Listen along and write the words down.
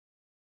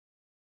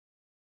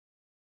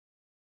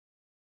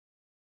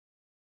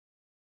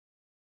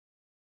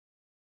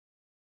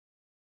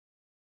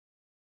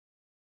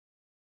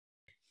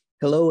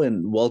Hello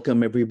and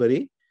welcome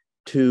everybody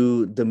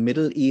to the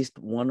Middle East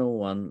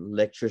 101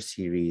 lecture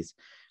series.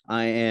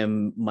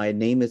 My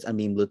name is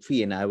Amin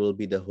Lutfi and I will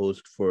be the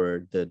host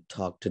for the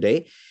talk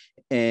today.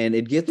 And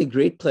it gives me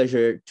great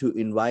pleasure to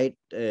invite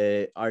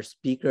our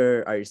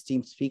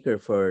esteemed speaker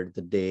for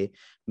the day,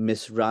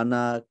 Ms.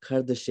 Rana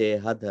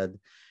Karadsheh-Haddad.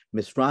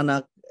 Ms.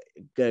 Rana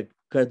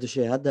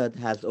Karadsheh-Haddad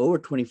has over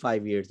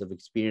 25 years of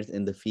experience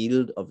in the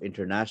field of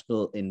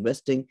international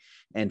investing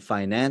and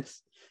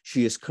finance.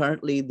 She is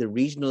currently the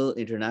Regional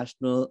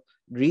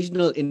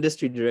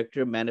Industry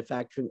Director,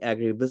 Manufacturing,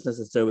 Agribusiness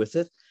and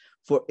Services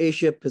for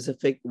Asia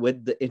Pacific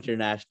with the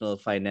International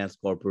Finance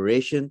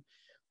Corporation,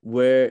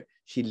 where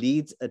she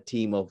leads a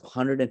team of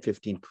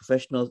 115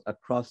 professionals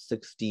across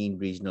 16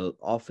 regional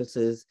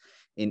offices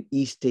in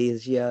East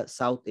Asia,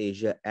 South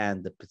Asia,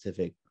 and the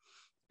Pacific.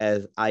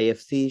 As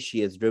IFC,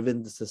 she has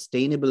driven the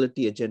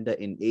sustainability agenda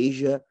in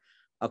Asia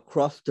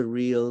across the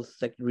real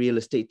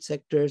estate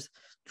sectors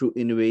through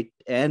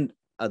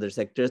other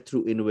sectors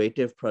through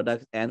innovative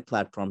products and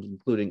platforms,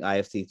 including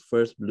IFC's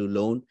first blue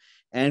loan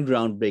and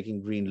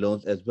groundbreaking green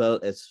loans, as well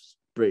as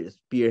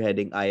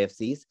spearheading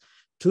IFC's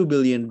 2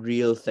 billion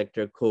real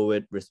sector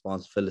COVID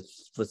response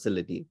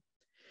facility.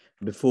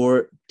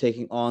 Before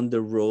taking on the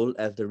role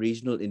as the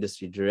regional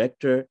industry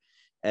director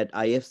at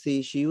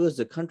IFC, she was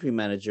the country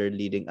manager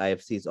leading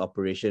IFC's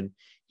operation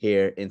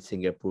here in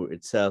Singapore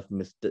itself.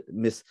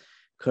 Ms.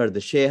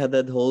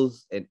 Karadsheh-Haddad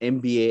holds an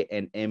MBA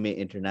and MA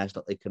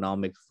International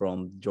Economics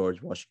from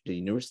George Washington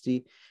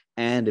University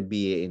and a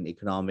BA in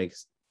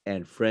Economics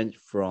and French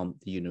from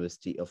the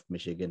University of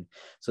Michigan.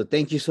 So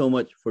thank you so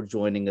much for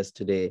joining us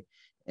today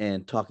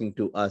and talking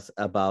to us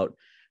about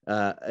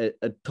a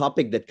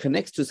topic that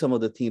connects to some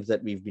of the themes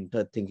that we've been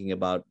thinking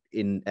about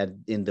in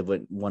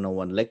the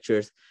 101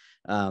 lectures,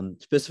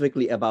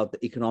 specifically about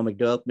the economic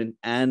development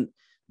and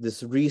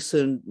this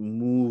recent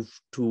move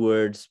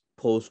towards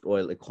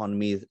post-oil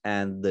economies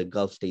and the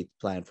Gulf states'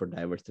 plan for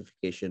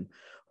diversification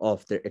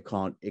of their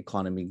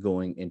economy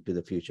going into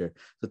the future.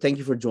 So thank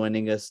you for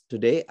joining us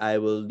today. I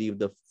will leave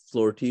the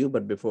floor to you,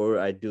 but before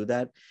I do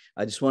that,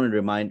 I just want to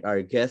remind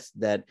our guests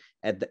that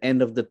at the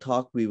end of the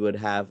talk, we would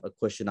have a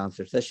question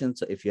answer session.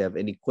 So if you have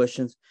any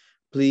questions,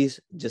 please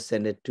just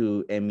send it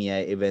to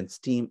MEI events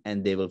team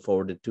and they will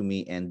forward it to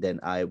me, and then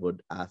I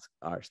would ask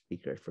our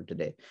speaker for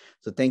today.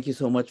 So thank you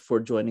so much for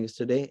joining us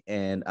today,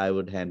 and I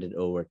would hand it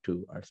over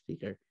to our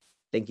speaker.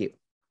 Thank you.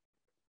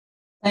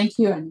 Thank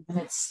you, and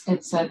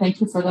thank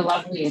you for the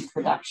lovely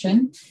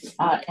introduction.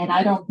 And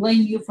I don't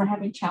blame you for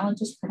having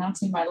challenges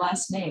pronouncing my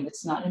last name.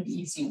 It's not an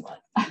easy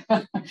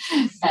one.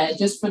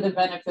 Just for the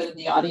benefit of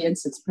the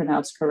audience, it's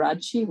pronounced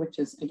Karadsheh, which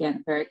is again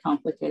a very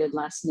complicated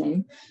last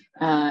name.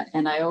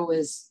 And I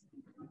always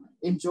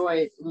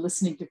enjoy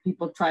listening to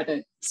people try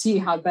to see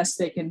how best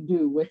they can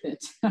do with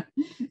it.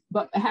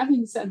 But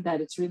having said that,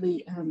 it's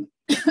really,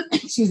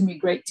 excuse me,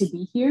 great to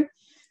be here.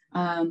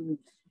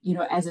 You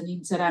know, as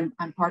Amin said,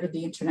 I'm part of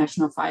the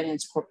International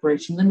Finance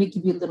Corporation. Let me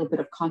give you a little bit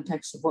of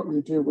context of what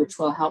we do, which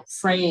will help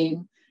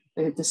frame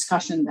the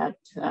discussion that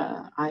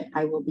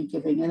I will be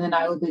giving. And then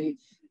I will be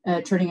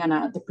turning on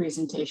the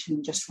presentation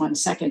in just 1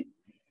 second.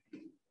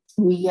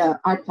 We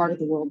are part of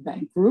the World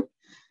Bank Group,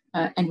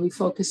 and we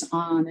focus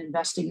on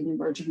investing in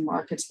emerging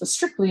markets, but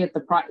strictly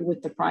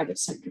with the private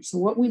sector. So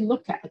what we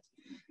look at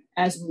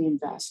as we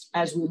invest,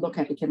 as we look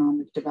at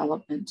economic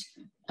development,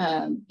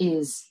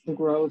 is the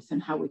growth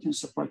and how we can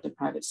support the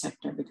private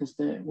sector, because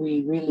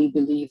we really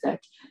believe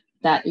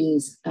that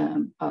is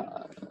an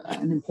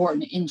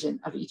important engine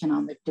of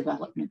economic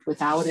development.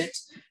 Without it,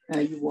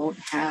 you won't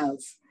have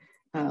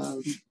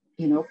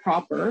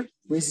proper,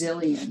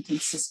 resilient,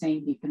 and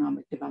sustained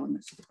economic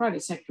development. So the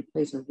private sector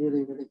plays a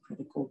really, really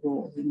critical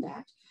role in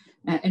that.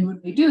 And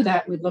when we do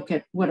that, we look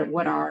at what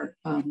are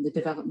the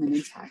development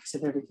impacts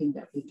of everything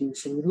that we do.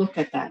 So we look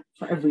at that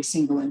for every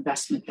single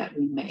investment that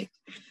we make.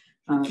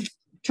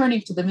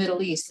 Turning to the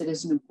Middle East, it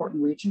is an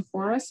important region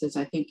for us, as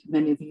I think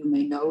many of you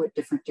may know, at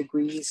different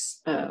degrees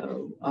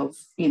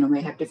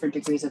may have different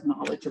degrees of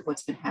knowledge of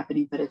what's been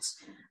happening, but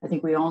I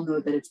think we all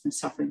know that it's been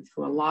suffering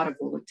through a lot of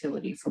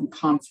volatility, from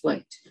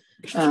conflict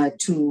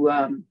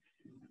to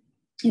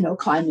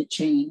climate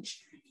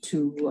change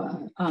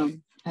to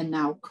and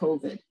now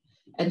COVID.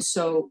 And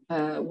so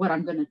what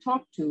I'm going to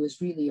talk to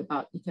is really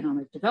about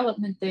economic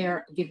development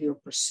there, give you a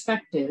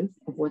perspective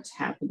of what's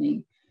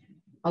happening.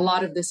 A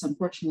lot of this,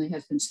 unfortunately,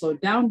 has been slowed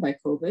down by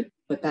COVID,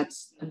 but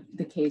that's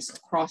the case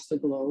across the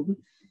globe.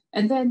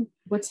 And then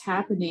what's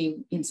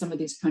happening in some of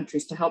these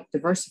countries to help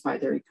diversify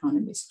their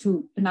economies,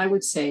 and I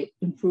would say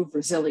improve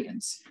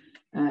resilience.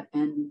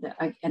 And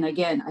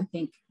again, I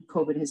think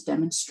COVID has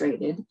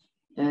demonstrated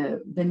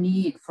the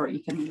need for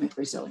economic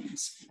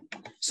resilience.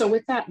 So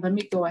with that, let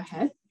me go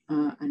ahead,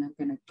 and I'm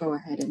going to go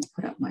ahead and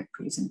put up my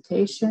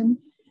presentation.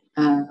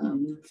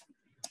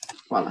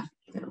 Voila,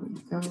 there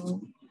we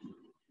go.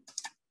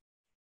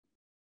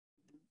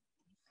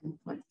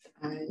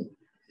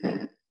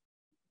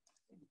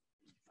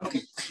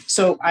 Okay,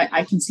 So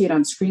I can see it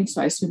on screen,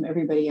 so I assume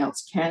everybody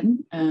else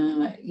can.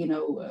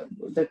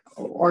 The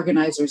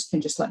organizers can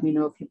just let me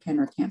know if you can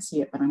or can't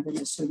see it, but I'm going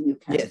to assume you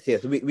can.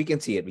 Yes, we can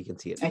see it. We can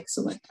see it.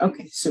 Excellent.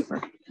 Okay,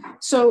 super.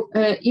 So,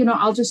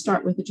 I'll just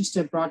start with just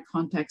a broad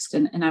context.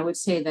 And I would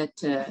say that,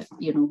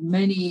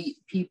 many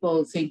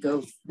people think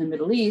of the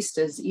Middle East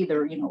as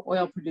either,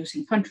 oil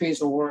producing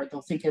countries, or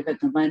they'll think of it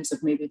in the lens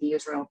of maybe the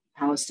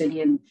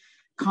Israel-Palestinian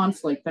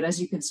conflict. But as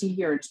you can see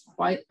here, it's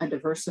quite a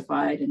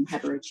diversified and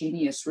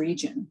heterogeneous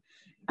region.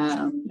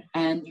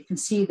 And you can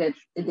see that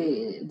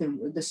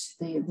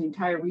the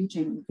entire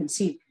region, you can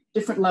see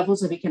different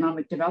levels of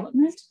economic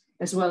development,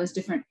 as well as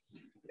different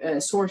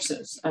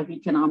sources of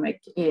economic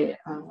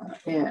income,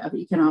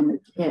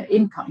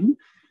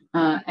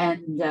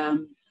 and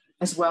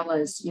as well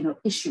as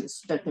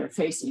issues that they're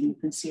facing. You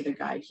can see the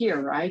guide here,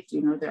 right?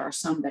 There are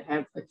some that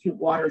have acute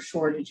water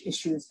shortage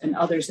issues, and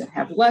others that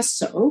have less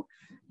so.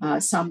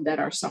 Some that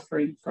are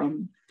suffering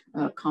from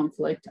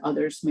conflict,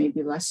 others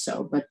maybe less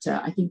so. But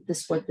I think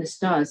what this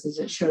does is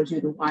it shows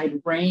you the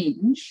wide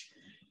range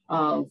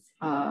of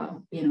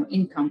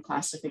income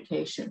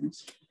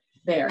classifications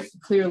there.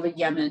 Clearly,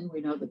 Yemen, we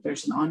know that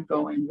there's an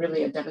ongoing,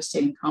 really a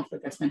devastating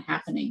conflict that's been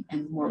happening,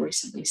 and more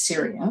recently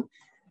Syria,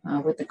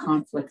 with the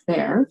conflict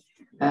there.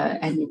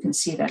 And you can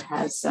see that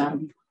has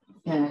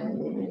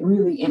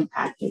really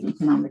impacted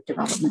economic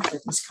development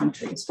of these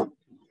countries.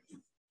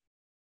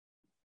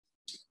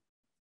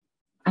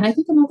 And I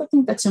think another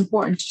thing that's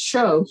important to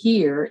show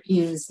here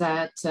is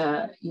that,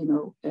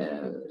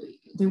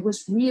 there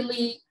was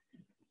really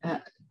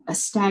a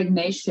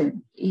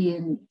stagnation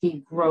in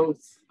the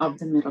growth of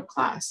the middle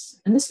class.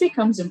 And this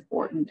becomes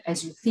important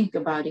as you think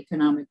about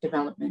economic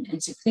development,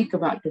 as you think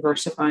about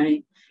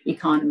diversifying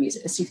economies,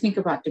 as you think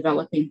about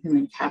developing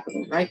human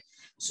capital, right?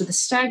 So the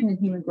stagnant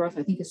human growth,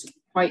 I think, is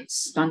quite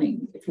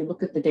stunning. If you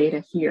look at the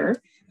data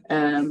here,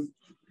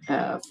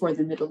 for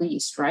the Middle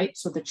East, right?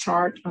 So the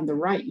chart on the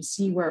right, you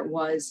see where it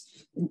was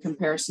in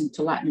comparison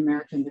to Latin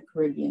America and the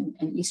Caribbean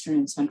and Eastern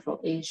and Central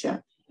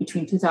Asia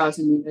between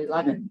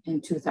 2011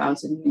 and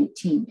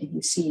 2018. And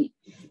you see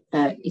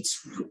it's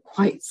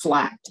quite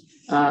flat,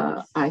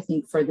 I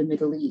think, for the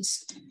Middle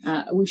East.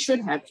 We should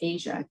have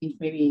Asia. I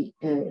think maybe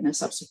in a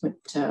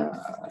subsequent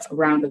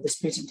round of this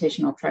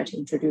presentation, I'll try to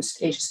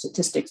introduce Asia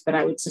statistics, but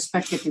I would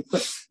suspect if you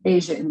put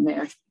Asia in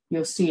there,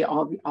 you'll see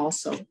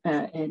also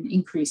an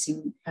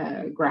increasing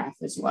graph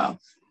as well.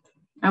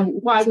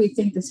 And why we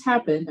think this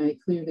happened, I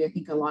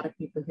think a lot of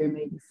people here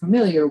may be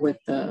familiar with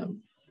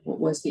what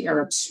was the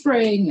Arab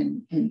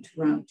Spring in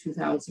around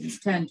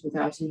 2010,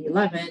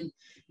 2011,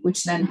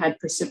 which then had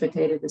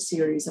precipitated a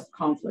series of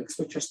conflicts,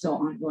 which are still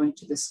ongoing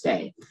to this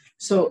day.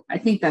 So I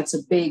think that's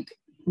a big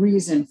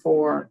reason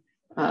for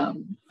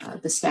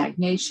the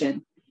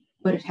stagnation,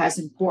 but it has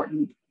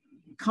important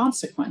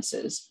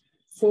consequences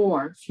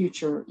for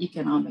future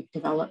economic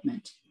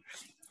development,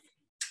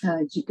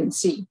 as you can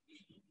see.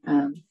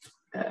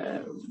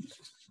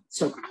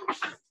 So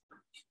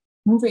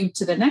moving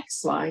to the next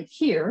slide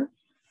here,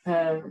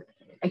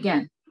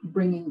 again,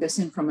 bringing this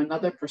in from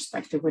another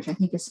perspective, which I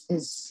think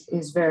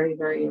is very,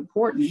 very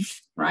important,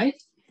 right?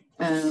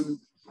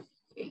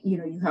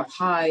 You have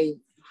high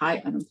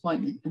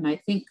unemployment. And I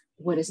think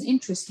what is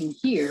interesting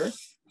here,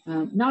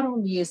 not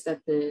only is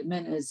that the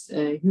MENA's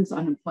youth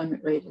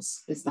unemployment rate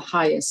is the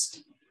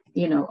highest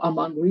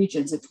among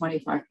regions at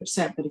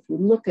 25%. But if you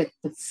look at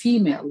the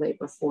female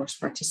labor force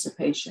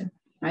participation,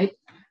 right,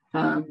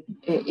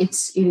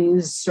 it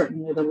is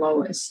certainly the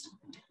lowest.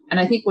 And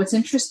I think what's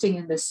interesting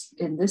in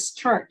this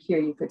chart here,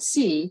 you could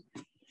see,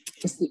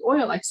 is the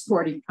oil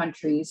exporting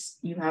countries.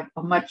 You have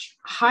a much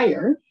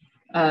higher,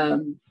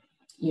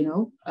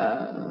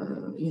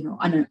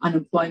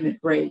 unemployment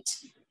rate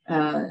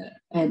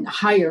and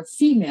higher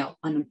female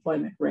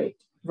unemployment rate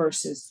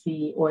versus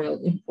the oil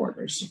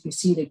importers. If you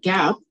see the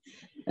gap,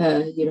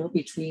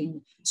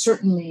 between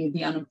certainly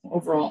the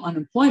overall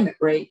unemployment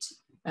rate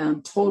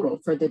total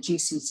for the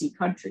GCC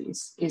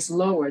countries is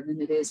lower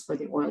than it is for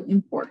the oil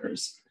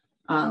importers.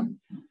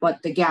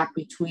 But the gap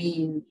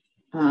between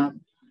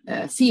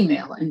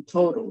female and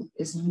total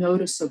is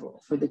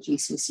noticeable for the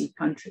GCC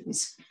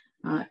countries.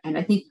 And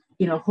I think,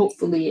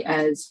 hopefully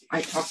as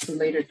I talk to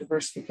later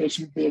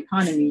diversification of the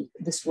economy,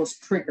 this will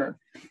trigger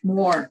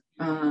more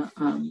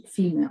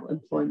female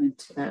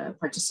employment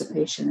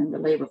participation in the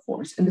labor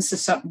force. And this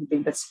is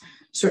something that's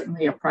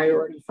certainly a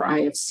priority for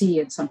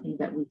IFC and something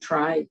that we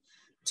try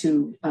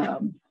to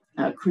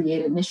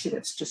create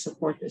initiatives to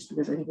support this,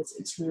 because I think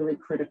it's really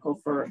critical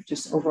for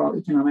just overall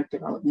economic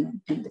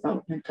development and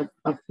development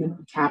of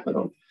human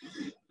capital.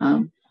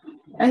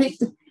 I think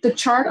the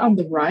chart on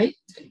the right,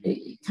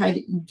 it kind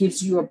of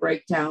gives you a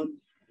breakdown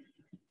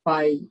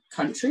by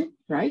country,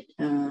 right?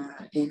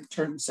 In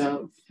terms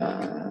of,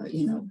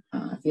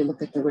 if you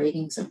look at the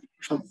ratings of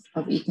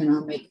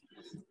economic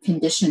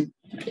condition,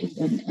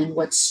 and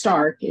what's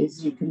stark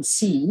is you can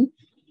see,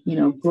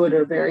 good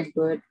or very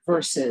good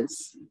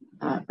versus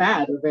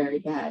bad or very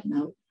bad.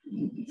 Now,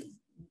 you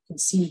can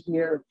see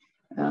here,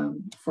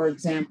 for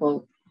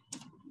example,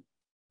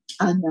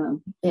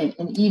 in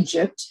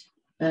Egypt,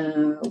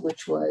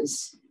 which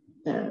was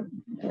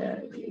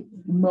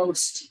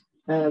most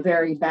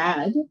very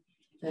bad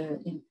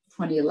in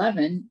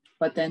 2011,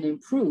 but then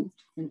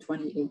improved in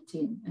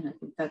 2018. And I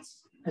think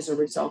that's as a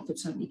result of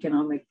some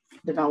economic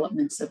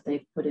developments that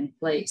they've put in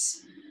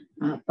place.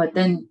 But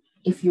then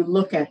if you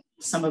look at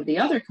some of the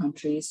other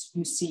countries,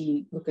 you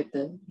see, look at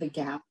the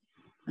gap,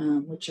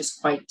 which is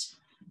quite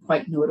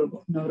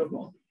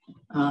notable.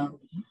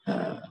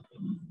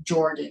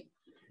 Jordan,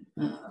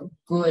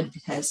 good,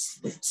 has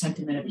the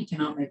sentiment of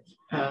economic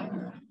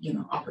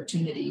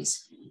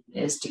opportunities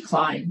has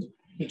declined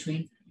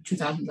between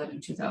 2011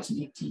 and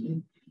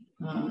 2018.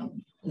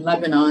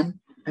 Lebanon,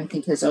 I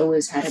think, has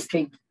always had a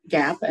big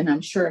gap, and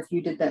I'm sure if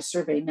you did that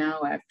survey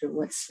now after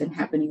what's been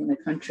happening in the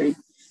country,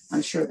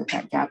 I'm sure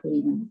that gap would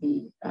even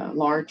be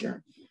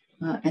larger.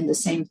 And the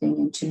same thing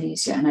in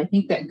Tunisia. And I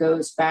think that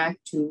goes back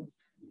to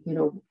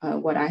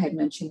what I had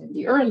mentioned in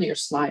the earlier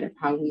slide of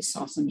how we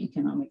saw some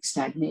economic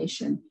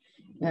stagnation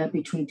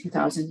between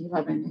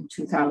 2011 and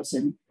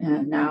 2000,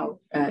 now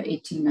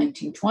 18,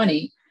 19,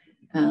 20.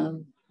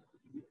 And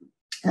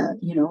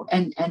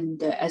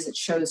as it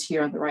shows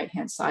here on the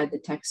right-hand side, the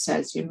text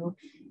says,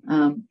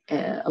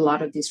 a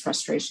lot of these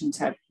frustrations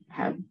have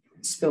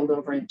spilled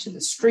over into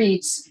the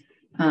streets.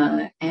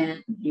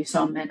 And you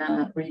saw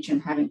MENA region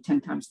having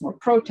 10 times more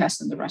protests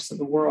than the rest of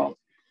the world.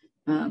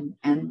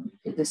 And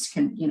this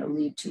can,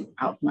 lead to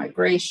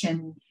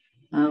out-migration,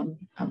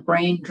 a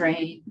brain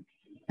drain,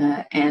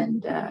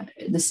 and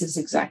this is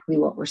exactly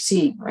what we're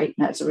seeing, right?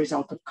 And as a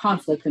result of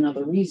conflict in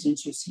other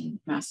regions, you're seeing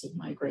massive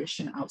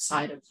migration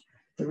outside of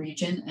the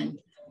region, and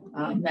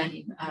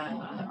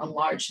a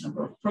large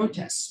number of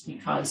protests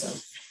because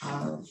of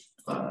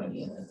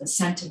the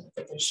sentiment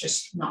that there's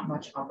just not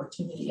much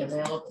opportunity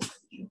available.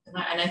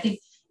 And I think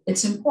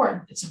it's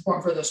important. It's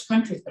important for those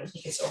countries, but I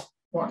think it's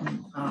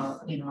important,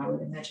 I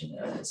would imagine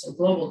it's a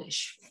global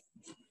issue.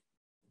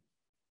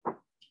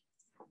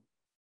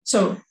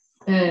 So,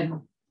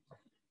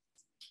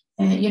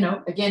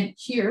 again,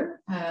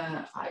 here,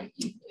 I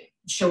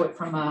show it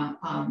from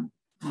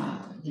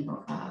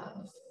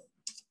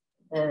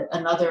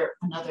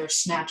another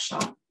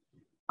snapshot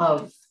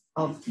of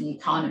the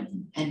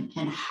economy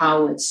and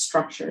how it's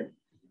structured.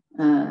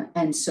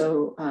 And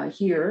so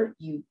here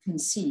you can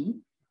see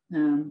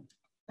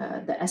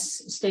the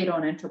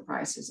state-owned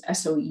enterprises,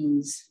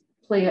 SOEs,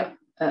 play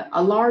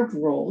a large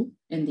role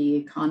in the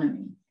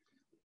economy.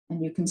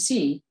 And you can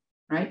see,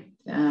 right,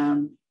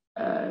 in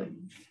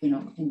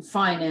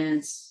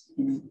finance,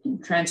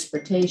 in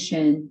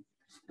transportation,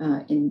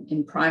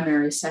 in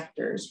primary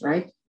sectors,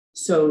 right?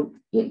 So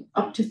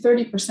up to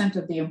 30%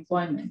 of the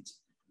employment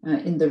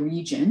in the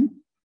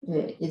region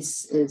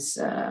is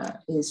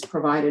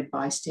provided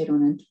by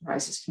state-owned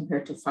enterprises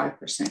compared to 5%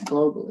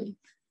 globally.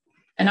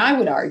 And I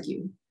would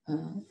argue,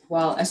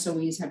 while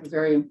SOEs have a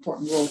very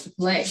important role to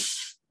play,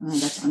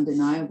 that's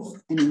undeniable.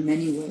 And in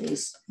many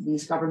ways,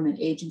 these government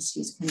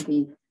agencies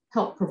can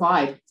help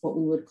provide what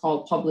we would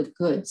call public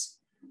goods.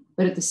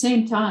 But at the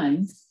same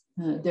time,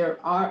 there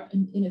are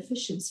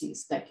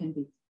inefficiencies that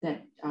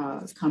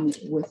come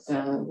with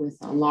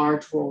a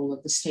large role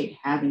of the state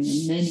having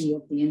in many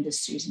of the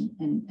industries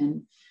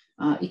and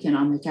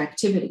economic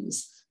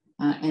activities.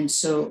 And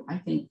so I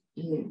think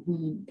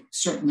we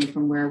certainly,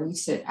 from where we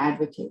sit,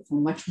 advocate for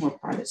much more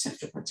private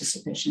sector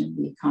participation in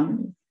the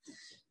economy.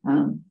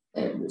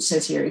 It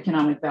says here,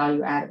 economic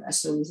value add of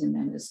SOEs in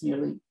MENA is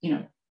nearly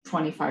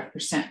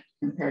 25%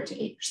 compared to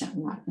 8%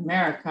 in Latin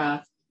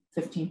America,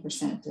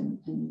 15%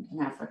 in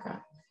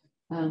Africa.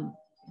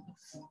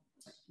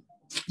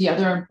 The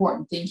other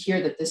important thing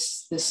here that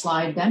this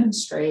slide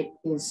demonstrates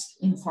is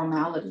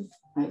informality,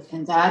 right?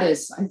 And that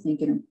is, I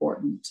think, an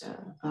important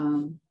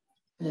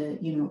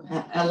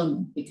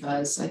element,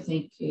 because I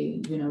think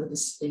the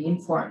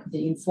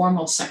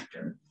informal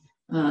sector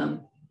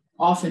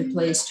often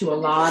plays to a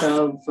lot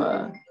of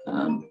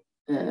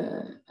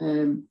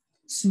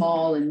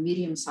small and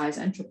medium-sized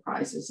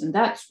enterprises, and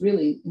that's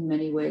really in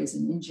many ways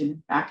an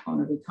engine backbone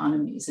of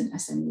economies and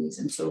SMEs.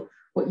 And so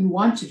what you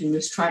want to do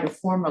is try to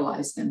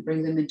formalize them,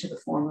 bring them into the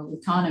formal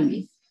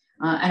economy.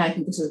 And I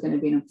think this is going to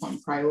be an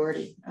important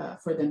priority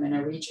for them in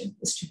our region,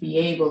 is to be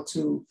able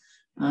to,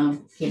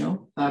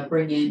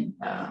 bring in,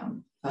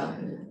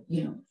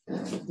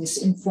 this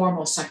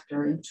informal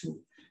sector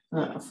into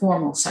a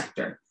formal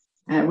sector.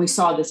 We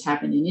saw this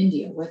happen in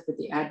India with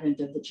the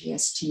advent of the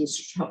GSTs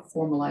to help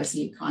formalize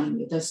the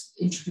economy. It does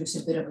introduce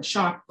a bit of a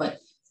shock, but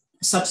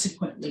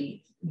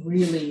subsequently,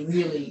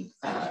 really,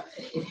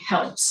 it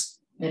helps.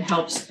 It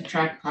helps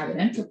attract private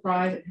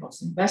enterprise, it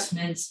helps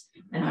investments,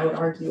 and I would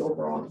argue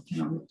overall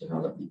economic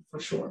development for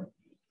sure.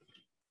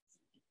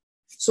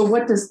 So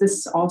what does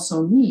this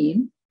also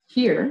mean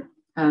here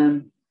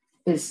will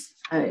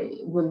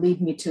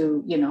lead me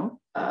to,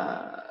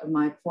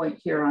 my point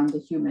here on the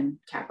human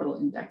capital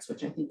index,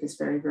 which I think is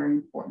very, very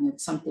important.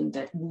 It's something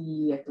that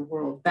we at the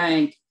World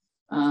Bank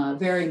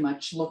very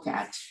much look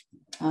at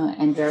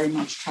and very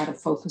much try to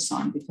focus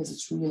on, because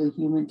it's really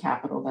human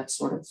capital that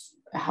sort of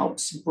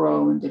helps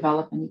grow and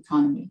develop an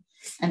economy.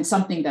 And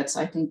something that's,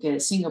 I think,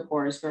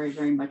 Singapore is very,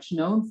 very much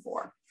known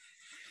for.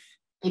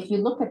 if you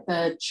look at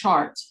the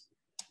chart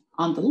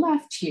on the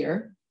left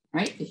here,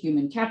 right, the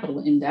Human Capital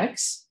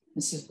Index,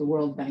 this is the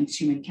World Bank's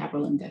Human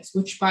Capital Index,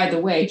 which, by the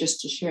way,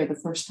 just to share, the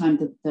first time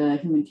that the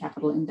Human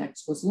Capital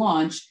Index was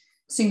launched,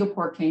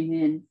 Singapore came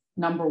in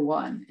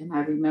 #1. And I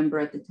remember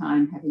at the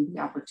time having the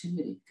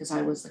opportunity, because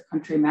I was the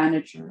country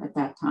manager at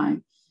that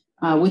time,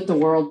 with the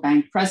World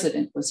Bank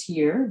president was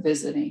here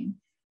visiting.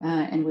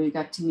 And we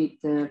got to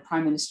meet the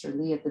Prime Minister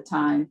Lee at the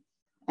time,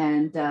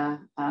 and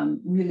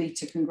really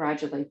to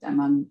congratulate them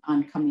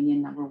on coming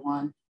in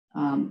 #1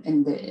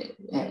 in the,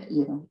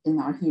 in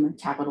our Human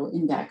Capital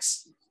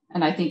Index.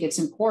 And I think it's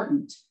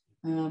important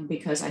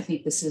because I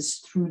think this is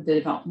through the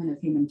development of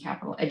human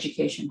capital,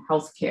 education,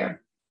 healthcare,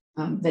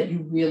 that you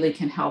really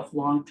can help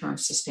long-term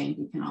sustained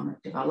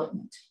economic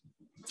development.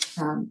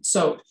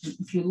 So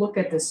if you look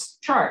at this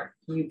chart,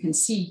 you can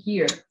see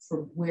here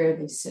sort of where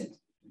they sit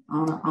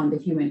on the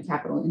Human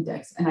Capital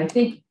Index. And I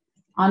think,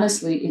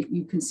 honestly,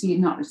 you can see,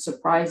 not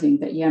surprising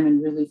that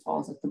Yemen really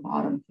falls at the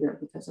bottom here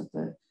because of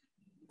the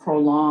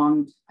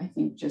prolonged, I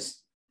think,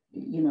 just,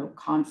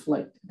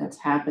 conflict that's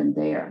happened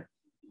there.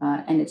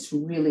 And it's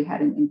really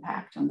had an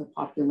impact on the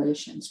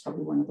population. It's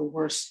probably one of the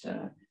worst,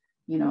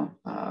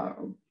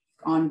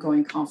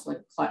 ongoing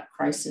conflict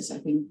crisis, I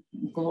think,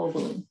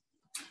 globally.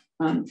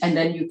 And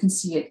then you can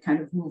see it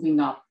kind of moving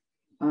up,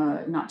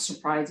 not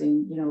surprising,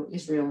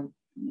 Israel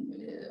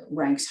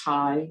ranks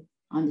high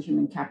on the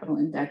Human Capital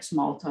Index,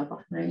 Malta,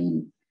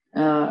 Bahrain,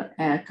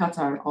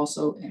 Qatar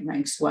also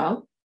ranks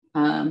well.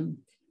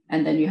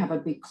 And then you have a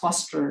big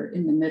cluster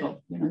in the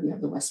middle. You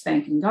have the West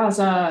Bank and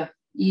Gaza,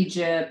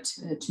 Egypt,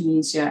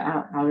 Tunisia,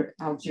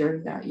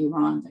 Algeria,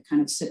 Iran, that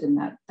kind of sit in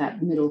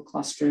that middle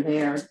cluster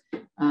there.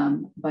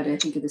 But I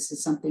think this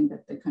is something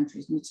that the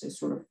countries need to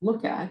sort of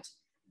look at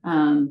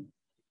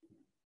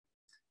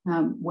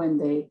when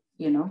they,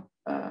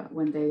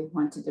 when they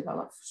want to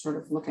develop, sort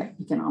of look at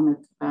economic,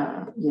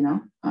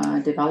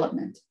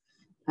 development.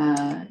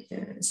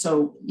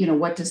 So,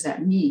 what does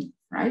that mean,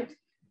 right?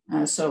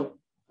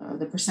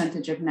 The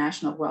percentage of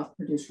national wealth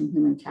produced from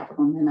human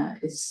capital in MENA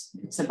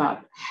it's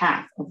about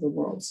half of the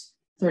world's,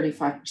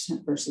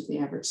 35% versus the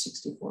average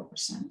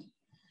 64%.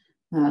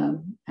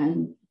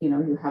 And,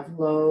 you have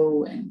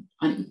low and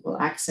unequal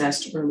access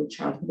to early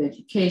childhood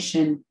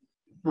education,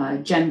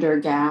 gender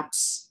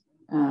gaps,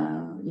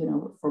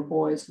 for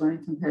boys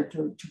learning compared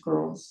to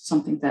girls,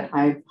 something that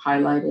I've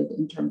highlighted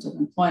in terms of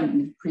employment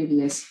in the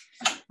previous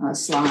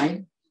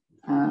slide.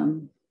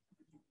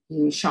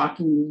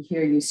 Shockingly,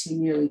 here you see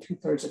nearly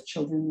 2/3 of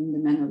children in the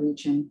MENA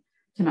region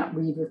cannot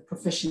read with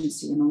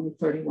proficiency, and only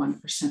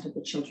 31% of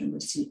the children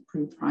receive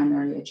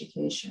pre-primary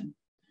education.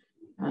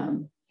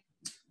 And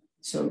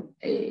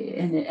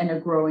a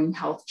growing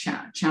health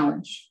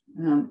challenge.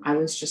 I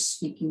was just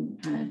speaking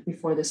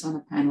before this on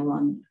a panel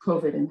on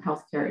COVID and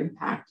healthcare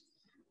impact.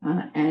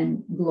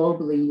 And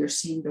globally, you're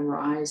seeing the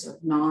rise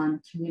of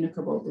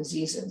non-communicable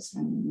diseases,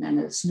 and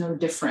MENA is no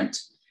different.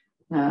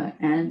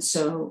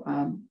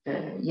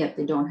 Yet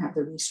they don't have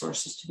the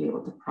resources to be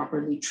able to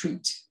properly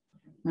treat.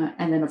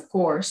 And then, of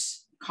course,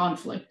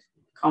 conflict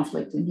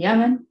in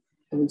Yemen.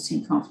 We've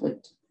seen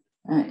conflict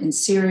in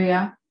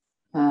Syria,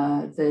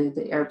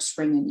 the Arab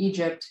Spring in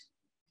Egypt,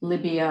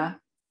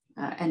 Libya.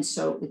 And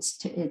so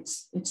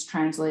it's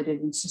translated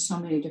into so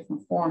many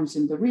different forms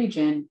in the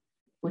region,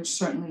 which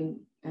certainly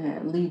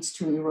leads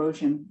to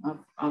erosion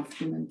of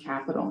human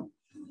capital.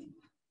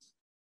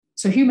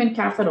 So human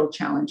capital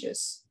challenges.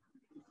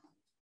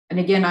 And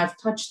again, I've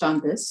touched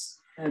on this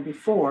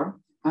before,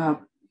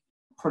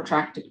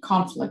 protracted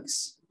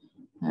conflicts.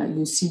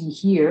 You see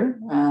here,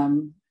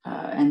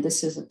 and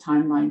this is a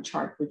timeline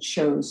chart which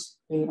shows,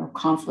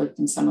 conflict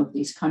in some of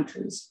these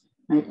countries,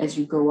 right? As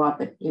you go up,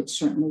 it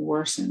certainly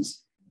worsens.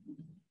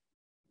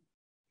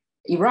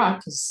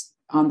 Iraq is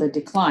on the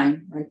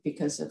decline, right?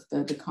 Because of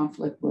the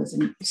conflict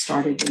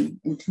started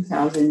in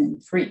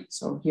 2003.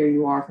 So here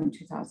you are from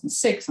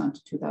 2006 on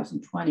to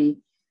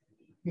 2020.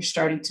 You're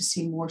starting to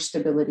see more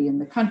stability in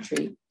the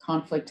country.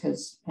 Conflict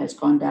has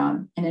gone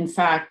down. And in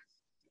fact,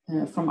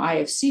 from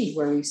IFC,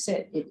 where we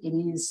sit, it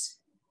is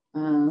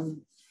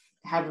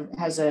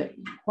has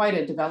quite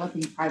a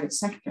developing private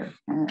sector.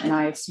 And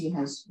IFC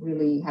has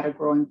really had a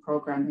growing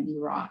program in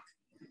Iraq.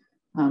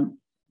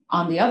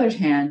 On the other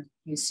hand,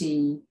 you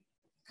see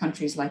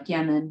countries like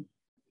Yemen,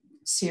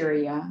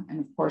 Syria, and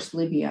of course,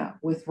 Libya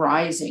with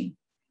rising,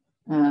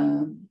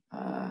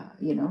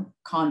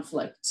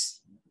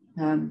 conflicts.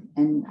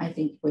 And I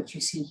think what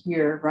you see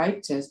here,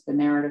 right, as the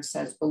narrative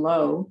says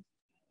below,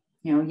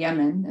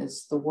 Yemen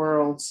is the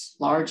world's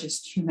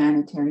largest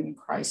humanitarian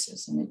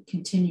crisis, and it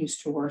continues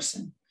to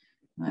worsen.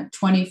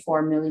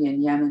 24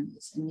 million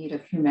Yemenis in need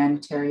of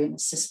humanitarian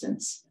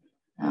assistance,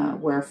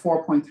 where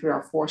 4.3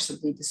 are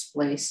forcibly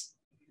displaced,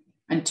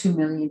 and 2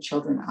 million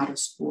children out of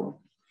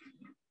school.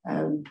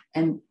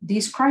 And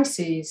these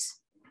crises,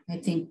 I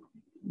think,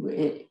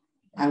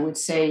 I would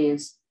say,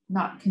 is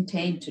not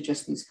contained to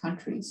just these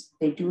countries.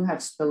 They do have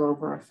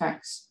spillover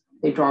effects.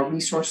 They draw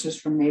resources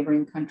from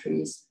neighboring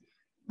countries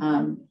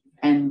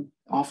and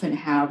often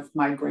have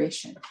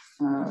migration,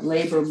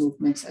 labor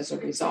movements as a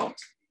result.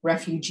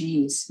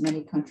 refugees.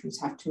 Many countries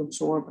have to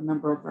absorb a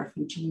number of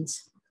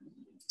refugees.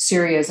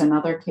 Syria is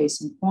another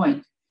case in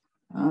point.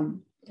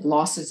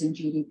 Losses in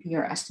GDP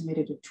are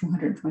estimated at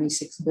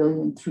 226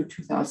 billion through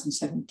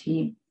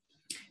 2017.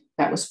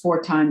 That was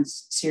 4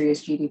 times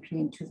Syria's GDP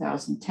in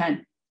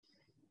 2010,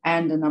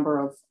 and the number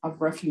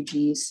of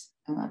refugees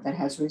that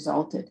has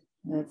resulted.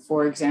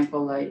 For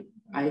example,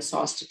 I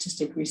saw a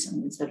statistic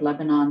recently that said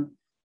Lebanon,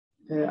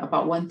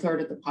 about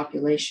 1/3 of the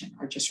population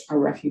are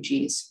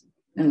refugees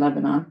in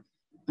Lebanon,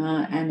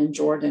 and in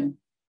Jordan,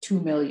 2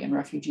 million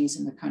refugees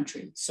in the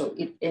country. So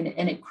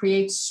it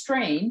creates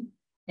strain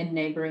in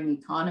neighboring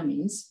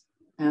economies,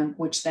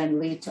 which then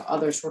lead to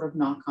other sort of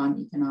knock-on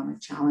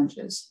economic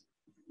challenges.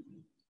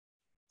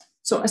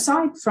 So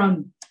aside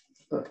from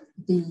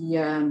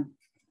the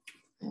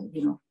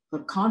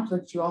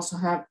conflict, you also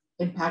have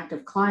impact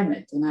of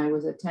climate. And I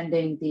was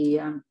attending the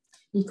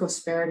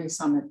Ecosperity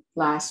Summit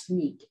last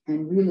week,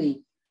 and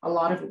really a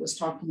lot of it was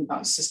talking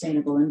about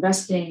sustainable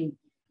investing,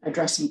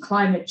 addressing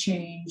climate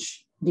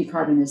change,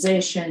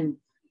 decarbonization,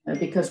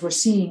 because we're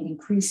seeing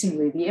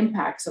increasingly the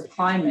impacts of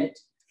climate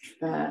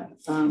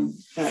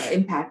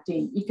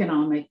impacting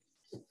economic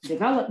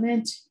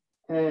development,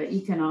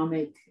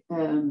 economic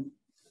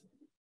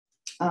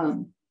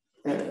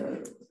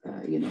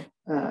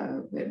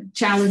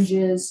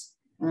challenges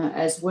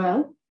as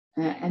well.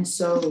 And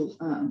so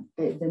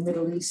the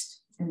Middle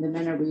East and the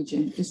MENA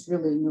region is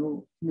really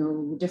no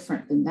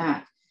different than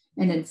that.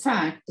 And in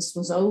fact, this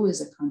was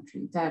always a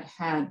country that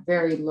had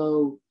very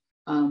low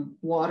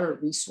water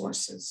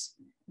resources.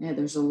 And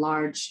there's a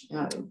large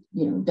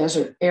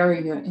desert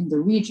area in the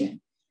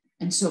region.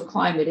 And so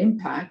climate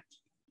impact,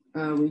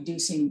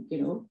 reducing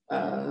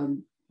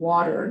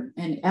water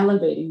and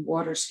elevating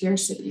water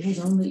scarcity has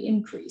only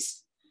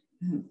increased.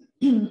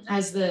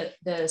 As the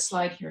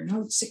slide here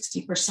notes,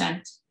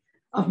 60%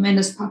 of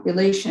MENA's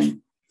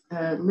population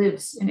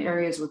lives in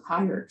areas with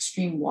higher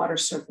extreme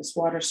surface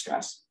water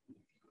stress.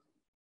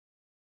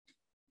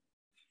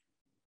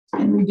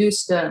 And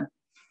reduced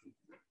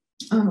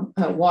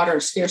water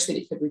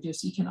scarcity could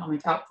reduce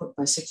economic output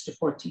by 6 to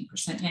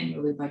 14%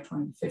 annually by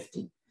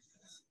 2050.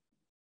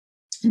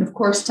 And of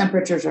course,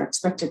 temperatures are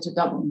expected to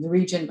double in the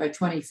region by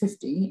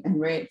 2050, and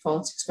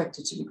rainfall is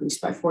expected to decrease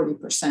by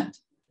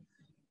 40%.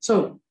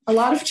 So a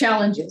lot of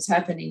challenges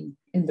happening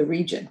in the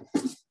region.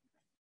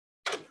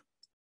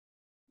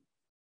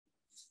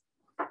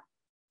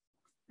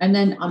 And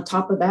then on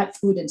top of that,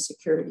 food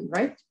insecurity,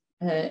 right?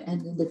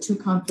 And in the 2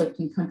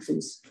 conflicting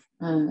countries,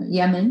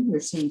 Yemen, we're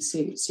seeing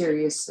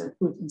serious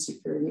food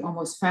insecurity,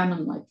 almost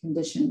famine-like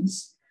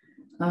conditions.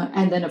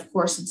 And then, of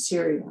course, in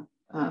Syria,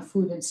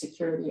 food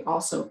insecurity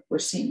also we're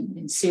seeing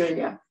in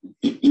Syria.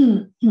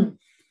 And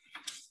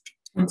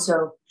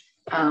so,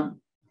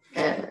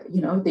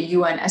 the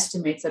UN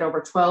estimates that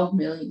over 12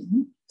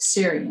 million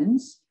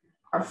Syrians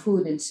are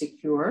food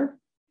insecure,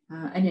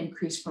 an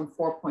increase from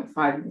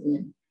 4.5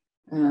 million,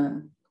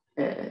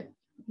 of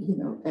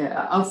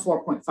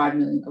 4.5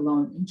 million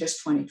alone in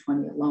just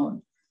 2020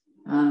 alone.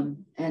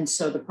 And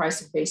so the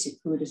price of basic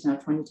food is now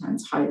 20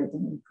 times higher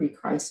than the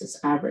pre-crisis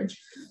average.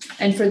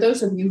 And for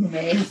those of you who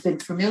may have been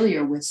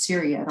familiar with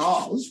Syria at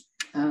all,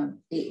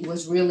 it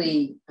was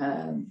really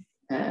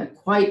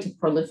quite a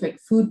prolific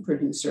food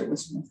producer. It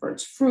was known for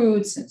its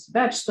fruits, its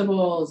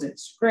vegetables,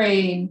 its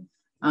grain.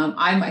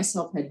 I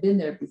myself had been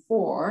there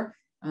before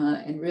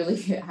and really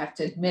have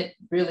to admit,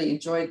 really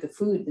enjoyed the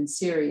food in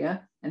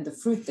Syria, and the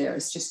fruit there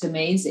is just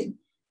amazing.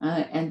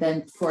 And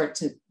then for it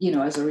to,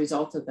 as a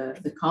result of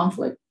the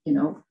conflict,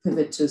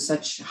 pivot to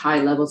such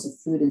high levels of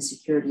food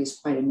insecurity is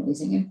quite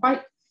amazing, and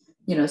quite,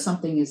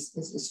 something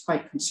is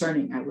quite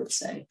concerning, I would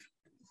say.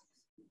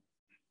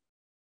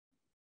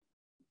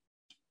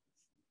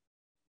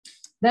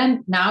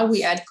 Then now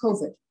we add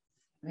COVID,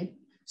 right?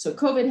 So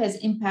COVID has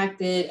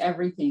impacted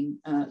everything,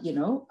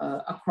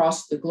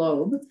 across the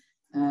globe.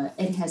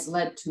 It has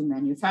led to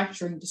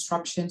manufacturing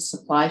disruptions,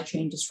 supply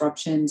chain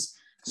disruptions,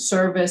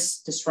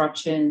 service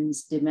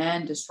disruptions,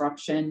 demand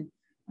destruction,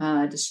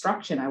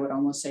 destruction, I would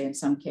almost say in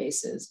some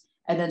cases,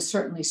 and then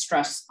certainly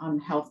stress on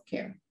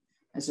healthcare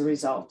as a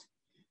result.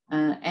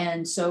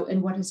 And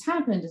what has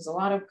happened is a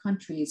lot of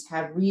countries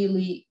have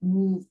really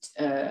moved,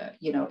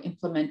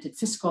 implemented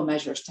fiscal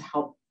measures to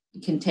help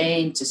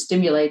contain, to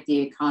stimulate the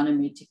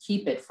economy, to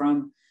keep it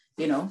from,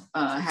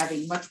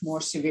 having much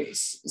more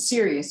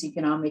serious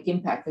economic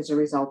impact as a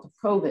result of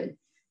COVID.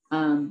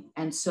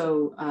 And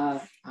so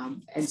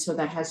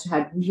that has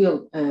had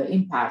real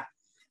impact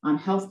on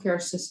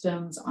healthcare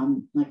systems,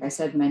 on, like I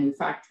said,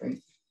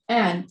 manufacturing.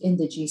 And in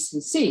the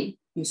GCC,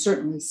 you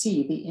certainly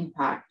see the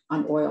impact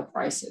on oil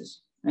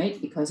prices, right?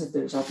 Because of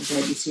the result of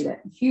that, you see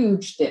that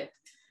huge dip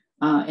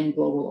in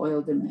global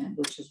oil demand,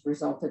 which has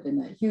resulted in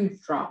a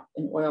huge drop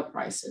in oil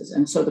prices.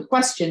 And so the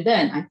question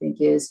then, I think,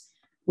 is,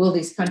 will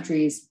these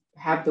countries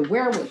have the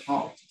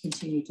wherewithal to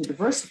continue to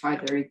diversify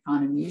their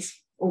economies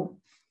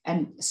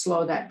and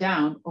slow that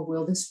down, or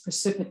will this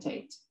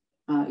precipitate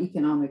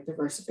economic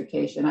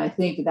diversification? I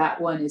think that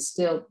one is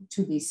still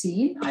to be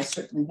seen. I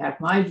certainly have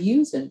my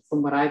views, and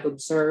from what I've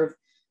observed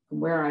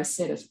from where I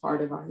sit as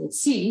part of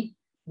IHC,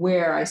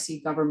 where I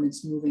see governments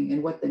moving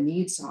and what the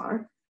needs are.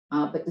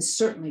 But this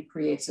certainly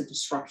creates a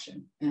disruption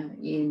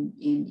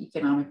in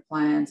economic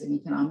plans and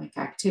economic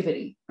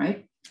activity, right?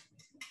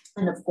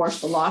 And of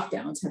course, the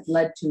lockdowns have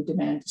led to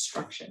demand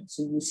destruction. So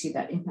you see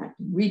that impact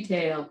in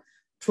retail,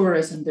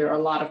 tourism. There are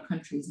a lot of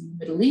countries in the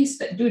Middle East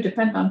that do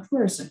depend on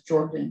tourism: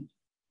 Jordan,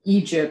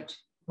 Egypt,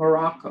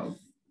 Morocco,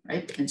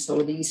 right? And so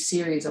these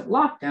series of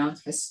lockdowns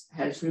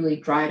has really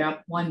dried up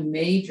one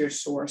major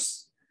source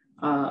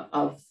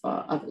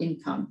of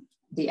income.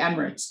 The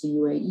Emirates, the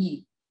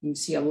UAE, you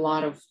see a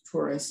lot of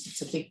tourists.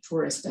 It's a big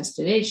tourist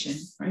destination,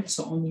 right?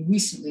 So only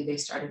recently they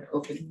started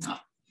opening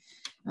up.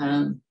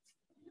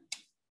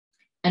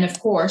 And of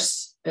course,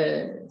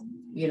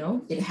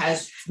 it has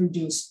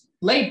reduced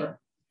labor,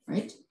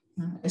 right?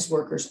 As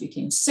workers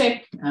became sick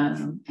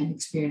and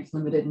experienced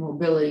limited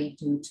mobility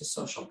due to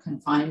social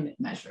confinement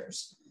measures.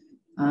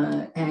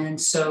 And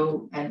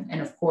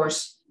of course,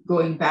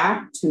 going back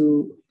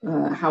to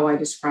how I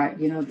described,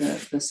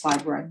 the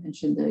slide where I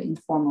mentioned the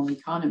informal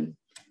economy.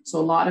 So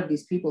a lot of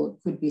these people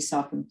could be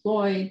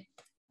self-employed.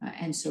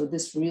 And so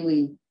this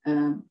really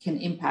can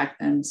impact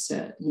them,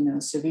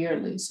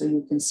 severely. So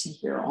you can see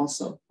here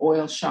also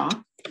oil shock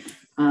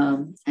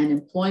and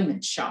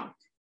employment shock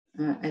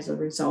as a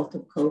result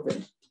of COVID.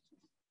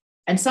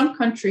 And some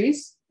countries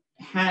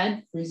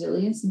had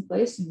resilience in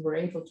place and were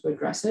able to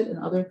address it, and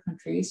other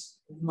countries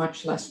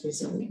much less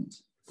resilient.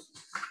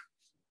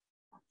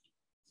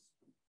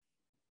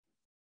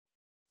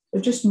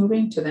 So just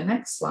moving to the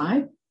next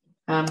slide.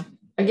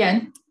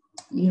 Again,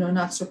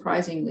 not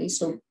surprisingly,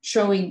 so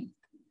showing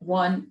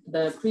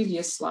the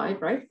previous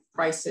slide, right?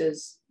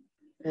 Prices,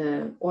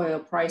 oil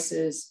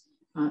prices,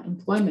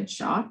 employment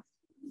shock.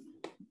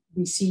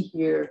 We see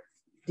here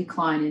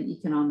decline in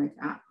economic,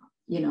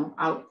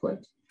 output.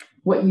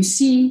 What you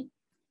see,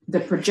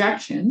 the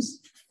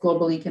projections,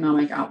 global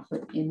economic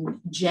output in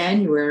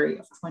January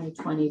of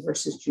 2020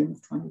 versus June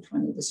of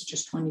 2020. This is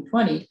just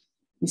 2020.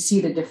 You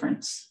see the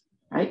difference,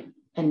 right?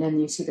 And then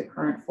you see the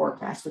current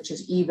forecast, which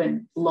is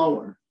even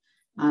lower.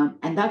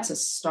 And that's a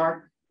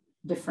stark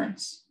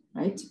difference,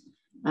 right?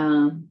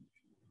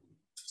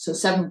 So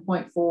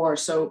 7.4,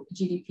 so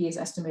GDP is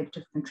estimated to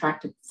have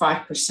contracted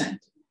 5%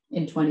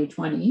 in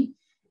 2020,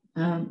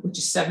 which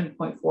is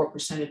 7.4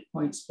 percentage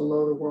points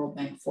below the World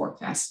Bank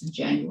forecast in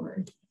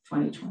January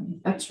 2020.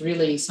 That's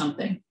really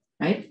something,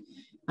 right?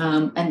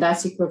 And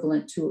that's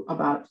equivalent to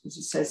about, as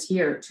it says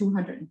here,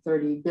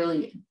 230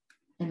 billion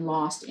in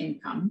lost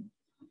income.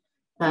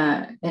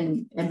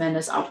 And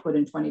Yemen's output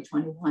in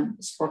 2021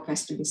 is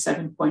forecast to be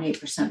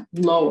 7.8%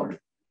 lower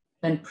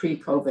than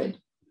pre-COVID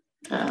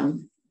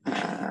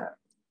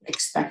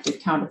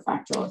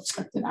counterfactual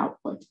expected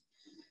output.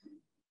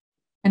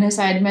 And as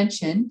I had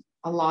mentioned,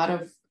 a lot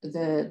of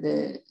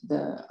the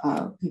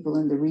people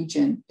in the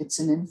region, it's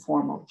an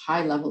informal,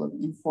 high level of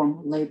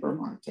informal labor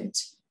market.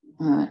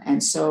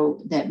 And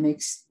so that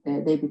makes,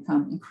 they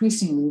become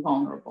increasingly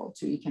vulnerable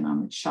to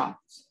economic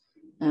shocks.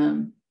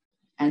 And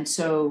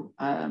so,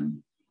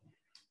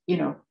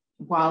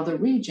 while the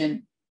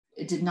region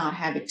did not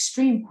have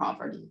extreme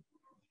poverty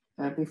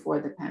before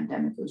the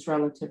pandemic, it was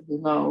relatively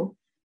low,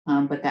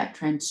 but that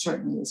trend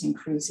certainly is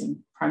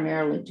increasing,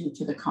 primarily due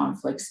to the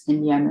conflicts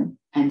in Yemen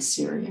and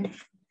Syria.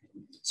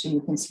 So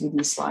you can see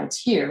these slides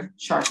here,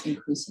 sharp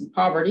increase in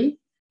poverty,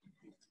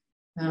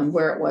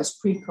 where it was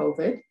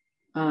pre-COVID,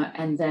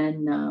 and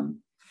then,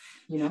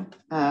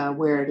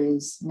 where it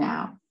is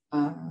now,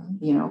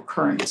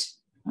 current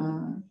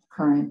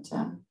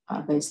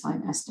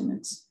baseline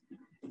estimates.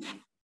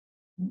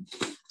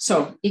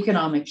 So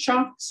economic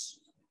shocks,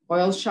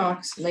 oil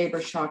shocks,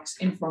 labor shocks,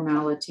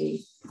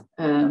 informality,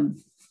 and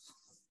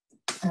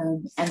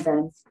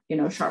then,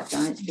 sharp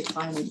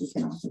decline in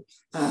economic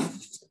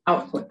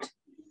output.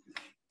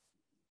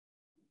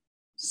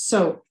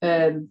 So,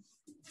 and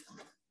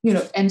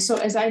so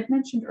as I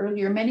mentioned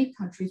earlier, many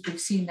countries, we've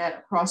seen that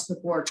across the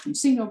board, from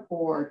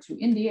Singapore to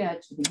India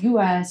to the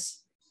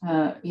US,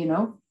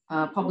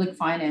 public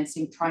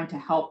financing trying to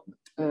help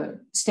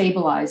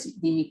stabilize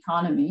the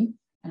economy.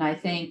 And I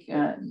think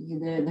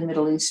the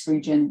Middle East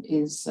region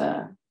is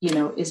no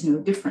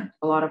different.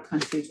 A lot of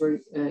countries were,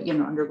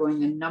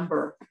 undergoing a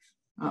number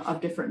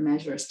of different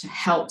measures to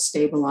help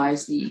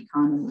stabilize the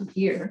economy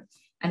here.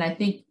 And I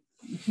think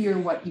here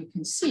what you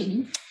can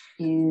see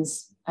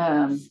is,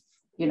 a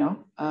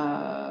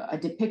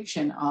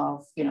depiction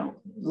of,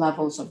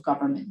 levels of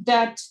government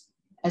debt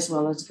as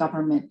well as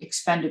government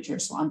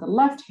expenditures. So on the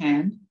left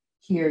hand,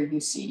 here you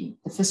see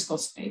the fiscal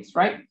space,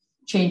 right?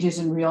 Changes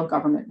in real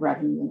government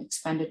revenue and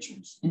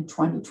expenditures in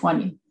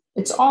 2020.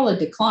 It's all a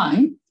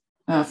decline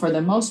for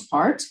the most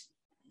part,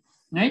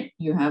 right?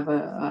 You have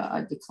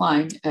a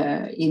decline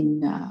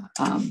in,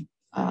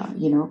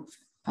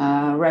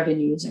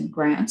 revenues and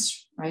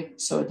grants, right?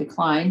 So a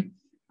decline,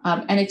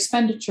 and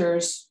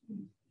expenditures,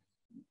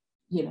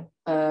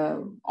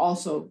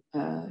 also,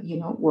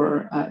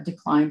 were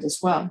declined as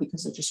well,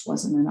 because there just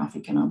wasn't enough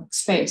economic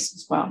space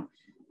as well.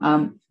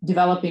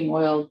 Developing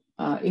oil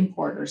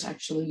importers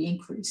actually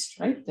increased,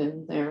 right?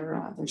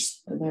 Their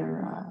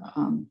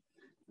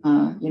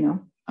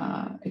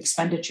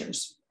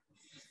expenditures.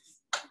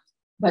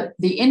 But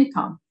the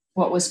income,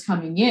 what was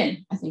coming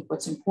in, I think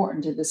what's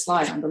important to this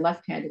slide on the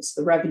left hand, it's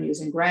the revenues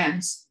and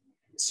grants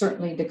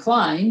certainly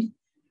declined.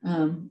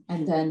 And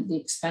then the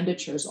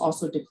expenditures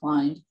also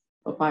declined,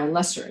 but by a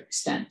lesser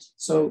extent.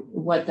 So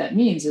what that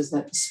means is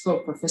that the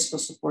scope for fiscal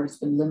support has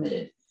been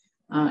limited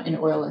in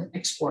oil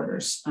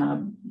exporters,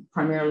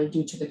 primarily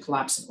due to the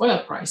collapse of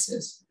oil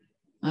prices,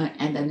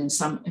 and then in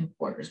some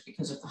importers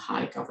because of the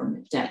high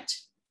government debt.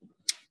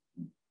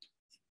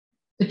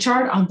 The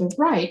chart on the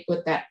right,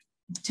 what that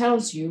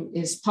tells you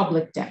is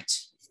public debt.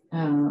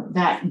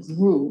 That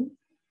grew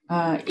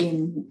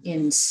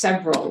in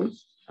several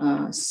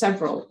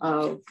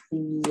of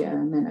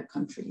the MENA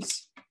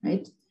countries,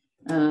 right?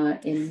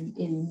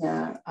 In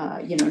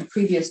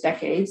previous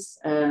decades,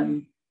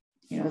 the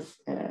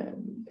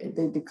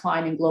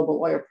decline in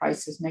global oil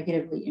prices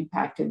negatively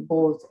impacted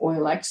both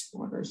oil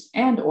exporters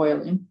and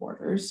oil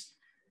importers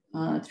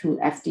through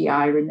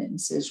FDI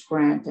remittances,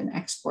 grant and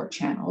export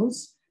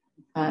channels.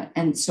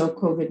 And so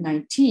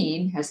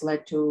COVID-19 has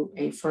led to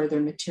a further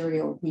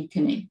material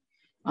weakening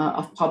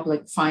of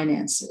public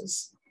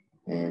finances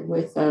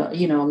with a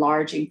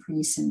large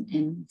increase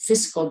in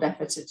fiscal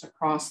deficits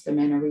across the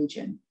MENA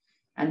region.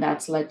 And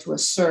that's led to a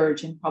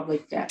surge in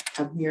public debt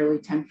of nearly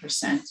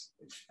 10%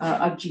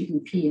 of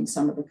GDP in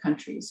some of the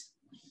countries.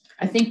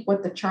 I think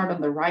what the chart on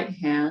the right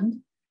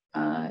hand,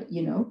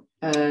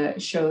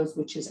 shows,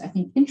 which is, I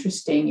think,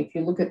 interesting, if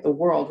you look at the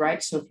world,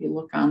 right? So if you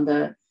look on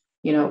the,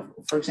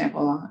 for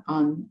example,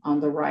 on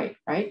the right,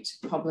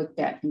 public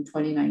debt in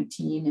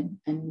 2019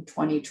 and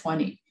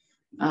 2020,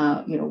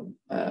 the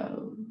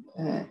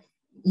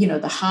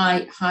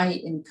high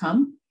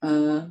income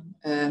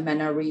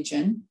MENA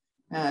region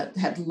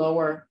had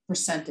lower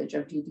percentage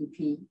of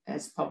GDP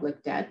as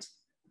public debt.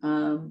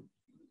 The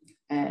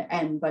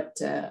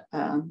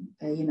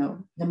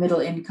middle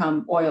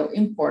income oil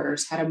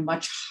importers had a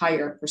much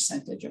higher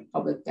percentage of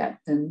public debt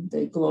than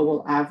the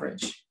global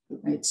average,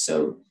 right?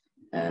 So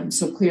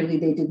clearly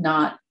they did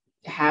not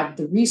have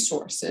the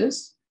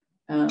resources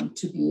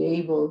to be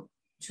able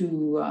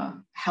to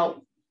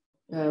help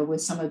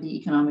with some of the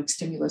economic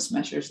stimulus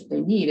measures that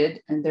they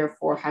needed, and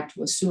therefore had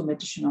to assume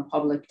additional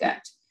public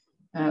debt.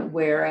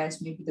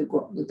 Whereas maybe the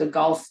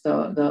Gulf,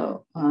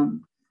 the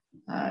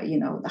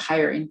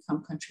higher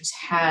income countries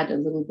had a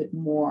little bit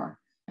more,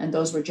 and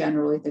those were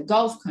generally the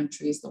Gulf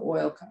countries, the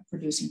oil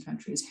producing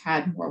countries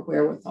had more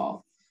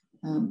wherewithal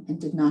and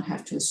did not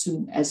have to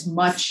assume as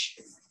much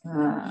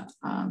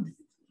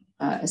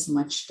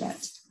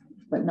debt.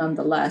 But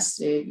nonetheless,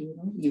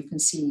 you can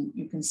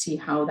see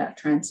how that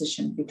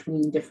transition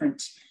between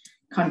different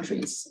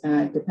countries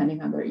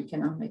depending on their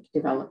economic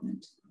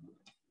development.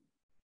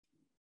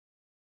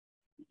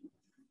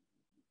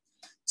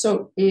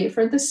 So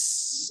for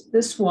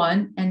this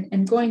one,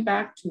 and going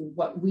back to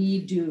what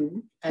we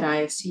do at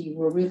IFC,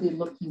 we're really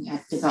looking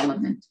at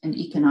development and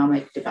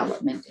economic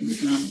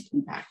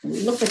impact. And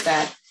we look at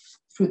that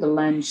through the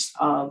lens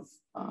of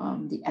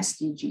the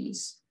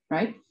SDGs,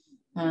 right?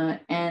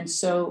 And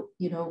so,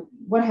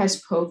 what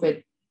has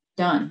COVID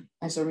done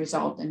as a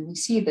result? And we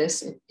see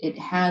this, it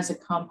has a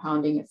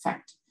compounding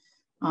effect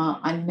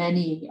on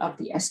many of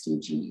the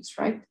SDGs,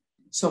 right?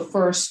 So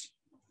first,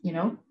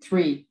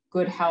 3,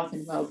 good health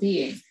and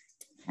well-being.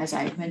 As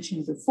I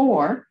mentioned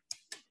before,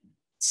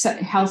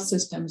 health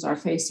systems are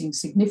facing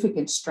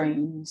significant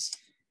strains.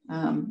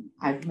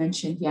 I've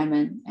mentioned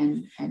Yemen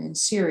and in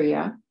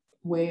Syria,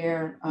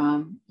 where,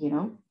 I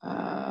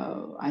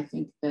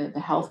think the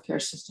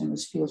healthcare system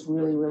feels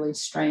really, really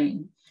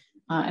strained.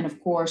 And of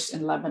course,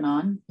 in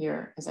Lebanon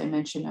here, as I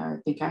mentioned, I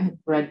think I had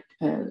read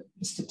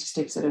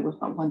statistics that it was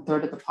about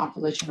 1/3 of the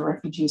population are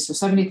refugees. So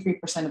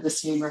 73% of the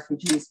Syrian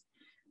refugees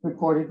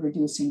reported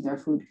reducing their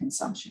food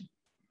consumption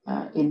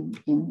in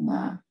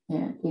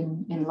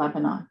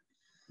Lebanon.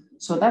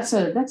 So that's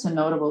a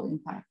notable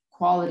impact.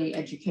 Quality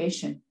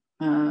education.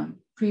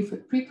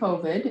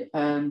 Pre-COVID,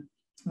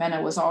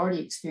 MENA was already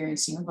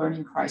experiencing a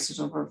learning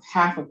crisis. Over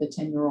half of the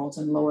 10-year-olds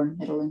in lower and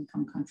middle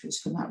income countries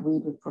could not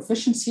read with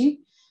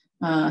proficiency,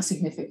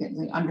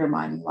 significantly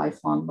undermining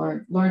lifelong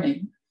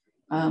learning.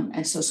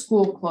 And so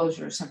school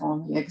closures have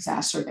only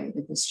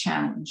exacerbated this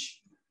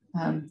challenge.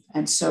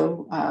 And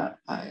so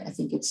I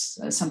think it's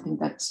something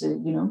that's,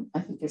 I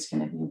think it's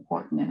going to be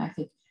important. And I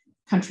think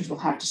countries will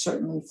have to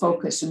certainly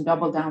focus and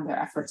double down their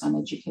efforts on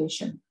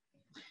education.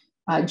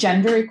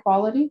 Gender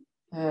equality.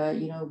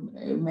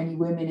 Many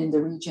women in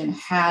the region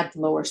had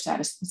lower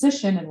status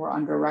position and were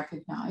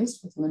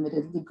under-recognized with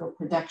limited legal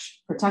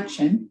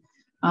protection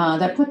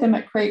that put them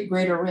at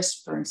greater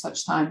risk during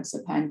such time as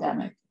the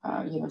pandemic,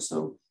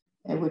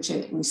 which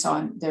we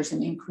saw there's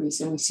an increase,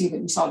 and we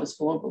saw this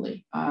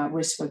globally.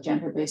 Risk of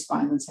gender-based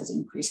violence has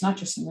increased, not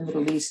just in the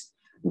Middle East,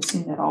 we've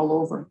seen that all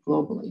over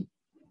globally.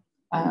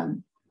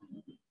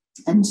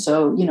 And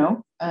so,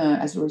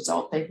 as a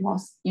result, they've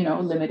lost,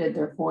 limited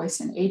their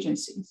voice and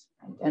agencies,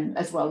 right? And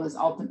as well as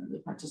ultimately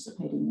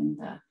participating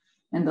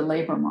in the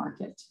labor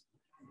market.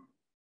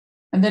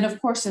 And then,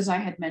 of course, as I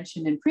had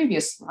mentioned in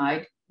previous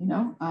slide,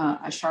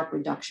 a sharp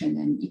reduction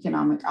in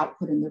economic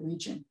output in the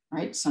region,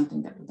 right?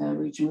 Something that the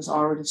region was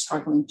already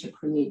struggling to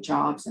create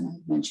jobs. And I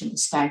mentioned the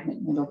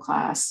stagnant middle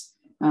class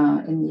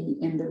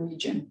in the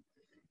region.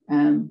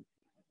 And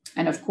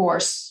of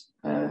course,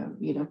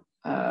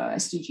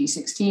 SDG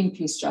 16,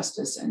 peace,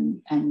 justice,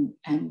 and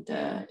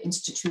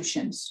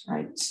institutions,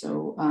 right?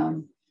 So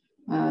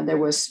there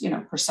was,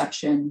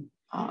 perception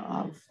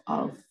of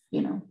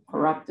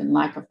corrupt and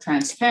lack of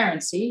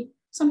transparency,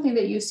 something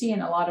that you see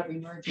in a lot of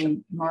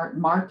emerging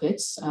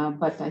markets.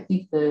 But I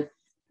think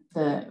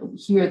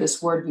here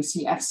this word you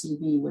see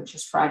FCB, which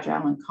is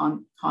fragile and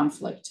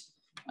conflict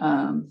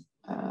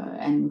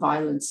and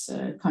violence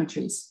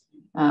countries,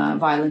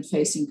 violent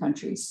facing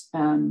countries.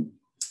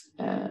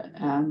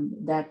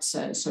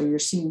 So you're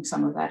seeing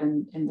some of that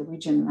in the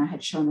region, and I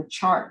had shown a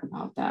chart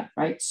about that,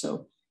 right?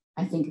 So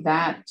I think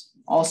that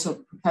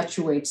also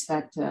perpetuates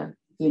that,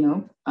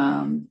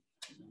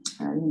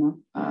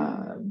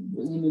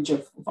 image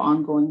of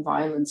ongoing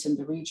violence in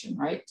the region,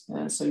 right?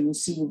 So you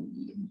see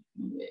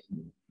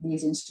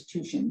these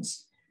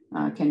institutions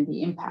can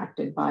be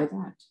impacted by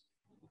that.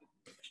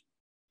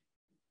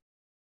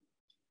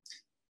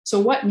 So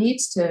what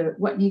needs to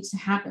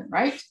happen,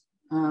 right?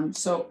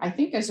 So I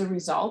think as a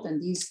result,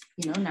 and these,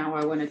 now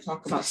I want to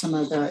talk about some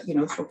of the,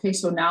 okay,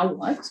 so now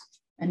what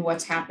and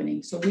what's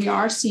happening? So we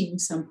are seeing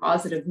some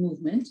positive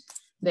movement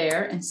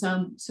there and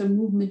some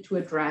movement to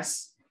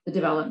address the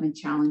development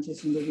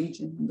challenges in the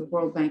region. And the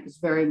World Bank is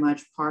very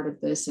much part of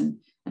this, and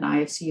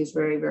IFC is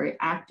very, very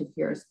active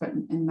here. But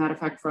in matter of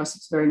fact, for us,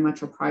 it's very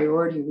much a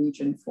priority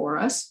region for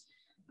us.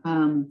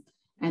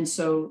 And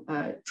so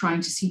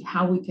trying to see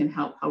how we can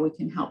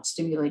help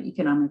stimulate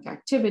economic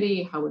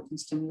activity, how we can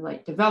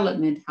stimulate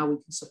development, how we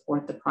can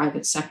support the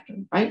private sector,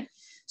 right?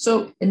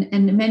 So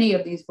in many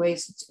of these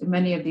ways, in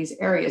many of these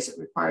areas, it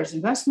requires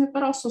investment,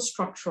 but also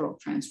structural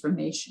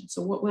transformation.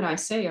 So what would I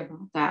say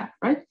about that,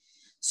 right?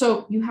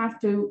 So you have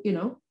to,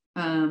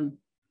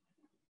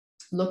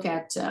 look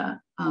at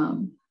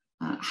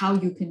how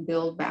you can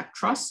build back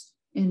trust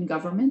in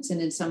governments.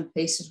 And in some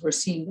places, we're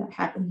seeing that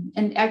happening.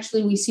 And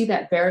actually, we see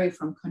that vary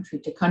from country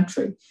to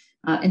country.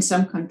 In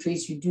some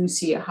countries, you do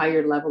see a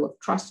higher level of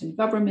trust in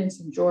governments.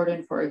 In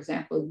Jordan, for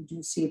example, you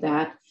do see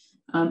that.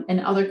 In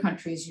other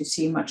countries, you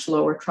see much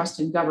lower trust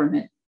in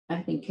government.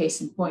 I think case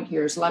in point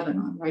here is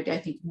Lebanon, right? I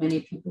think many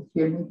people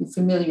here may be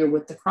familiar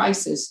with the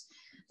crisis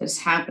that's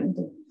happened,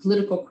 the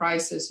political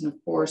crisis, and of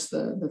course,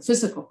 the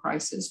physical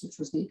crisis, which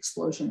was the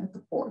explosion at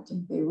the port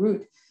in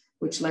Beirut,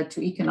 which led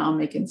to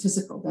economic and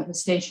physical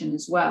devastation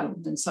as well.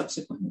 And then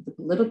subsequently, the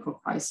political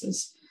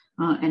crisis,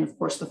 and of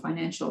course, the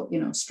financial,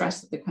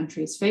 stress that the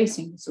country is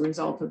facing as a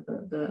result of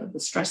the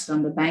stress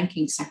on the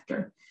banking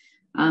sector.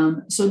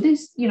 So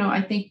this,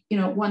 I think,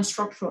 one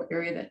structural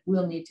area that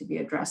will need to be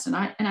addressed. And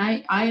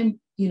I am,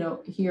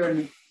 here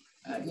in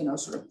a,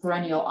 sort of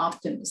perennial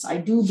optimist. I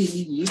do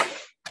believe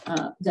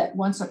that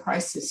once a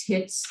crisis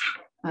hits,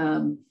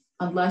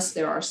 unless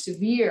there are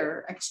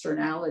severe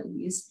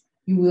externalities,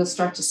 you will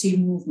start to see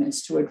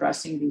movements to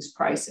addressing these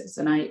crises.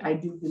 And I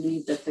do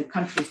believe that the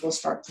countries will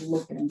start to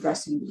look at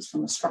addressing these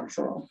from a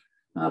structural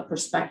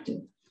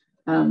perspective.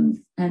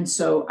 And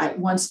so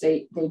once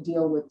they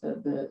deal with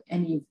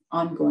any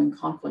ongoing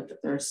conflict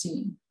that they're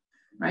seeing,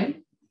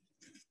 right?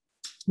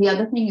 The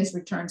other thing is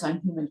returns on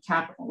human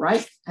capital,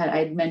 right?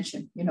 I'd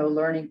mentioned,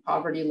 learning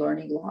poverty,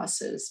 learning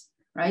losses,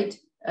 right?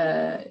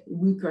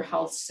 Weaker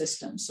health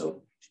systems.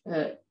 So,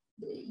 and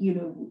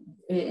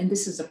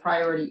this is a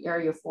priority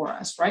area for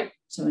us, right?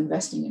 So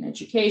investing in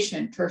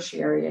education,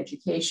 tertiary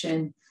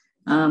education,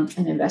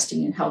 and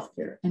investing in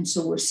healthcare. And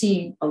so we're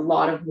seeing a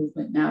lot of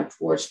movement now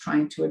towards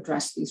trying to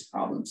address these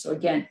problems. So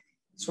again,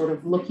 sort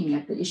of looking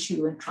at the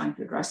issue and trying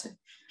to address it.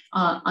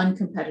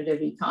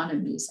 Uncompetitive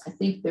economies. I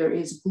think there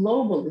is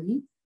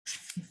globally,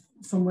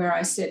 from where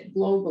I sit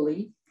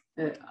globally,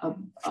 a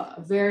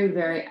very,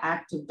 very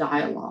active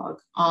dialogue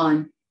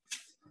on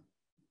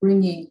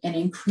bringing and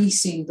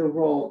increasing the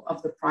role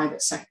of the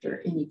private sector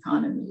in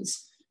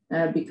economies,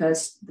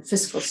 because the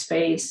fiscal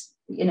space,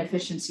 the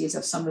inefficiencies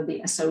of some of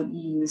the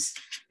SOEs,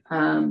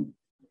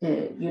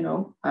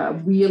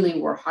 really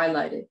were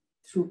highlighted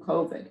through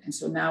COVID. And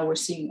so now we're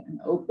seeing an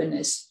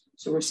openness.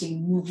 So we're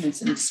seeing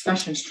movements and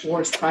discussions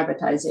towards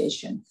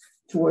privatization,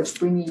 towards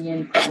bringing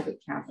in private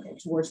capital,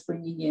 towards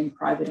bringing in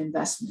private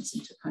investments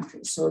into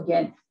countries. So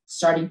again,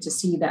 starting to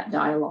see that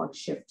dialogue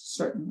shift,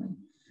 certainly.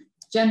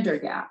 Gender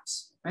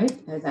gaps, right?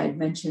 As I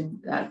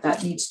mentioned,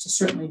 that needs to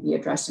certainly be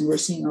addressed. And we're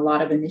seeing a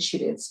lot of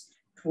initiatives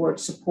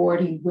towards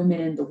supporting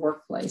women in the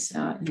workplace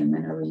in the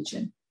MENA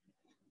region.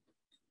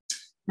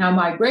 Now,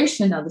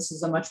 migration, this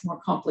is a much more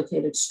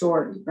complicated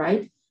story,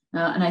 right?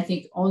 And I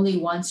think only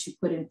once you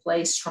put in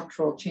place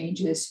structural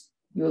changes,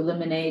 you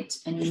eliminate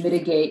and you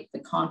mitigate the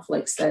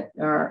conflicts that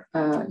are,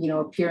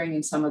 appearing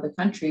in some of the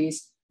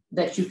countries,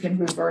 that you can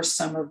reverse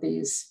some of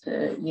these,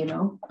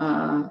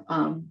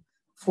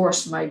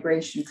 forced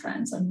migration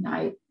trends. I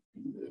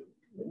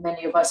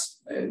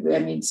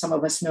mean, some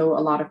of us know a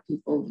lot of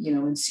people,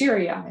 in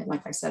Syria.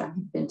 Like I said,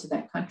 I've been to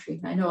that country.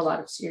 I know a lot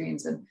of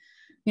Syrians, and,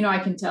 I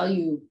can tell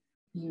you,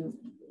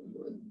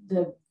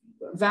 the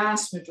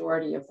vast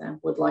majority of them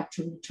would like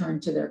to return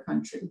to their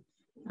country.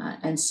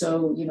 And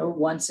so,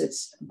 once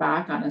it's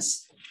back on a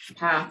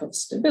path of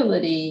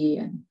stability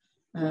and,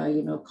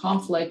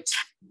 conflict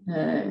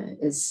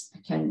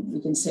we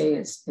can say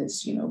has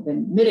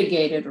been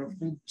mitigated or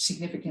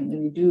significantly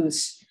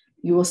reduced,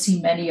 you will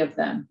see many of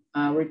them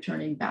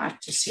returning back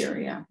to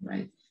Syria,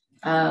 right?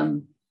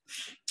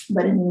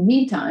 But in the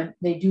meantime,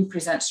 they do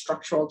present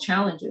structural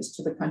challenges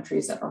to the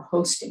countries that are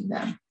hosting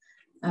them.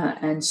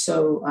 And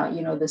so,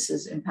 this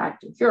has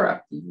impacted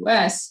Europe, the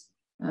US,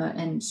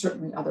 and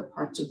certainly other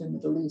parts of the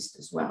Middle East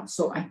as well.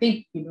 So I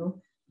think,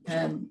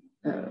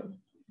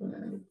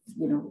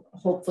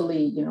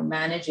 hopefully,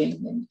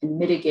 managing and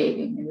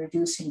mitigating and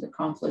reducing the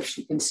conflicts,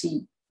 you can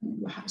see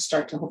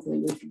start to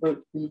hopefully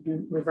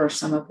reverse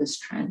some of this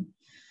trend.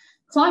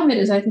 Climate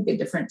is, I think, a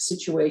different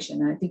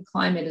situation. I think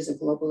climate is a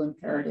global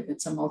imperative.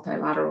 It's a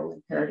multilateral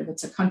imperative.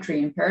 It's a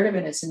country imperative,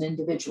 and it's an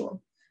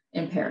individual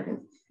imperative.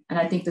 And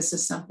I think this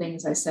is something,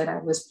 as I said, I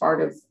was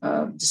part of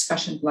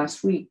discussions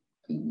last week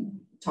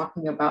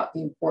talking about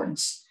the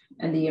importance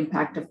and the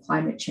impact of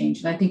climate change.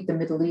 And I think the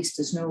Middle East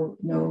is no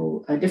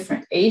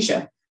different.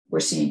 Asia, we're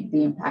seeing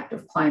the impact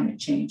of climate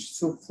change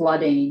through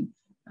flooding,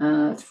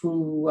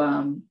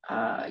 through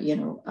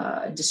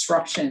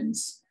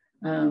disruptions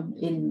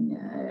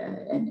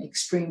and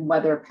extreme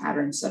weather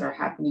patterns that are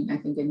happening, I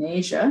think, in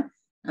Asia.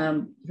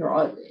 In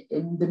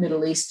the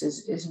Middle East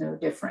is no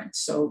different.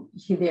 So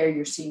there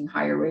you're seeing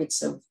higher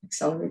rates of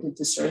accelerated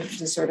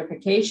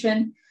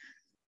desertification,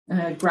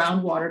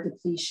 groundwater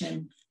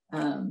depletion,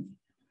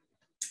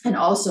 and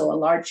also a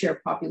large share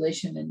of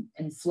population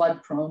in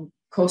flood-prone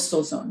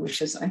coastal zone, which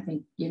is, I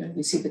think,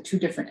 you see the two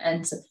different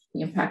ends of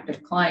the impact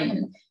of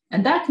climate.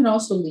 And that can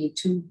also lead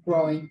to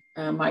growing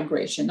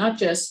migration, not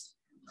just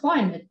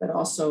climate, but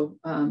also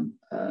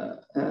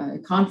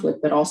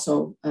conflict, but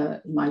also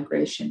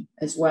migration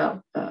as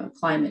well,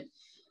 climate.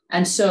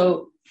 And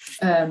so,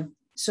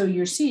 so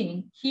you're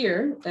seeing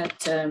here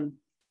that,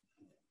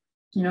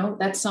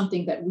 that's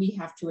something that we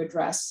have to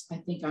address, I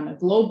think, on a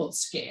global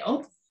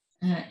scale,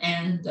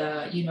 on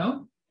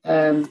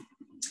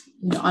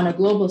a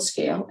global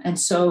scale. And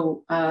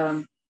so,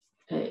 and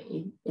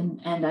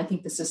I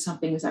think this is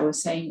something, as I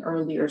was saying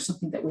earlier,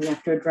 something that we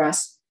have to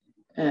address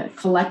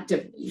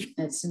collectively.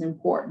 It's an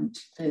important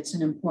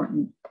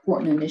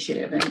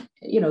initiative. And,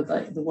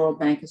 the World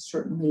Bank is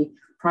certainly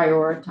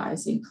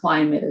prioritizing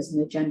climate as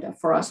an agenda.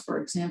 For us, for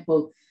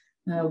example,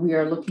 we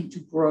are looking to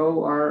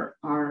grow our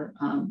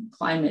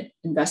climate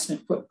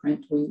investment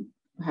footprint. We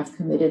have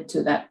committed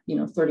to that,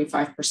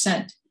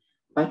 35%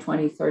 by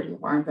 2030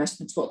 of our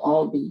investments will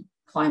all be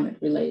climate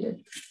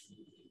related.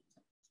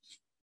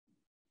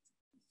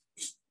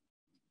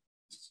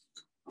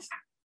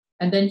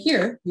 And then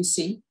here you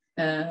see,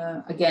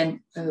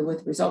 again, with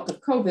the result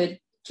of COVID,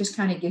 just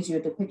kind of gives you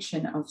a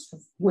depiction of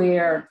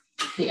where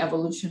the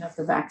evolution of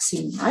the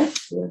vaccine, right?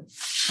 You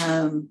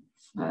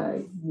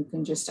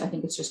can just, I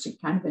think it's just a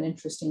kind of an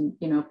interesting,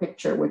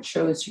 picture, which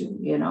shows you,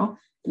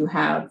 you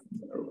have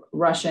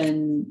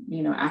Russian,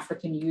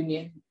 African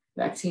Union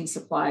vaccine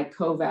supply,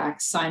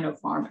 COVAX,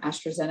 Sinopharm,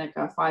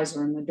 AstraZeneca,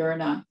 Pfizer, and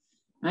Moderna,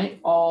 right?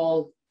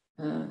 All,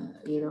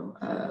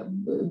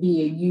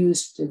 being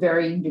used to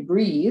varying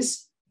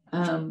degrees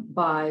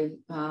by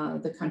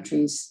the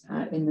countries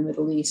in the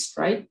Middle East,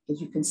 right? As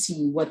you can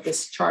see, what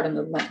this chart on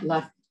the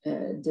left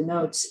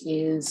denotes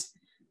is,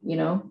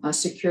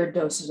 secured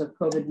doses of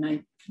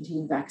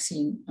COVID-19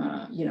 vaccine,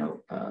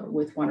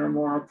 with one or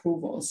more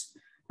approvals,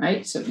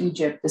 right? So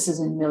Egypt, this is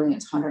in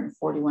millions,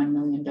 141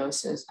 million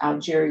doses.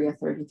 Algeria,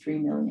 33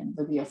 million.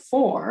 Libya,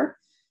 4.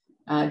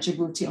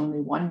 Djibouti, only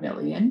 1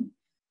 million.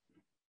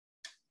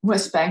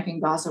 West Bank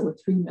and Gaza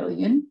with 3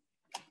 million.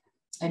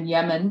 And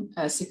Yemen,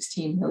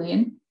 16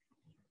 million.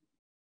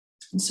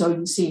 And so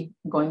you see,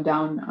 going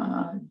down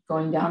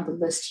the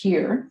list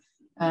here,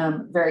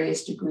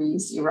 various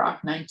degrees.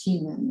 Iraq,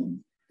 19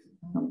 million.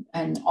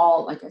 And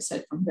all, like I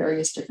said, from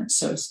various different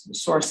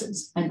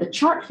sources. And the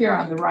chart here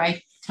on the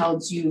right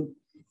tells you,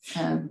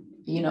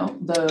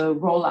 the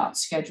rollout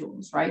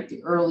schedules, right?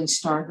 The early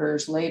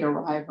starters, late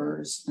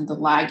arrivers, and the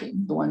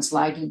ones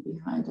lagging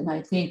behind. And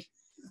I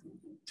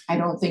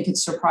don't think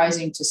it's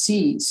surprising to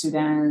see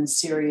Sudan,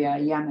 Syria,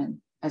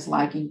 Yemen as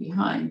lagging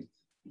behind.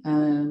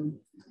 But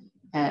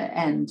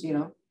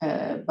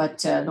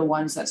the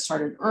ones that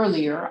started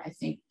earlier, I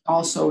think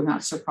also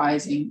not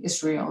surprising.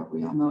 Israel,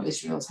 we all know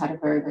Israel's had a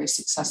very, very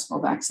successful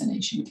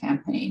vaccination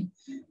campaign,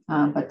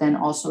 but then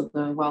also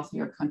the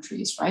wealthier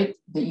countries, right?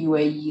 The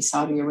UAE,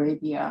 Saudi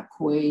Arabia,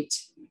 Kuwait,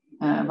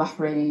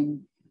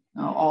 Bahrain,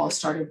 all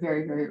started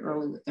very, very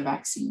early with the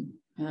vaccine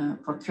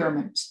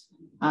procurement.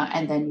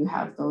 And then you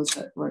have those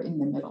that were in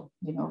the middle,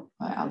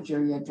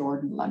 Algeria,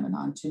 Jordan,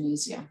 Lebanon,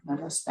 Tunisia, the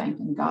West Bank,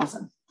 and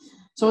Gaza.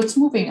 So it's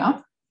moving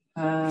up.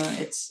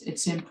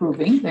 It's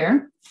improving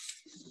there.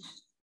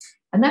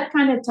 And that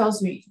kind of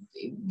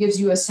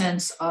gives you a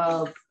sense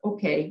of,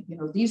 okay,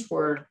 these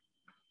were,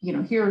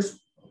 here's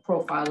a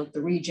profile of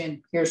the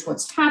region. Here's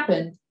what's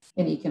happened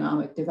in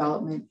economic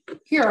development.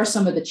 Here are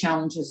some of the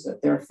challenges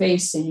that they're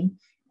facing.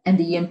 and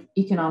the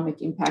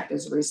economic impact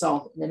as a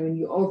result. And then when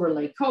you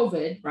overlay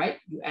COVID, right,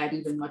 you add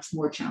even much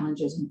more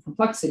challenges and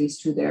complexities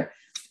to there.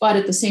 But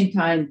at the same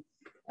time,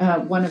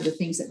 one of the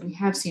things that we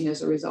have seen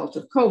as a result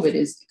of COVID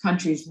is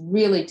countries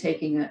really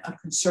taking a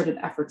concerted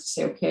effort to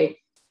say, okay,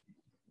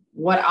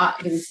 the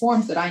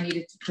reforms that I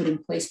needed to put in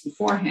place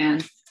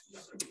beforehand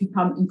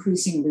become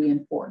increasingly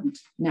important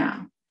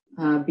now,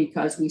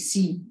 because we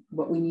see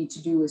what we need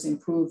to do is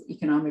improve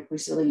economic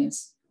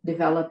resilience,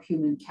 develop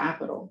human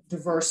capital,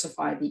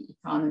 diversify the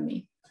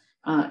economy,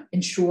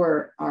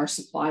 ensure our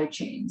supply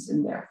chains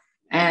in there,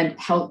 and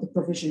help the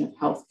provision of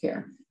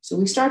healthcare. So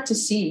we start to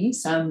see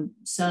some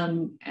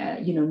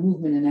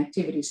movement and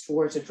activities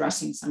towards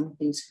addressing some of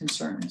these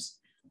concerns.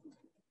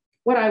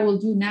 What I will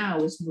do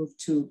now is move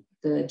to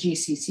the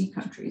GCC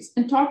countries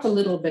and talk a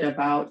little bit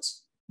about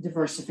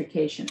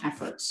diversification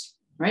efforts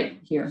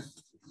right here.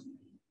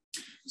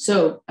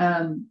 So,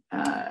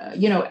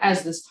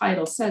 as this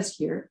title says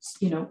here,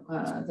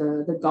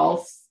 the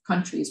Gulf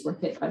countries were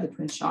hit by the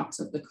twin shocks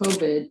of the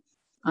COVID.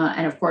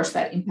 And of course,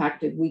 that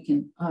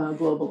weakened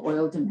global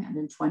oil demand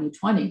in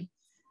 2020.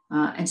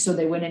 And so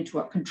they went into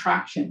a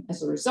contraction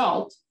as a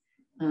result,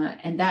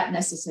 and that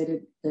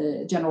necessitated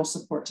the general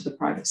support to the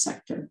private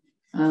sector,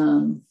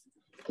 and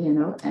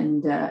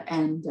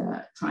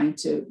trying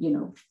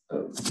to,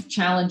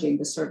 challenging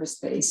the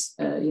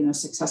service-based,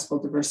 successful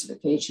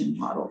diversification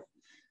model.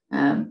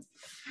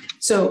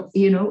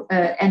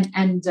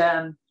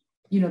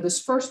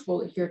 This first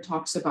bullet here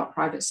talks about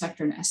private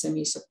sector and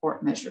SME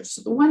support measures.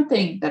 So the one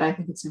thing that I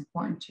think it's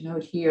important to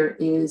note here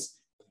is,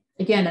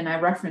 again, and I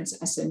reference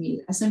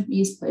SMEs.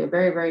 SMEs play a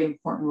very, very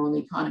important role in the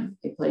economy.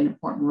 They play an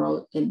important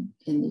role in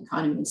the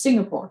economy in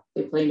Singapore.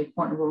 They play an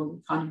important role in the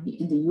economy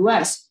in the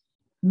US.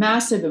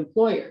 Massive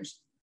employers,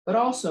 but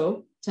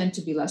also tend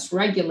to be less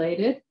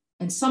regulated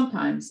and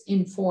sometimes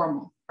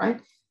informal,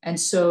 right? And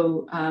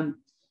so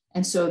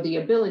the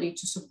ability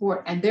to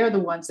support, and they're the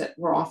ones that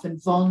were often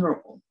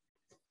vulnerable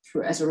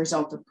as a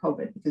result of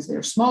COVID, because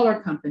they're smaller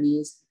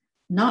companies,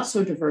 not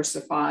so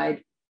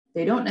diversified.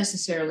 They don't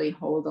necessarily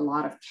hold a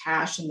lot of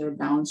cash in their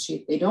balance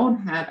sheet. They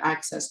don't have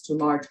access to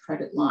large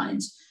credit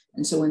lines.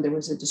 And so when there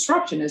was a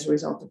disruption as a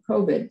result of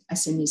COVID,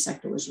 SME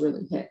sector was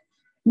really hit.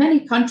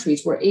 Many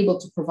countries were able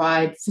to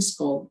provide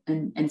fiscal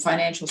and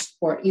financial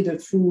support either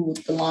through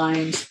the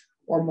lines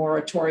or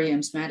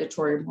moratoriums,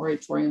 mandatory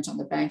moratoriums on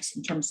the banks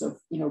in terms of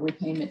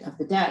repayment of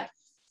the debt,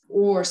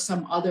 or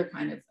some other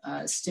kind of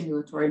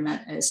stimulus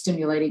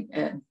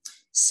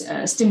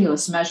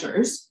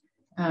measures,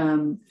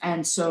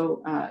 and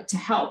so to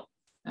help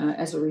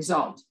as a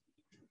result.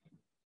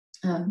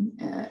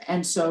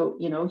 And so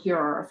here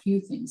are a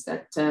few things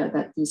that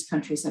these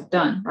countries have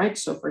done, right?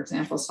 So, for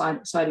example,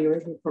 Saudi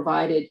Arabia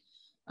provided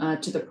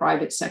to the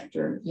private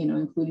sector,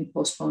 including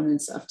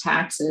postponements of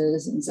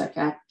taxes and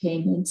zakat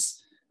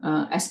payments,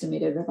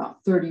 estimated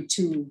about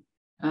 32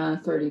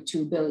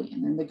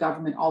 billion. And the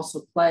government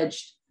also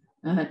pledged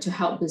to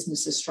help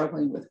businesses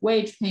struggling with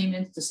wage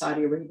payments to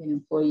Saudi Arabian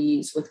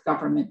employees, with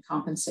government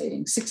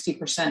compensating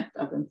 60%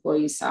 of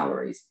employees'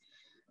 salaries.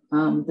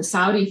 The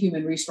Saudi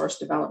Human Resource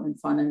Development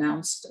Fund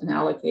announced an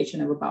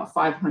allocation of about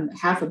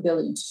 $500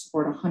 million to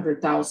support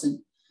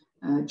 100,000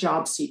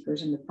 job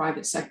seekers in the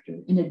private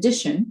sector, in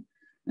addition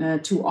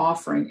to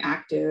offering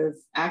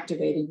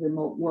activating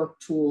remote work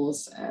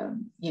tools,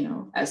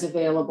 as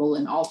available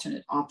and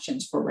alternate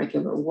options for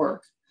regular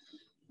work.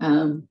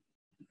 So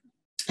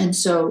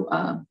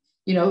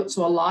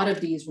a lot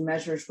of these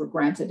measures were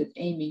granted at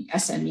aiming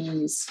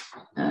SMEs,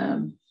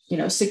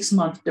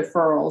 6-month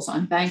deferrals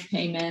on bank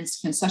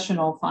payments,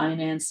 concessional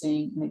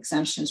financing, and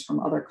exemptions from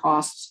other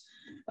costs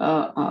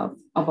from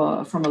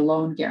a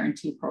loan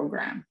guarantee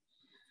program.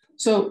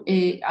 So,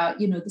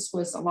 this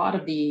was a lot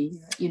of the,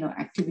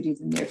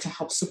 activities in there to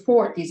help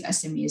support these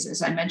SMEs.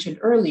 As I mentioned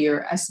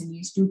earlier,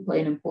 SMEs do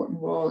play an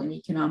important role in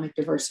economic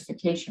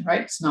diversification,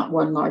 right? It's not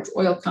one large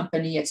oil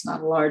company. It's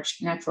not a large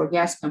natural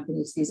gas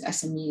company. It's these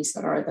SMEs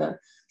that are the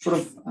sort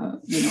of,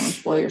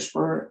 employers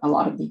for a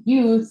lot of the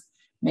youth,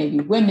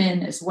 maybe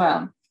women as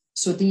well.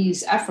 So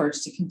these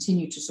efforts to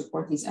continue to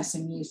support these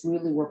SMEs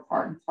really were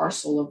part and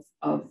parcel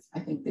of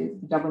I think, the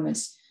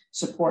government's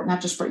support, not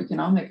just for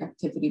economic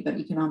activity, but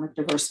economic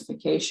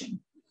diversification.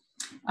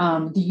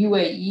 The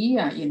UAE,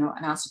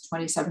 announced a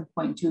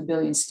 27.2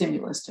 billion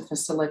stimulus to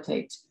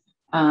facilitate,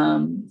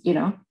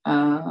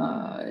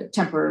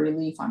 temporary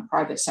relief on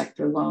private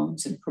sector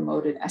loans and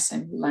promoted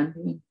SME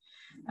lending.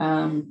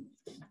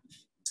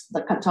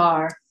 The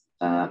Qatar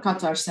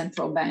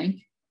Central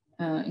Bank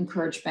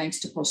encouraged banks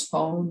to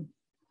postpone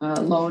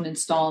loan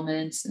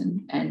installments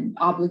and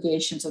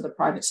obligations of the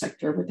private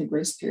sector with a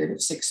grace period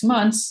of 6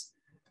 months.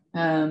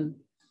 Oman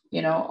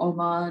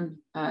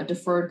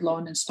deferred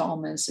loan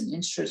installments and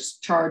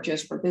interest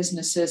charges for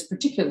businesses,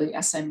 particularly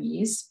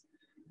SMEs.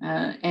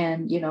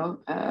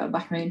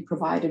 Bahrain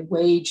provided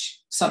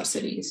wage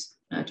subsidies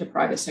to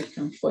private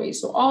sector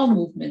employees. So all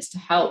movements to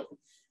help,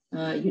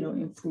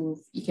 improve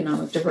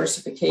economic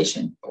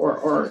diversification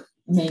or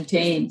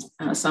maintain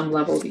some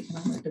level of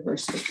economic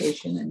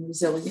diversification and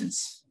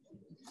resilience.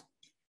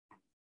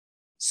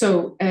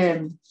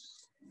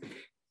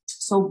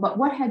 But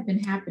what had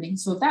been happening?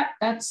 So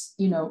that's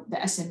the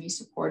SME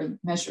supporting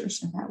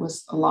measures, and that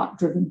was a lot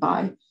driven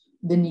by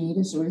the need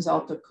as a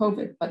result of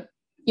COVID. But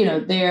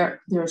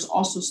there's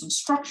also some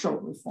structural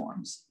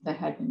reforms that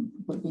had been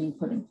being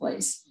put in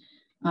place,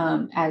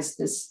 as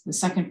the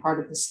second part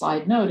of the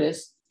slide noted,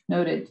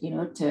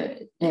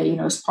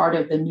 as part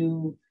of the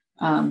new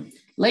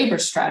labor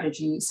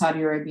strategy,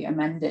 Saudi Arabia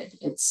amended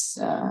its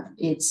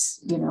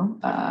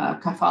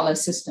kafala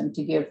system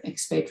to give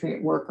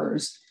expatriate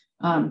workers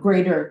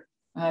greater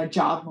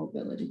job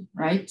mobility,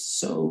 right?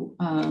 So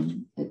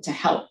to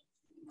help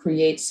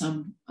create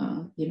some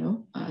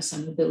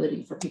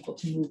ability for people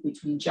to move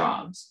between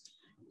jobs.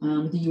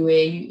 The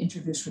UAE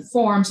introduced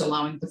reforms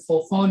allowing the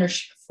full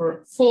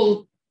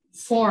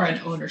foreign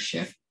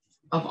ownership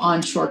of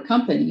onshore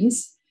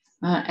companies,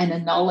 and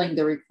annulling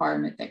the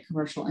requirement that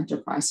commercial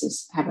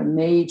enterprises have a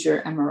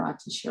major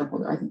Emirati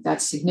shareholder. I think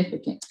that's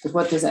significant, because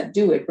what does that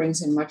do? It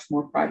brings in much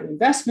more private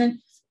investment,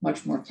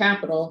 much more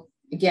capital,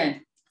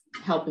 again,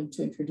 helping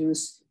to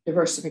introduce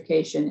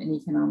diversification and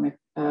economic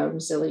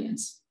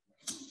resilience.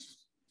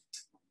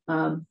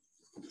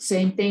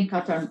 Same thing,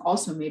 Qatar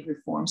also made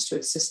reforms to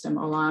its system,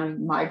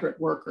 allowing migrant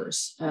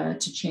workers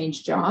to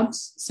change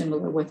jobs,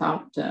 similar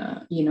without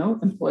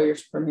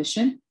employers'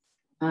 permission.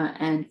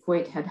 And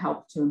Kuwait had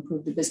helped to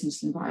improve the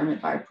business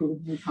environment by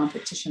approving new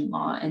competition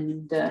law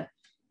and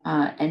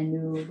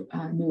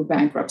new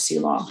bankruptcy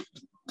law.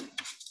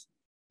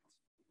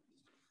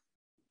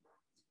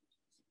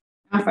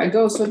 If I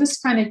go, so this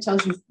kind of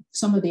tells you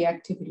some of the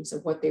activities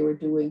of what they were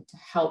doing to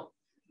help,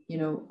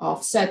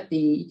 offset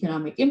the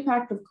economic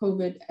impact of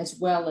COVID, as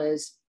well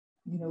as,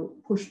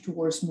 push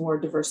towards more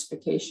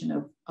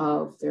diversification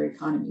of their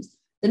economies.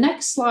 The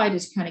next slide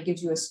kind of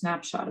gives you a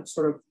snapshot of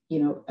sort of,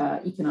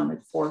 economic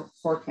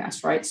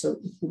forecast, right? So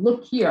if you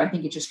look here, I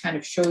think it just kind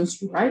of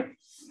shows you, right?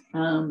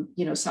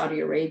 Saudi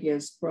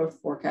Arabia's growth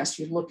forecast,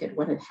 you look at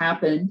what had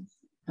happened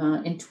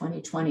in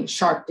 2020,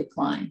 sharp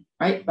decline,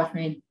 right?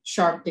 Bahrain,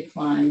 sharp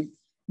decline,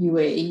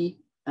 UAE,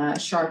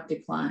 sharp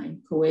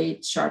decline,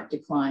 Kuwait, sharp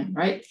decline,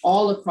 right?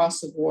 All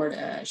across the board,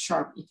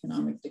 sharp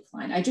economic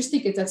decline. I just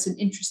think that's an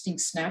interesting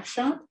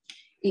snapshot.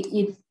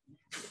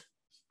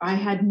 I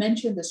had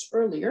mentioned this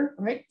earlier,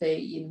 right?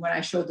 When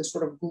I showed the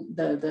sort of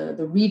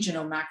the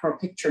regional macro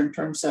picture in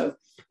terms of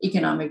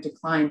economic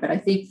decline, but I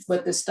think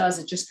what this does,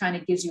 it just kind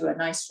of gives you a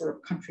nice sort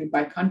of country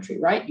by country,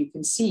 right? You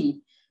can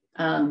see,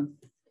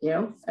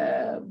 there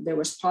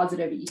was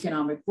positive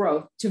economic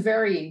growth to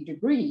varying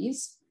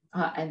degrees,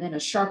 and then a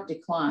sharp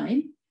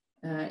decline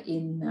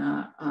in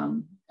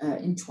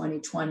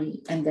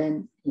 2020, and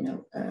then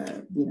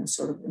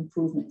sort of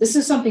improvement. This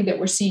is something that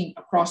we're seeing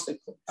across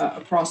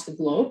the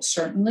globe,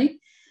 certainly.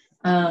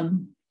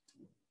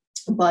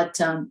 But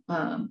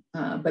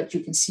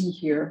you can see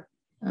here,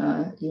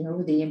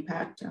 the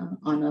impact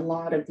on a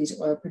lot of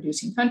these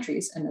oil-producing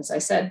countries. And as I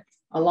said,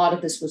 a lot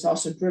of this was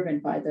also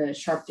driven by the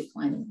sharp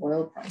decline in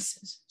oil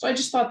prices. So I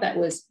just thought that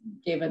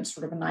gave it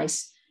sort of a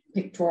nice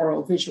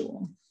pictorial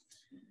visual.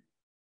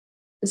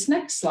 This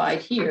next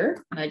slide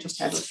here, and I just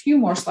have a few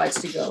more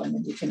slides to go, and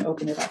then we can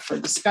open it up for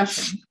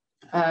discussion.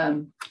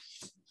 The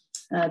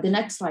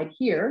next slide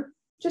here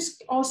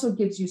just also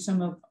gives you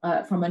some of,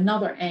 from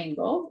another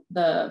angle,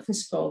 the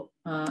fiscal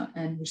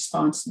and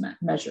response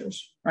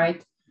measures,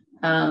 right?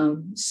 The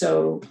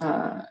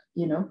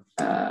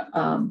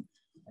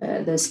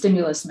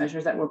stimulus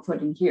measures that were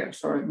put in here,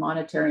 sort of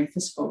monetary and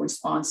fiscal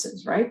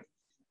responses, right?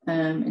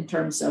 In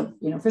terms of,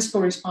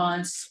 fiscal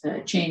response,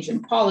 change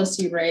in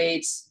policy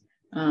rates,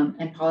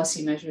 and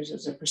policy measures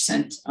as a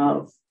percent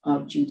of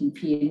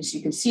GDP. And as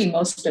you can see,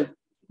 most of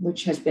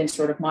which has been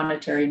sort of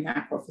monetary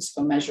macro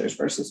fiscal measures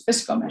versus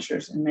fiscal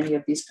measures in many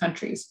of these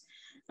countries.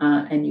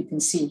 And you can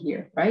see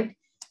here, right,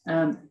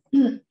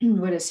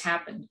 what has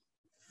happened.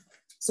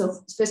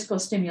 So fiscal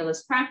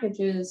stimulus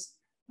packages,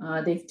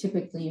 they've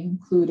typically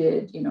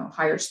included,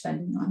 higher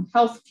spending on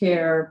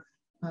healthcare,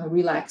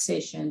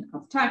 relaxation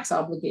of tax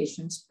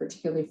obligations,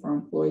 particularly for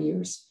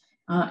employers,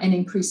 and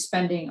increased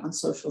spending on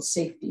social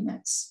safety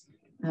nets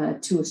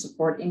to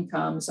support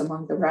incomes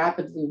among the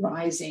rapidly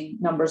rising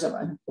numbers of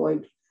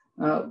unemployed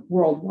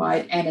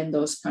worldwide and in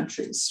those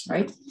countries,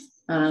 right?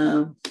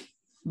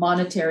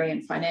 Monetary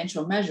and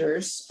financial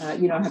measures,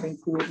 have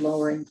included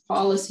lowering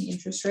policy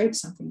interest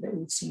rates, something that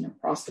we've seen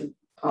across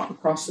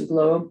the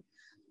globe.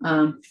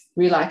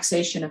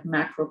 Relaxation of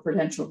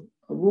macroprudential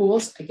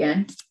rules,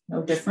 again,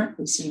 no different.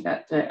 We see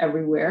that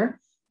everywhere.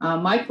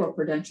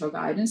 Microprudential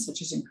guidance,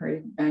 such as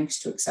encouraging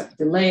banks to accept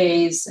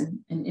delays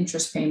and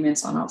interest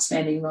payments on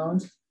outstanding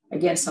loans.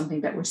 Again,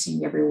 something that we're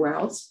seeing everywhere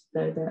else.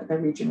 The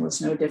region was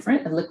no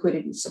different. And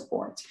liquidity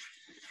support.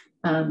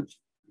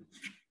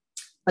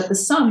 But the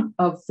sum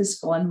of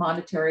fiscal and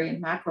monetary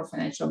and macro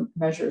financial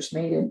measures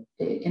made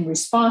in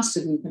response to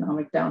the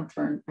economic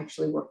downturn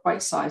actually were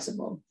quite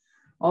sizable,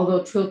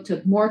 although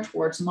tilted more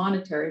towards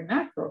monetary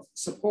macro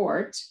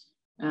support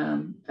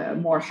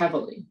more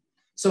heavily.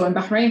 So in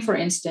Bahrain, for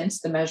instance,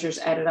 the measures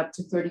added up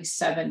to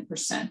 37%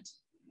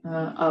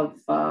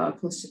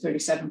 close to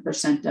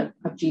 37%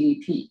 of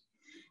GDP.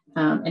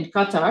 And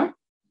Qatar,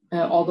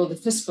 although the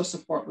fiscal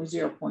support was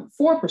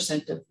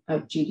 0.4%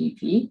 of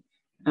GDP,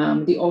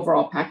 the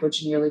overall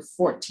package nearly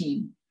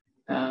 14%.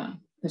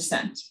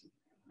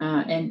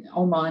 And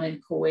Oman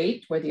and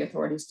Kuwait, where the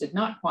authorities did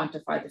not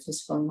quantify the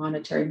fiscal and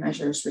monetary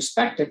measures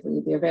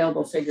respectively, the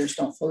available figures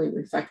don't fully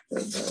reflect the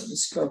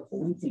scope that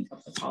we think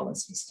of the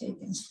policies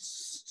taken.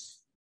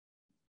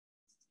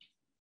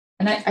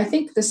 And I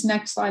think this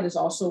next slide is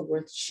also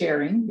worth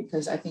sharing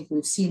because I think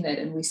we've seen that,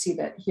 and we see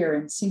that here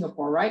in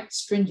Singapore, right?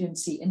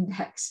 Stringency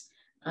index.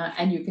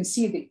 And you can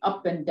see the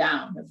up and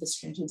down of the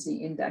stringency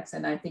index.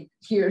 And I think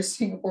here in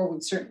Singapore,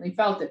 we've certainly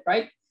felt it,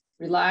 right?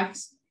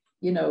 Relaxed,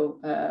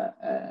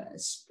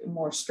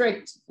 more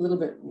strict, a little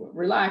bit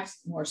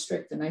relaxed, more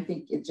strict. And I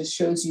think it just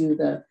shows you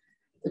the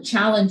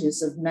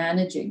challenges of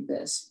managing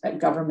this that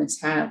governments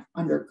have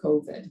under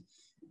COVID.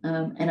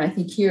 And I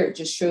think here it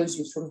just shows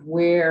you sort of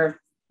where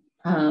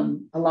a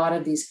lot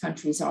of these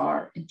countries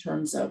are in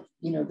terms of,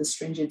 the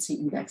stringency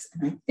index.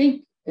 And I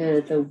think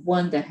the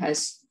one that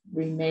has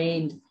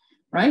remained,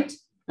 right,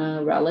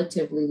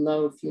 relatively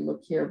low, if you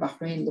look here,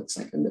 Bahrain looks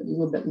like a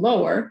little bit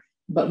lower,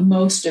 but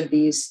most of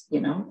these,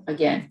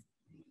 again,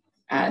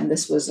 and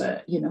this was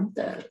the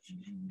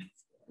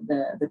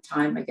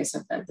time, I guess,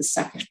 of the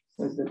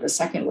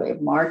second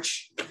wave,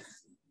 March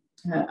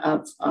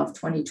of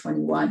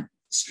 2021.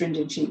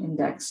 Stringency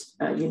index,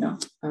 went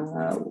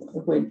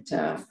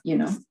up,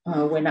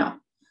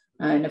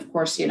 and of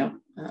course, so,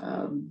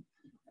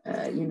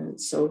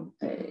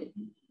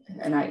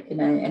 and I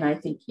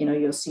think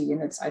you'll see,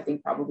 and it's, I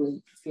think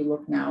probably if you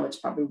look now, it's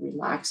probably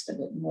relaxed a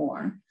bit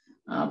more.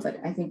 But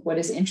I think what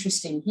is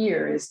interesting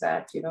here is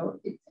that you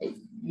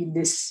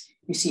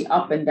see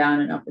up and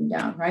down,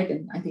 right?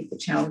 And I think the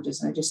challenges,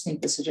 and I just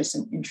think this is just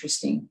an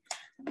interesting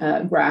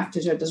graph.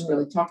 It doesn't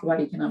really talk about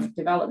economic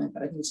development,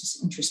 but I think it's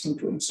just interesting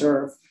to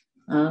observe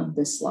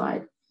this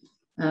slide.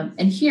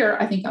 And here,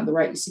 I think on the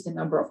right, you see the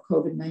number of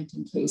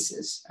COVID-19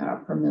 cases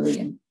per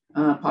million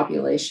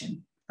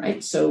population,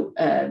 right? So,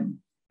 and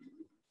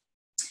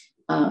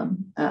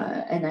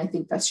I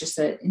think that's just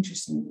an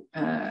interesting,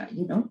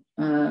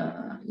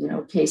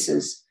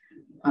 cases,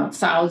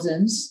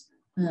 thousands,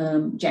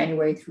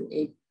 January through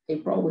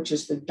April, which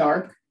is the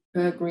dark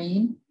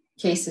green,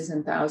 cases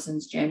in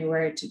thousands,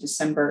 January to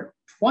December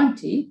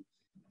 20,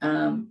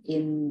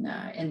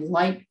 in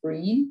light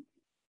green,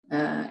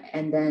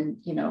 and then,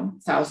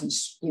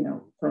 thousands,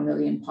 per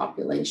million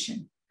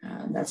population.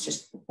 That's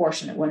just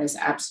proportionate. One is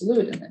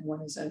absolute, and then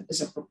one is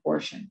a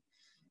proportion.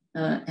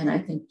 And I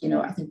think,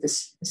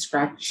 this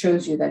graph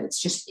shows you that it's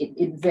just,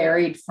 it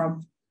varied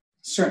from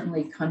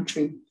certainly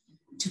country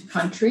to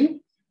country.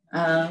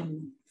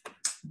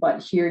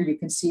 But here you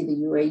can see the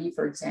UAE,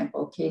 for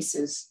example,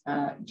 cases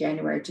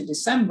January to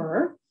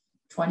December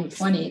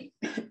 2020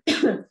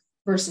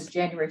 versus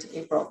January to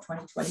April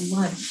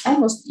 2021,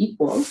 almost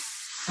equal,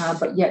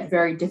 but yet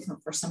very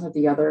different for some of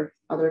the other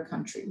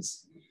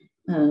countries.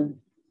 And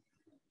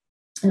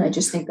I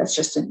just think that's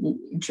just an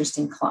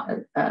interesting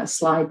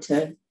slide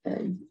to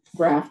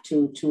graph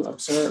to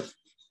observe.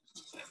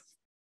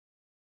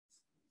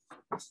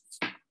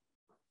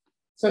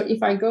 So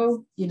if I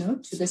go,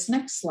 to this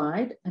next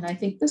slide, and I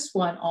think this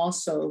one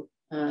also,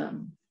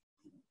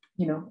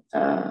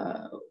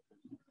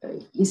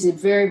 is a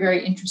very,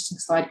 very interesting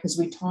slide because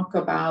we talk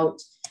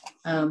about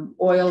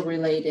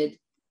oil-related,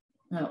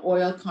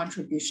 oil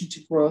contribution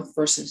to growth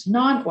versus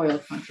non-oil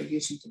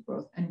contribution to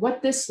growth. And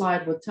what this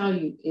slide will tell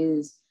you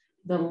is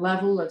the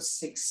level of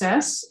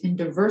success in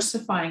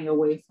diversifying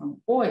away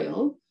from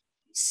oil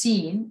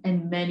seen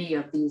in many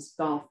of these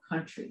Gulf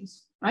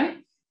countries, right?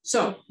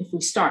 So if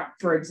we start,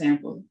 for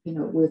example,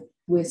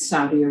 with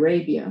Saudi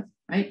Arabia,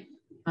 right?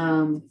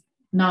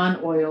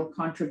 Non-oil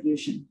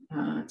contribution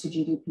to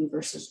GDP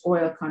versus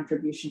oil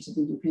contribution to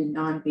GDP,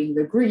 non being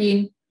the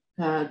green,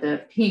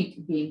 the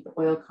pink being the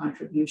oil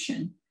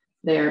contribution.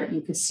 There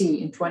you could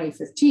see in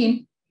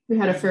 2015, we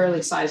had a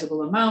fairly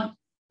sizable amount,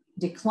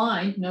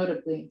 declined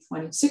notably in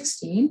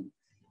 2016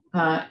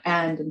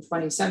 and in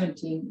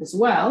 2017 as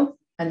well,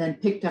 and then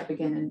picked up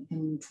again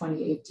in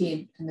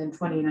 2018. And then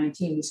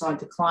 2019, we saw a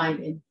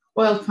decline in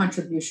oil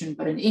contribution,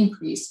 but an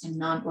increase in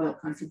non-oil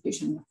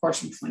contribution. And of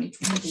course, in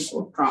 2020, we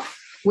will drop.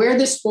 Where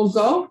this will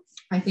go,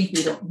 I think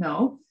we don't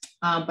know,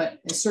 but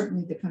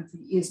certainly the country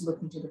is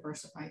looking to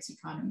diversify its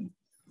economy.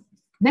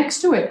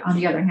 Next to it, on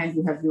the other hand,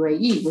 you have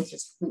UAE, which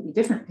is a completely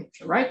different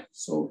picture, right?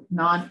 So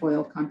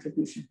non-oil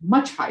contribution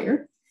much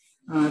higher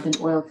than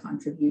oil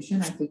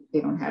contribution. I think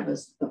they don't have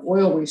the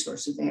oil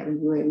resources they have in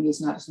UAE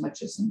is not as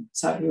much as in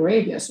Saudi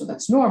Arabia, so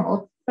that's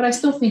normal. But I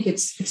still think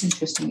it's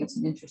interesting. It's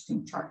an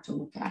interesting chart to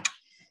look at.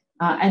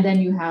 And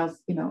then you have,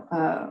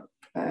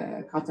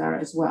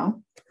 Qatar as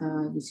well.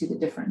 You see the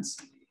difference.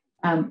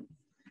 I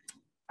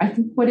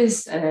think what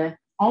is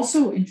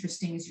also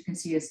interesting, as you can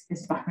see, is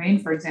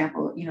Bahrain, for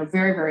example,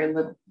 very, very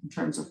little in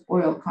terms of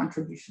oil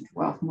contribution to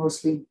wealth,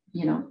 mostly,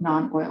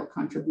 non-oil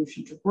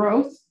contribution to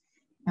growth.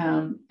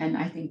 And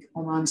I think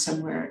Oman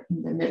somewhere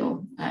in the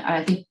middle.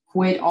 I think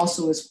Kuwait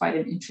also is quite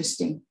an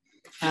interesting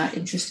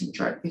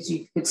chart, because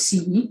you could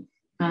see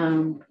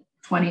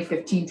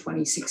 2015,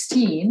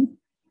 2016,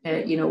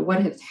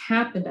 what had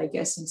happened, I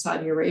guess, in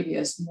Saudi Arabia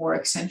is more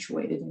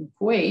accentuated in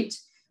Kuwait,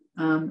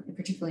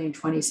 particularly in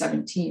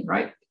 2017,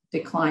 right?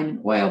 Decline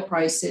in oil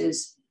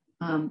prices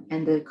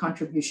and the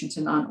contribution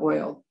to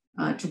non-oil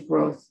to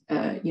growth,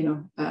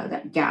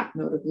 that gap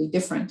notably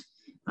different.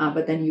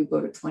 But then you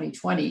go to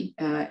 2020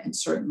 and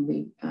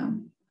certainly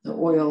the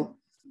oil,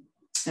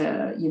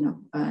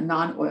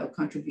 non-oil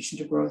contribution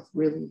to growth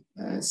really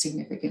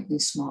significantly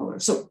smaller.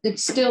 So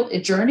it's still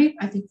a journey,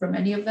 I think, for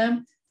many of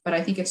them, but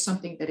I think it's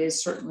something that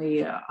is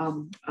certainly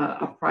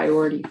a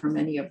priority for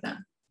many of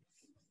them.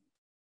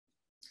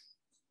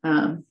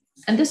 And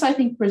this, I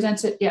think,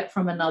 presents it yet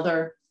from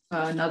another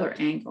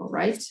angle,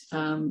 right?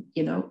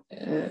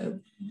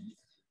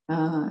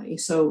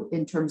 So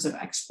in terms of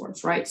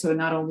exports, right? So it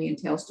not only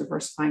entails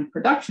diversifying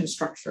production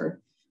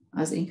structure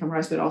as income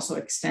rise, but also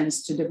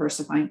extends to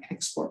diversifying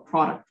export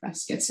product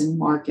baskets and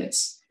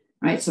markets,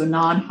 right? So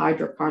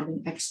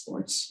non-hydrocarbon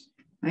exports,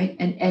 right?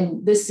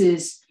 And this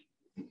is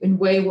in a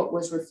way what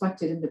was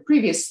reflected in the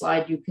previous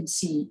slide. You can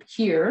see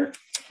here,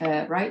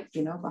 right?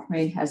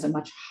 Bahrain has a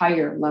much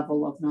higher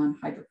level of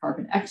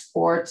non-hydrocarbon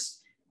exports,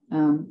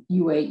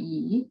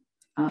 UAE,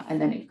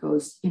 and then it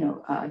goes,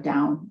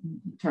 down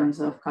in terms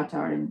of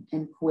Qatar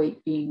and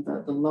Kuwait being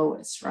the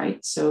lowest,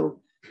 right?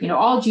 So,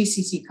 all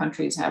GCC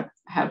countries have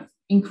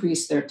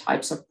increased their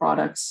types of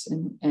products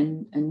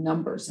and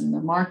numbers in the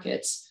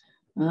markets,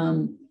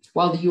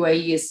 while the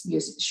UAE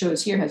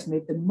shows here has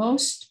made the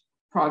most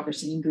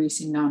progress in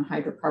increasing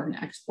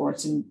non-hydrocarbon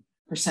exports in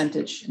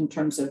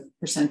terms of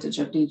percentage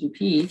of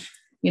GDP.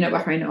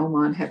 Bahrain and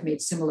Oman have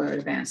made similar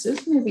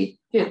advances, maybe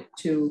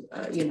to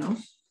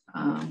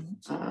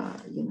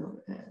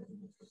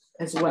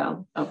as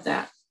well of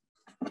that.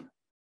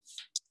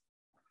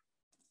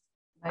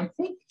 I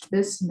think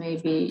this may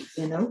be,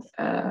 the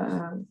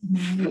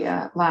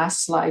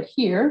last slide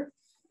here.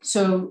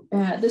 So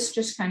this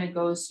just kind of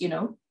goes,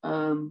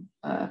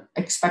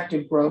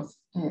 expected growth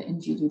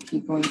in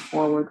GDP going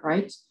forward,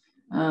 right?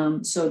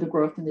 So the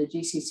growth in the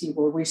GCC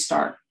will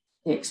restart.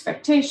 The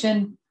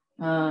expectation,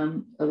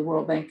 the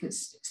World Bank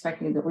is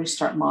expecting to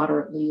restart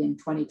moderately in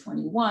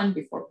 2021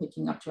 before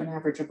picking up to an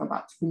average of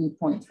about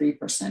 3.3%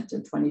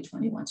 in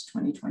 2021 to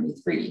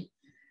 2023.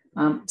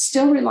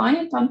 Still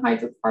reliant on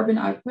hydrocarbon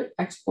output,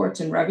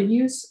 exports, and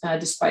revenues,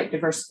 despite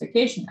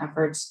diversification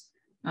efforts.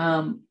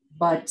 So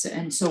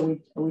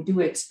we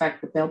do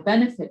expect that they'll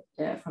benefit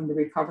from the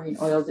recovery in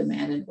oil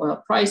demand and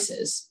oil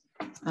prices.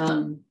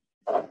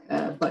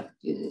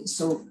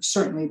 So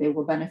certainly they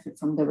will benefit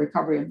from the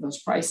recovery of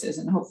those prices,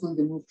 and hopefully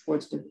the move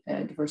towards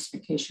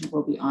diversification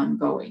will be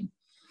ongoing.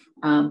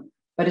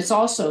 But it's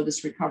also,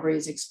 this recovery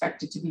is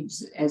expected to be,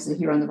 as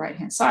here on the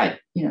right-hand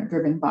side,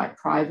 driven by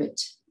private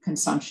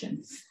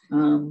consumption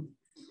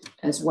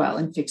as well,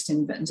 and fixed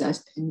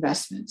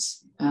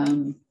investments.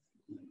 The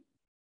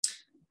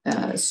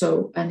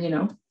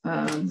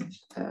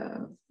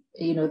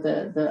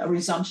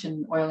resumption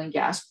in oil and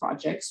gas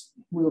projects,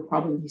 we will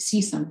probably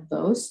see some of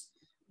those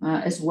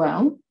as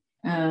well.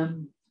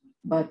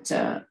 But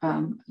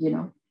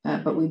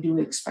we do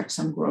expect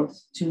some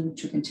growth to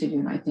continue.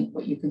 And I think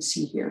what you can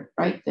see here,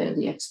 right,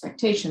 the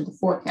expectation, the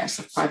forecast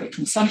of private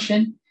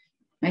consumption,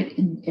 right,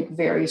 and it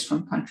varies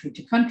from country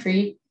to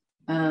country.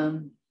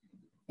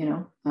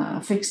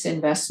 Fixed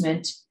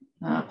investment,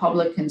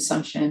 public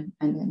consumption,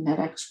 and then net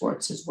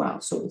exports as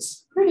well. So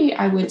it's pretty,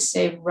 I would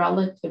say,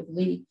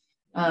 relatively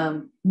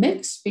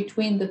mixed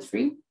between the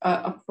three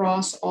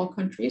across all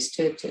countries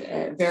to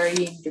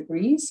varying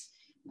degrees,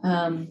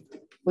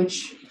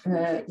 which,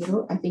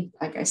 I think,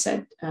 like I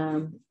said,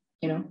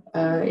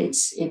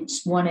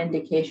 it's one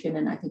indication,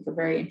 and I think a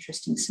very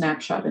interesting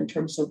snapshot in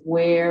terms of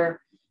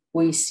where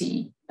we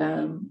see,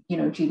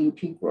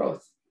 GDP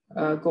growth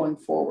going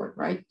forward,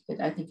 right?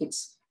 I think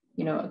it's,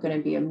 going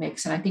to be a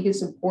mix. And I think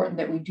it's important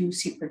that we do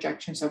see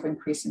projections of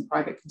increase in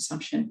private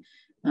consumption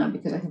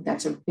because I think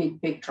that's a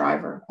big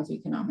driver of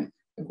economic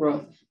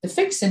growth. The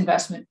fixed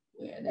investment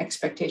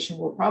expectation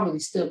will probably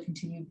still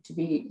continue to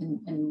be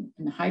in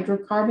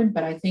hydrocarbon,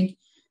 but I think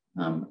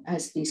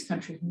as these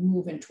countries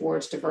move in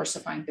towards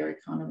diversifying their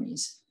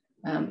economies,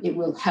 it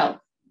will help,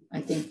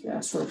 I think,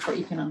 sort of for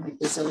economic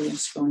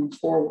resilience going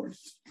forward.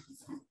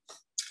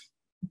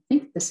 I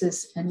think this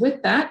is, and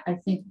with that, I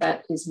think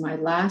that is my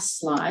last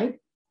slide.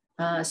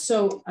 What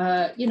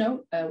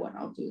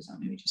I'll do is I'll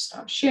maybe just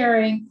stop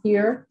sharing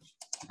here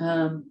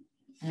and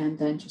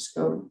then just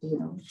go,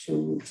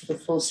 to the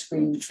full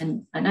screen.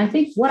 And I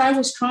think what I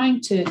was trying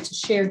to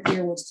share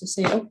here was to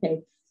say,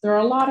 okay, there are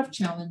a lot of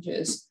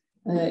challenges,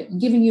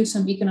 giving you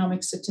some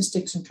economic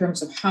statistics in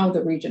terms of how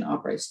the region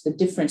operates, the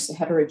difference, the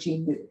how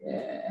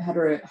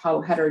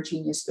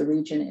heterogeneous the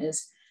region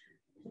is,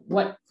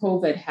 what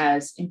COVID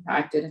has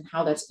impacted and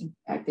how that's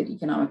impacted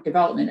economic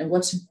development, and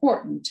what's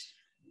important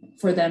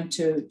for them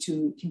to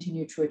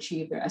continue to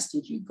achieve their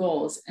SDG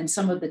goals, and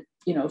some of the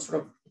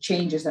sort of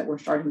changes that we're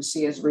starting to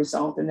see as a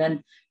result. And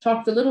then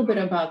talked a little bit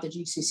about the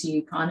GCC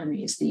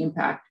economies, the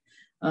impact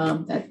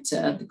that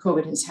the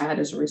COVID has had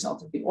as a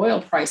result of the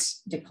oil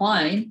price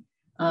decline,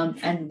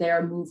 and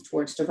their move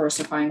towards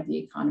diversifying the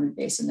economy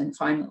base, and then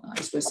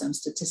finalize with some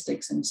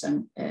statistics and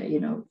some,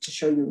 to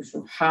show you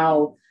sort of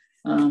how,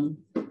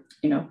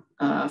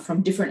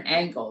 from different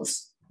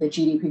angles, the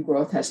GDP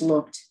growth has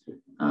looked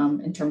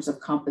in terms of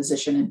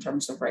composition, in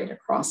terms of rate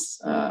across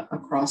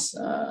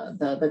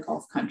the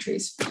Gulf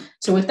countries.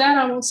 So with that,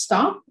 I will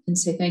stop and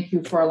say thank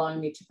you for allowing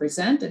me to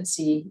present, and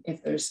see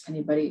if there's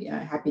anybody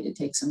happy to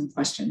take some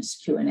questions,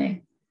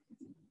 Q&A.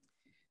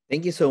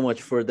 Thank you so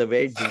much for the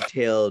very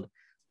detailed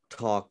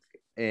talk.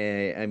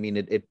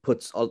 It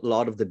puts a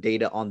lot of the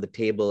data on the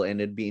table, and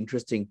it'd be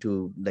interesting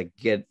to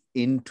get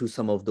into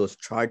some of those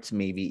charts,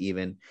 maybe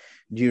even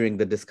during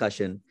the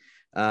discussion.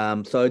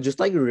 So I'd just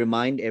like to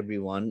remind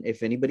everyone,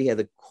 if anybody has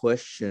a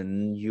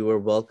question, you are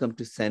welcome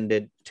to send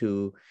it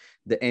to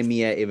the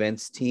EMEA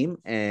events team,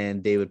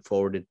 and they would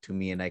forward it to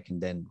me, and I can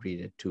then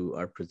read it to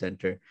our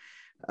presenter.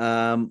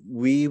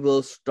 We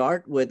will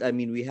start with,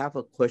 we have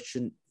a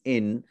question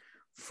in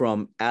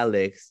from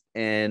Alex,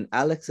 and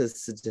Alex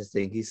is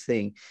suggesting, he's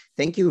saying,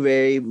 thank you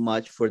very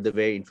much for the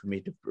very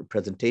informative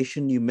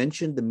presentation. You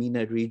mentioned the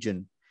MENA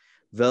region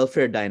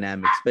welfare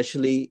dynamics,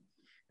 especially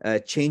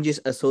changes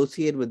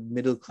associated with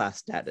middle-class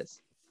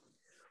status.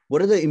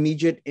 What are the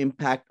immediate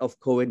impact of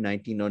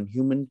COVID-19 on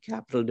human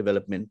capital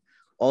development?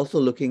 Also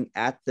looking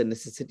at the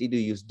necessity to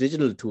use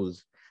digital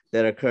tools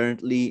that are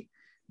currently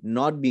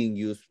not being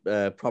used,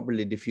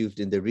 properly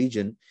diffused in the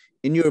region.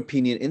 In your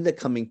opinion, in the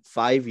coming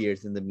 5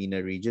 years in the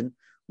MENA region,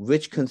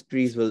 which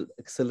countries will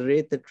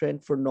accelerate the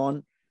trend for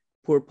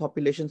non-poor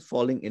populations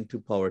falling into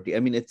poverty?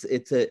 It's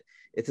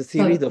a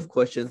series of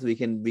questions. We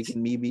can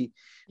maybe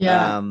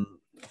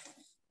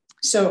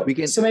So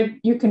maybe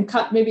you can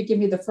maybe give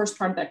me the first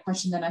part of that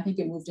question. Then I think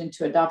it moved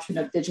into adoption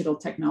of digital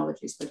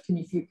technologies. But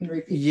if you can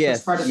repeat the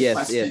first part of the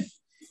question?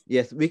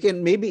 Yes, we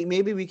can maybe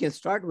we can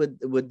start with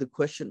the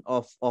question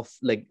of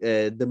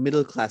the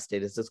middle class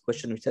status. This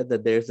question, we said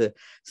that there's a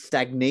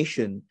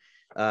stagnation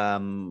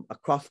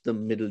across the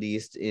Middle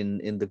East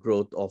in the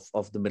growth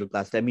of the middle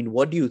class.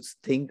 What do you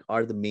think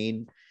are the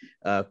main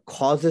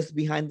causes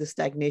behind the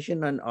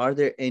stagnation, and are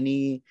there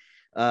any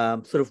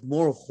sort of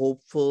more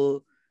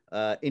hopeful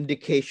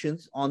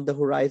indications on the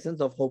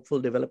horizons, of hopeful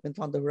developments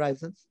on the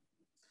horizons?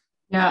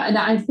 Yeah, and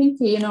I think,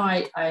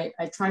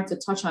 I tried to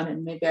touch on it,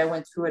 and maybe I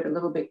went through it a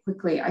little bit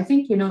quickly. I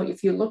think,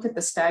 if you look at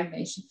the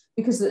stagnation,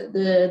 because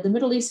the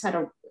Middle East had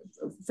a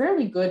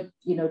fairly good,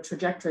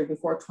 trajectory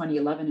before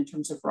 2011 in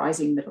terms of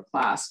rising middle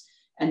class.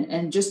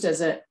 And just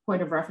as a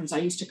point of reference, I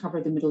used to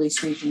cover the Middle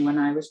East region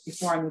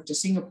before I moved to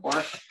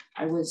Singapore.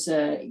 I was,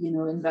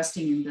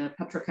 investing in the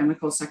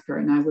petrochemical sector,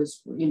 and I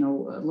was,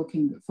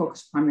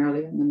 focused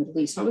primarily on the Middle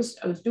East. So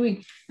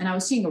I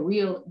was seeing a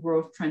real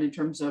growth trend in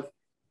terms of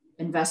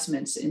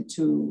investments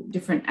into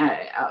different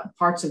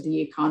parts of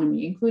the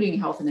economy, including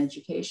health and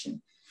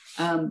education.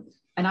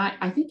 And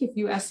I think if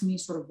you ask me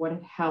sort of what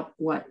had helped,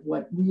 what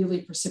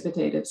really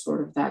precipitated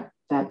sort of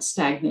that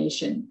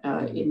stagnation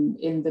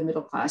in the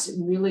middle class, it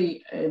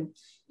really,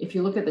 if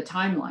you look at the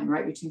timeline,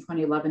 right, between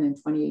 2011 and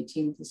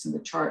 2018, this in the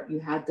chart, you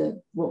had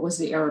what was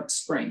the Arab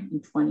Spring in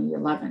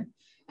 2011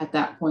 at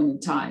that point in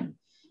time.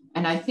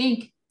 And I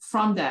think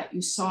from that,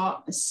 you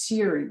saw a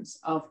series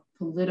of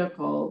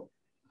political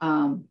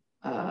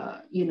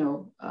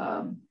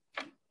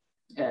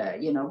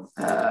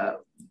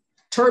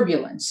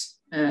turbulence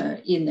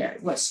in there.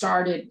 What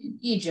started in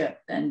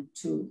Egypt, then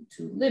to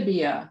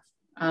Libya,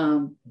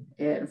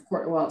 of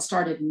course, well, it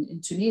started in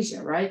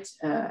Tunisia, right?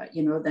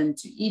 Then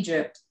to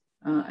Egypt,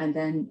 and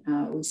then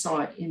we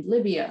saw it in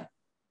Libya,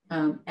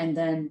 and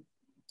then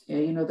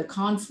the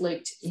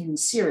conflict in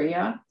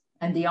Syria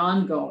and the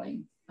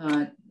ongoing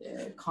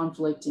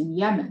conflict in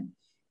Yemen.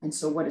 And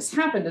so what has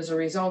happened as a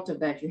result of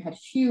that, you had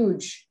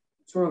huge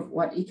sort of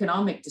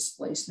economic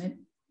displacement,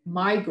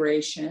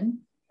 migration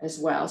as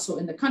well. So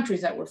in the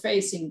countries that were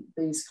facing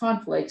these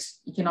conflicts,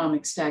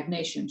 economic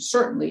stagnation,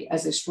 certainly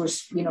as this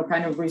was,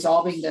 kind of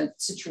resolving the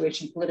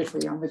situation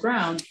politically on the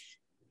ground,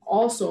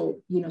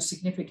 also,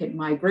 significant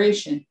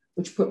migration,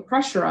 which put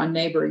pressure on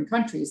neighboring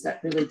countries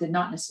that really did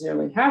not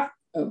necessarily have,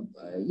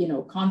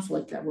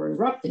 conflict that were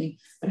erupting,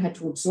 but had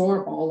to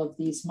absorb all of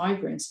these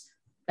migrants.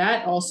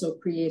 That also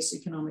creates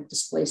economic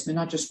displacement,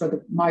 not just for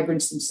the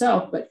migrants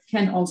themselves, but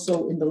can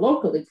also in the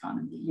local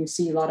economy. You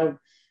see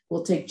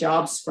we'll take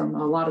jobs from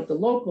a lot of the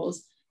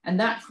locals, and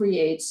that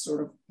creates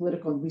sort of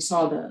political, we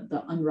saw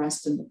the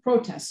unrest and the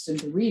protests in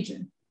the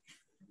region.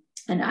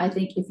 And I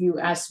think if you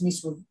ask me,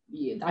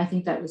 I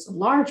think that was a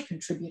large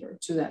contributor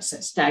to that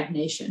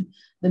stagnation,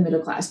 the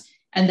middle class.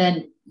 And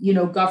then,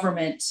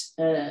 government,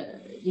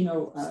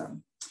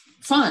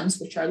 funds,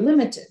 which are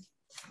limited,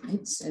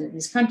 right? So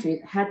these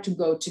countries had to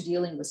go to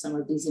dealing with some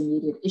of these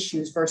immediate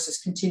issues versus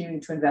continuing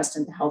to invest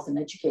in the health and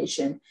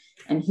education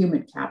and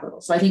human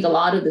capital. So I think a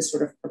lot of this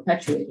sort of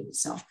perpetuated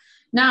itself.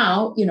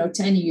 Now,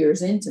 10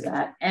 years into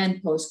that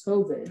and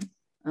post-COVID,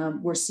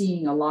 we're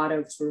seeing a lot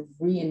of sort of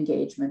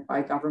re-engagement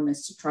by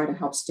governments to try to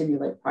help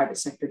stimulate private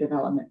sector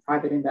development,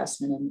 private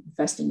investment, and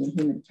investing in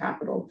human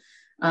capital.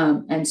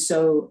 And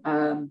so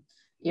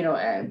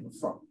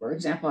for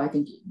example, I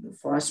think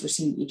for us, we're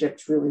seeing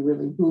Egypt really,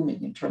 really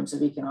booming in terms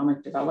of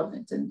economic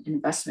development and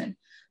investment.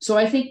 So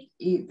I think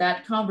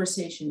that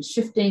conversation is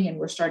shifting, and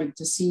we're starting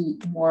to see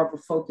more of a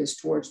focus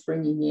towards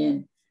bringing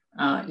in,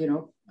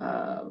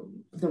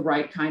 the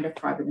right kind of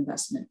private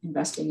investment,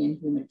 investing in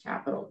human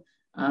capital,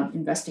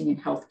 investing in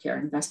healthcare,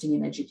 investing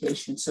in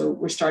education. So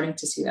we're starting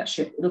to see that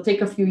shift. It'll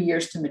take a few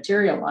years to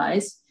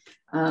materialize,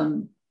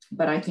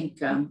 but I think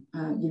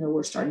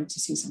we're starting to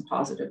see some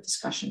positive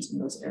discussions in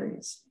those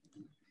areas.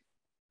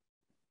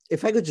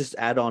 If I could just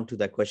add on to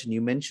that question,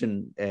 you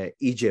mentioned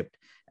Egypt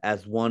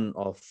as one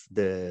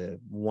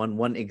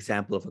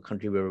example of a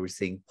country where we're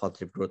seeing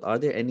positive growth. Are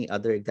there any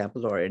other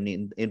examples, or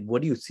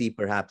what do you see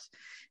perhaps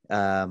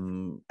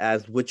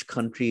as which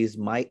countries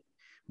might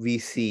we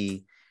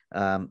see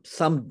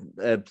some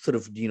sort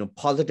of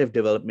positive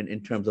development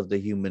in terms of the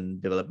Human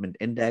Development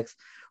Index,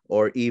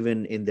 or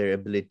even in their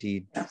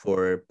ability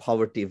for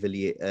poverty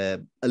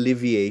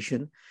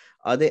alleviation?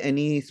 Are there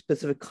any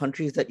specific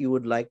countries that you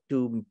would like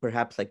to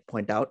perhaps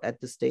point out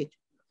at this stage?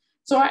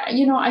 So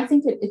I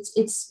think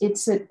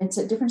it's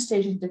at different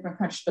stages in different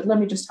countries, but let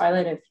me just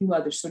highlight a few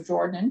others. So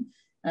Jordan,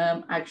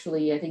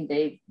 actually, I think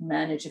they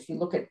manage. If you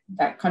look at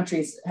that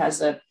country,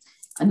 has a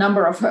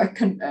number of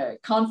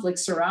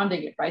conflicts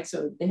surrounding it, right?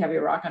 So they have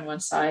Iraq on one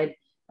side,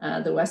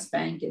 the West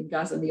Bank and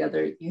Gaza on the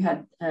other. You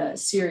had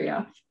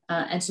Syria,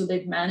 and so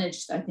they've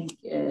managed, I think,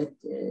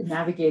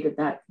 navigated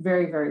that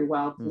very, very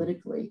well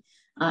politically,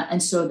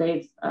 and so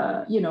they've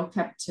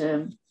kept.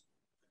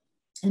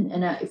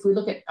 If we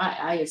look at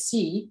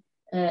IFC,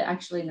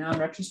 actually now in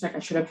retrospect, I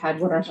should have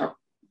had what our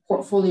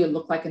portfolio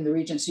look like in the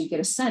region, so you get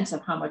a sense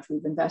of how much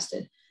we've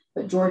invested.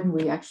 But Jordan,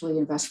 we actually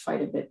invest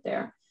quite a bit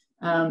there.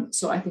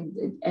 So I think,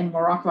 and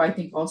Morocco, I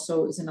think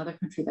also is another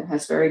country that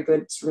has very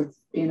good sort of,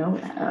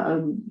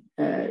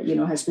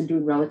 has been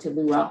doing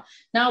relatively well.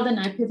 Now then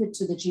I pivot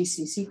to the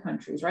GCC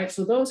countries, right?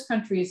 So those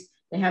countries,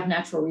 they have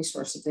natural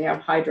resources, they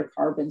have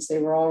hydrocarbons, they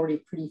were already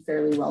pretty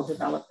fairly well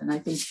developed. And I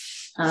think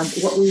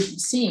what we've been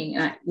seeing,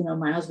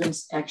 my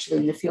husband's actually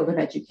in the field of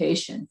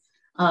education.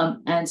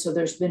 And so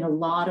there's been a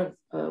lot of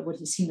what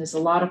he's seen is a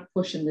lot of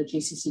push in the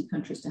GCC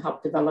countries to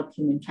help develop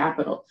human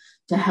capital,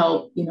 to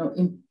help,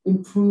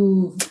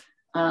 improve,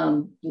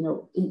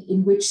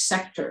 in which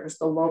sectors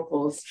the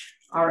locals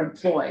are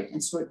employed,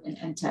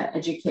 and to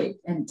educate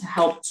and to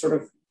help sort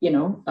of,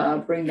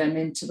 bring them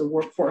into the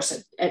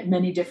workforce at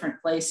many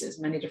different places,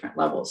 many different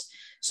levels.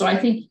 So I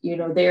think,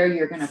 there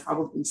you're going to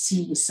probably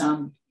see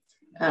some,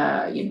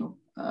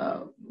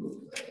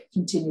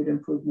 continued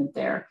improvement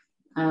there.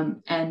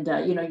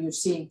 You're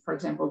seeing, for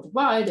example,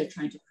 Dubai, they're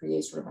trying to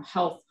create sort of a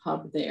health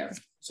hub there.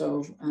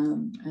 So,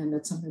 and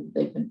that's something that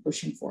they've been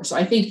pushing for. So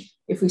I think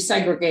if we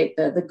segregate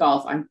the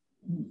Gulf, I'm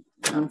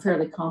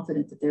fairly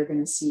confident that they're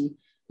going to see,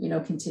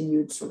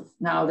 continued sort of,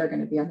 now they're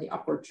going to be on the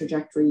upward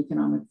trajectory,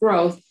 economic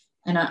growth.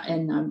 And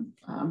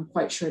I'm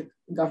quite sure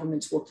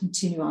governments will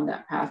continue on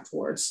that path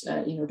towards,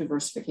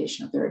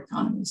 diversification of their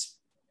economies.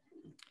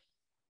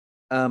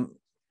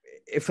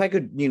 If I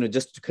could,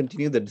 just to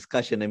continue the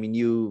discussion, I mean,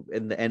 you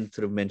in the end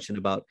sort of mentioned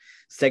about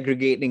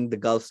segregating the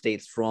Gulf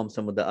states from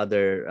some of the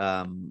other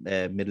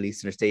Middle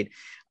Eastern states.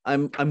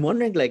 I'm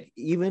wondering,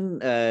 even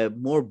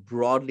more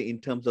broadly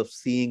in terms of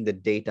seeing the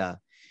data,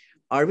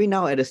 are we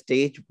now at a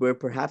stage where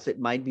perhaps it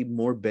might be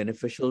more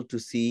beneficial to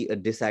see a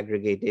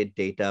disaggregated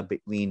data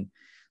between,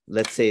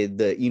 let's say,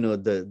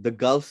 the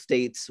Gulf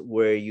states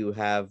where you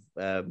have,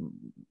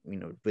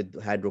 with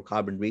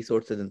hydrocarbon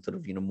resources and sort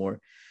of, more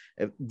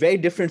very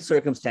different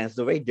circumstances,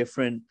 very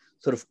different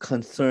sort of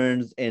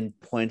concerns and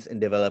points in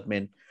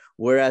development,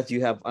 whereas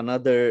you have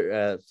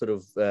another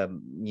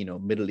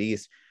Middle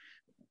East,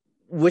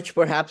 which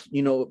perhaps,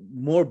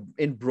 more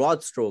in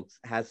broad strokes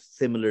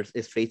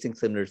is facing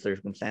similar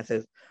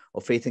circumstances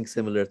or facing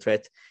similar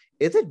threats.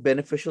 Is it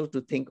beneficial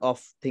to think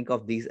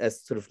of these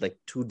as sort of like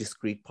two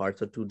discrete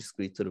parts or two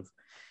discrete sort of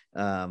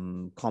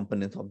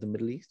components of the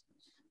Middle East?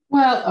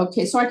 Well,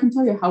 okay, so I can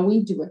tell you how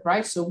we do it,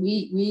 right? So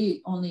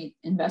we only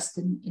invest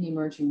in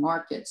emerging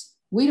markets.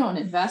 We don't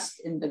invest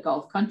in the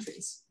Gulf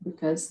countries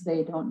because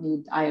they don't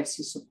need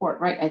IFC support,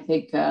 right? I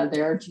think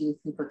their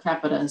GDP per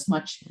capita is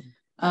much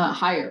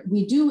higher.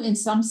 We do in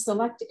some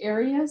select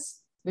areas,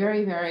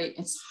 very, very,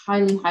 it's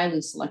highly,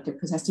 highly selective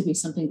because it has to be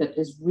something that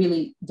is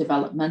really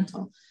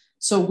developmental.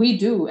 So we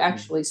do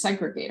actually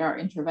segregate our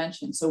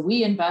intervention. So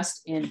we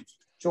invest in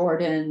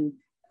Jordan,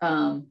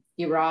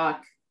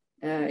 Iraq,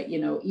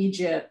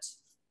 Egypt,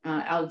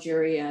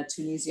 Algeria,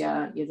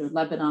 Tunisia,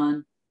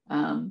 Lebanon,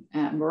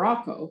 and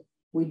Morocco.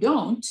 We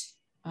don't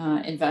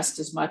invest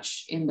as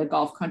much in the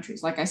Gulf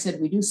countries. Like I said,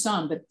 we do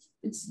some, but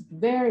it's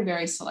very,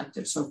 very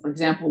selective. So, for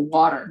example,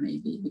 water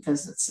maybe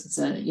because it's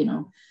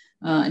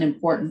an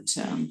important,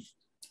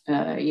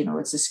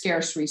 it's a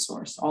scarce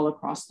resource all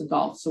across the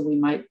Gulf. So we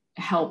might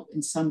help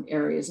in some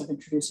areas of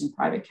introducing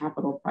private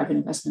capital, private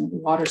investment in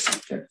the water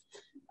sector.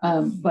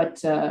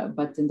 But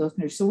in those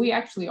countries, so we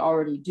actually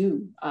already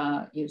do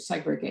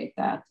segregate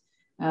that.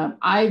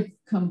 I've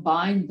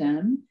combined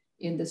them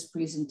in this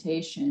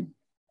presentation,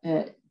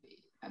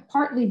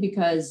 partly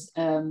because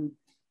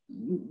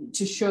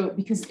to show,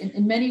 because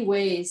in many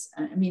ways,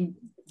 I mean,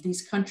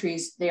 these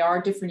countries, they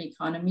are different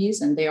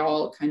economies and they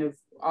all kind of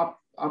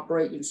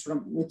operate sort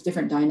of with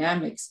different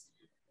dynamics.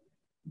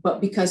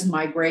 But because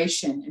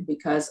migration and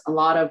because a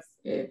lot of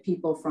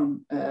people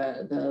from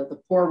the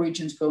poor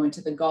regions go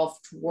into the Gulf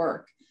to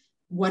work,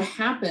 what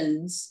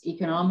happens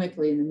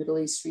economically in the Middle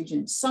East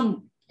region,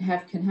 some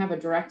can have a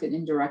direct and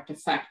indirect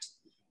effect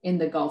in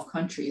the Gulf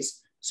countries.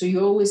 So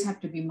you always have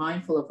to be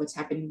mindful of what's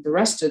happening in the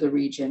rest of the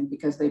region,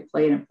 because they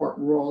play an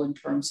important role in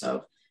terms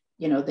of,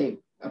 they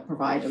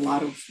provide a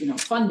lot of,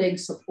 funding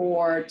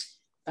support.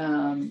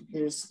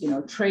 There's,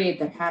 trade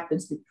that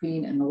happens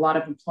between, and a lot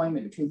of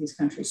employment between these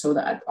countries. So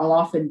that I'll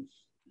often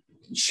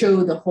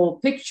show the whole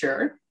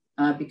picture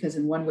because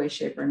in one way,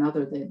 shape or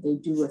another, they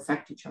do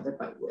affect each other.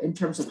 But in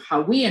terms of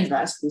how we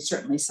invest, we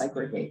certainly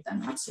segregate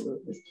them.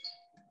 Absolutely.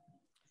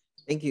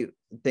 Thank you.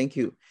 Thank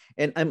you.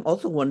 And I'm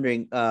also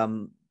wondering,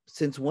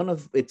 since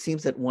it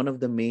seems that one of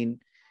the main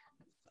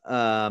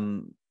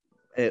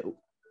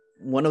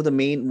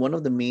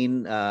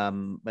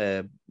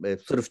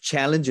sort of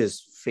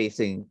challenges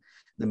facing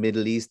the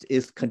Middle East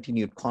is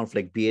continued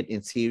conflict, be it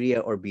in Syria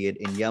or be it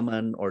in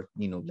Yemen or,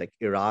 like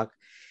Iraq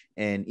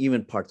and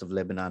even parts of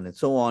Lebanon and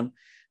so on.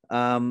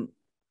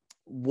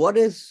 What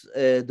is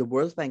the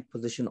World Bank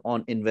position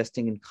on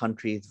investing in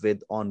countries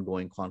with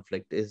ongoing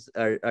conflict? We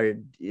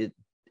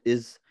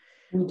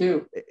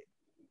do.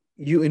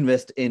 You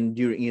invest in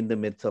the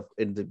midst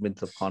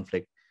of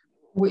conflict?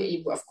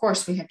 Of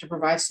course, we have to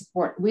provide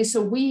support. We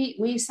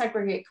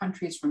segregate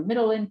countries from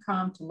middle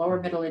income to lower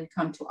middle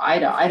income to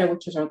IDA,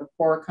 which are the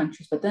poorer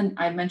countries. But then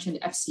I mentioned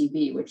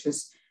FCB, which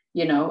is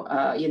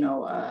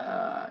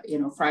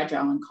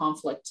fragile and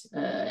conflict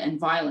and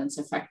violence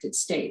affected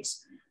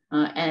states,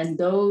 and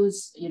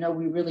those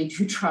we really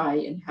do try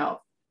and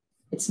help.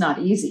 It's not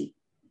easy,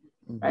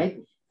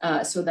 right?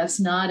 So that's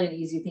not an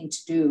easy thing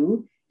to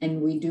do.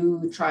 And we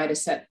do try to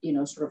set,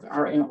 sort of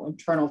our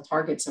internal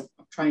targets of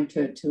trying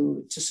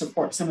to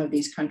support some of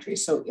these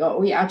countries. So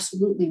we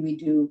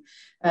do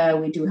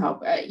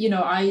help.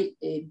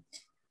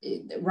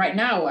 Right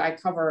now I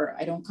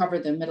don't cover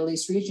the Middle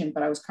East region,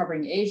 but I was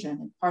covering Asia,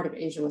 and part of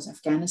Asia was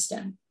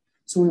Afghanistan.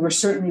 So we were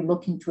certainly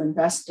looking to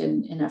invest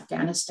in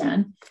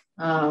Afghanistan.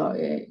 Now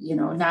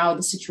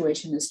the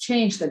situation has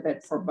changed a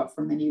bit, but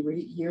for many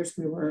years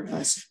we were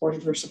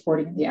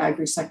supporting the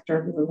agri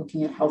sector. We were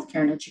looking at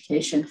healthcare and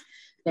education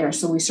there.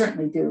 So we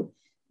certainly do,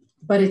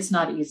 but it's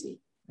not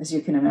easy, as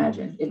you can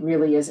imagine. It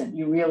really isn't.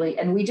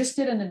 And we just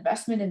did an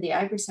investment in the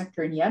agri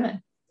sector in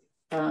Yemen,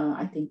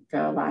 I think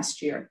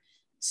last year.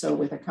 So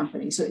with a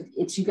company. So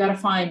you got to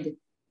find,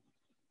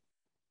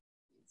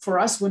 for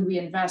us, when we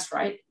invest,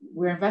 right,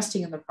 we're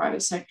investing in the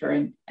private sector,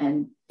 and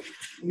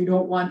you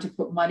don't want to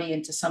put money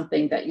into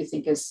something that you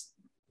think is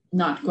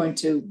not going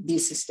to be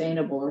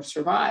sustainable or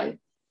survive.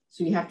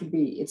 So you have to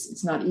be,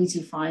 it's not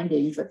easy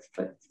finding, but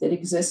it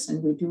exists,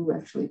 and we do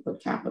actually put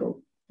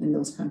capital in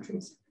those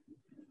countries.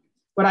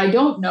 What I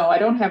don't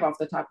have off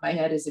the top of my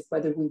head is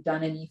whether we've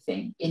done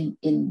anything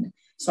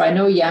so I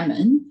know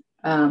Yemen.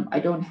 I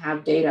don't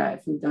have data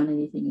if we've done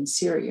anything in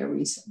Syria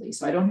recently.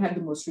 So I don't have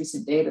the most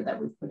recent data that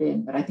we've put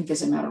in, but I think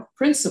as a matter of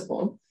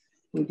principle,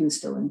 we do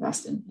still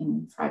invest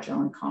in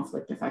fragile and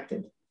conflict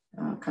affected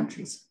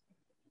countries.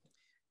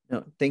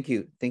 No, thank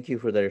you. Thank you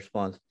for the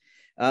response.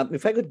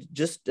 If I could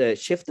just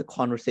shift the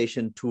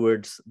conversation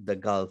towards the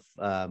Gulf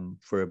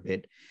for a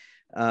bit.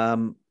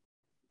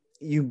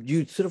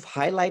 You sort of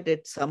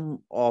highlighted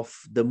some of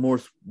the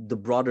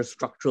broader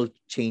structural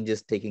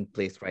changes taking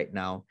place right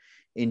now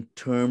in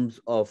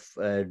terms of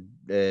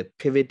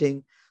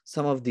pivoting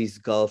some of these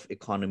Gulf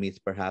economies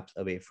perhaps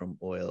away from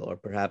oil, or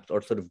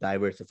sort of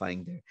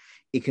diversifying their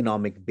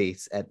economic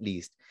base at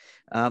least.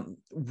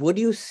 What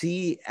do you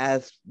see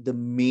as the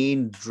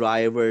main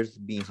drivers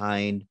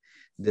behind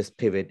this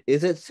pivot?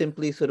 Is it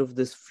simply sort of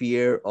this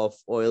fear of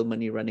oil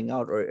money running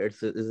out, or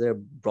is there a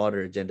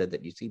broader agenda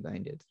that you see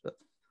behind it? So.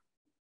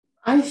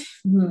 I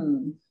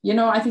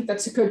think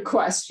that's a good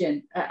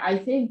question. I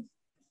think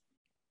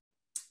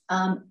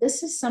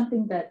this is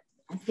something that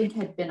I think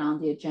had been on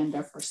the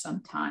agenda for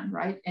some time,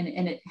 right? And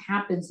it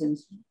happens in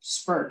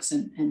spurts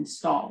and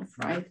stalls,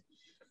 right?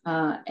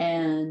 I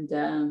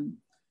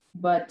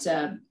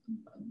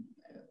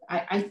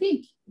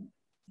think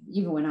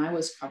even when I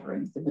was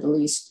covering the Middle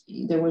East,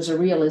 there was a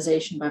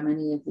realization by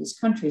many of these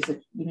countries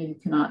that you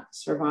cannot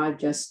survive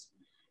just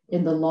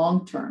in the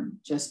long term,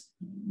 just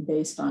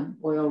based on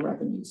oil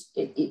revenues.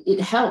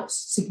 It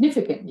helps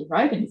significantly,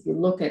 right? And if you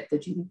look at the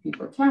GDP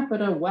per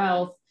capita,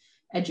 wealth,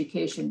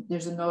 education,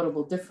 there's a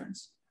notable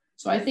difference.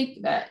 So I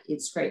think that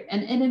it's great.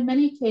 And in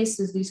many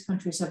cases, these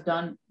countries have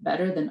done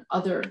better than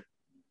other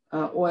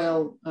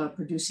oil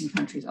producing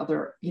countries,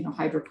 other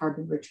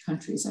hydrocarbon rich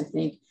countries. I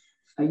think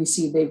you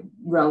see they've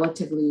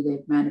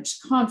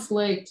managed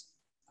conflict,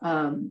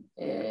 and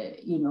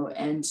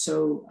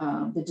so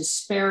the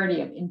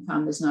disparity of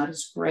income is not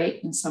as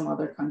great in some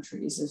other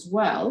countries as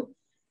well.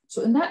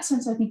 So in that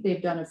sense, I think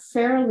they've done a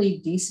fairly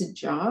decent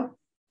job.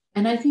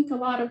 And I think a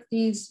lot of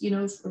these,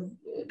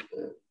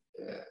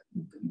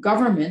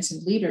 governments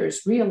and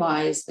leaders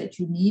realize that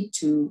you need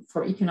to,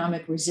 for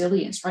economic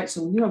resilience, right?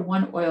 So when you have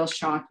one oil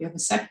shock, you have a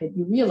second,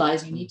 you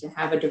realize you need to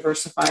have a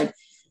diversified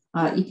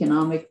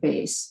economic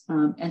base.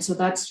 And so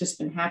that's just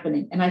been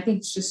happening. And I think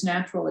it's just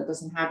natural. It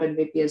doesn't happen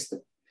maybe as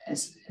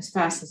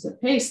fast as the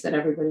pace that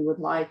everybody would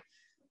like,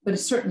 but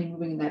it's certainly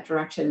moving in that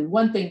direction. And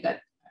one thing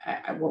that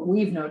what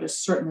we've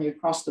noticed certainly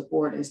across the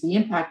board is the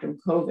impact of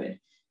COVID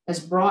has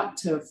brought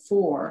to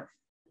fore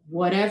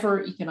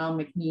whatever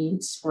economic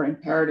needs or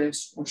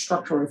imperatives or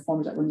structural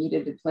reforms that were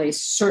needed in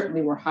place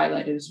certainly were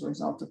highlighted as a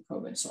result of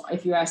COVID. So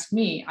if you ask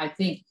me, I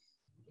think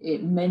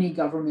many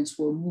governments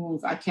will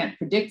move, I can't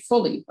predict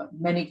fully, but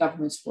many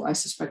governments will, I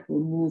suspect, will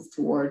move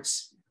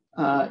towards,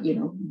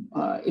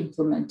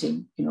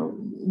 implementing,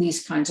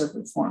 these kinds of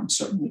reforms,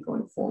 certainly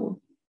going forward.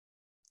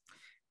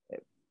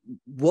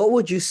 What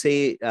would you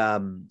say,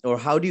 or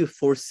how do you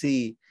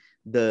foresee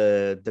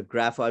the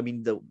graph?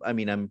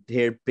 I'm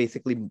here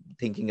basically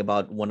thinking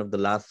about one of the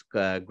last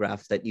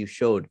graphs that you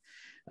showed,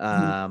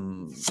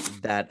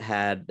 that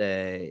had,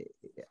 I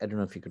don't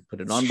know if you could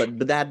put it on,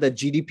 but that had the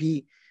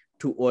GDP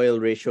to oil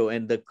ratio,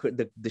 and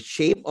the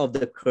shape of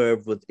the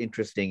curve was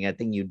interesting. I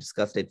think you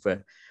discussed it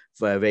for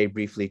very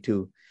briefly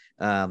too.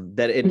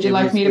 Would you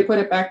like me to put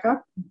it back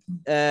up?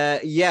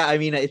 Yeah, I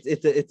mean,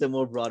 it's a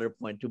more broader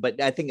point too, but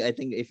I think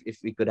if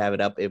we could have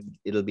it up,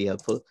 it'll be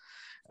helpful.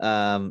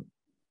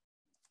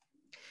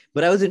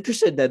 But I was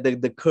interested that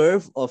the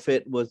curve of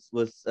it was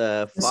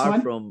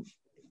far from.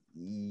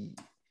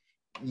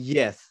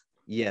 Yes,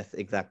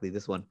 exactly,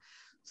 this one.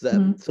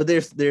 So so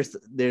there's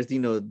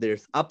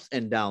ups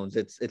and downs.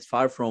 It's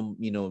far from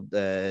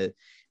the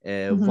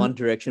one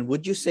direction.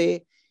 Would you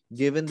say,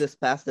 given this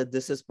path, that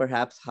this is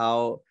perhaps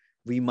how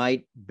we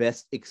might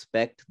best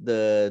expect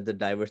the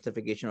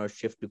diversification or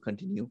shift to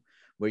continue,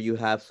 where you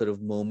have sort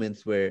of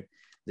moments where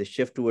the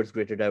shift towards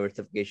greater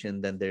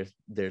diversification, then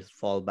there's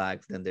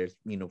fallbacks, then there's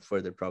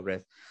further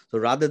progress. So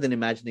rather than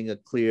imagining a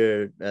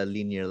clear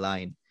linear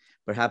line,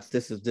 perhaps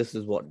this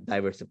is what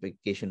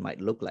diversification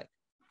might look like.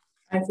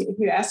 I think if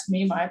you ask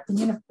me, my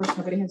opinion, of course,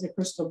 nobody has a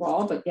crystal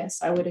ball, but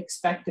yes, I would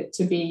expect it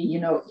to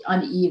be,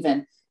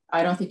 uneven.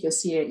 I don't think you'll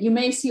see it. You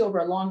may see over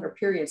a longer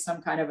period some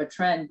kind of a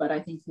trend, but I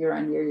think year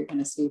on year, you're going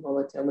to see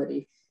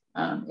volatility,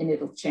 and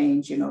it'll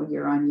change,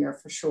 year on year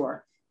for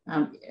sure.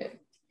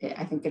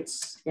 I think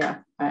it's,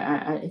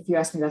 if you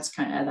ask me, that's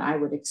kind of, I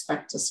would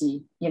expect to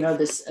see,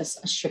 this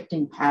a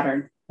shifting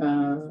pattern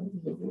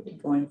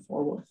going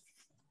forward.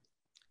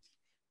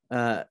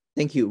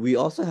 Thank you. We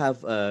also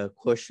have a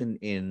question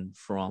in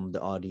from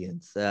the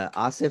audience.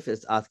 Asif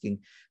is asking,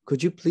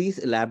 could you please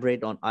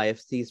elaborate on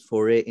IFC's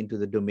foray into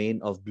the domain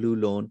of blue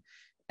loan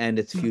and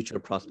its future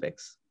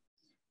prospects?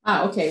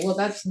 Okay. Well,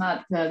 that's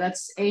not,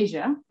 that's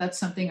Asia. That's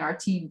something our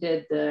team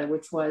did,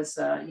 which was,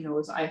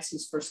 was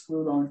IFC's first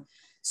blue loan.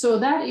 So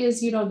that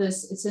is,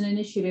 it's an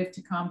initiative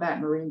to combat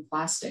marine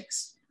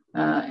plastics.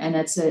 And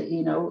it's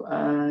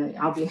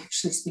I'll be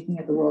actually speaking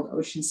at the World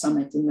Ocean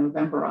Summit in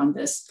November on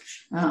this,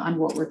 on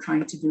what we're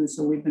trying to do.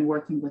 So we've been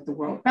working with the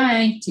World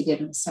Bank to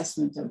get an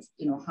assessment of,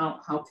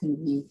 how can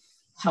we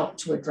help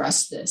to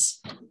address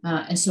this.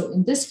 And so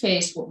in this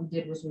case, what we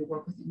did was we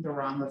worked with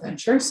Rana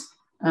Ventures,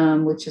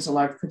 which is a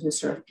large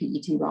producer of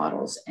PET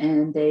bottles.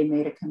 And they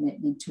made a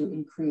commitment to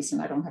increase,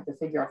 and I don't have the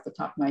figure off the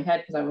top of my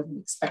head because I wasn't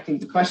expecting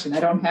the question.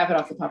 I don't have it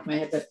off the top of my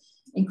head, but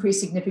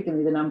increase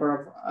significantly the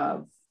number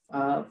of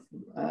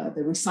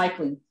the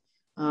recycling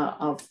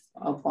of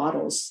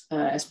bottles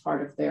as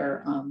part of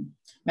their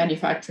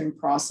manufacturing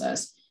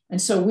process.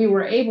 And so we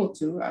were able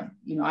to,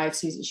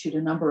 IFC's issued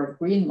a number of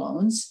green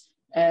loans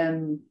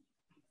and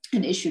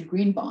issued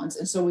green bonds.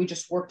 And so we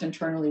just worked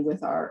internally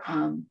with our,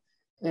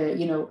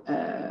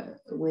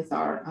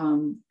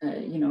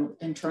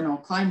 internal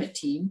climate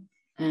team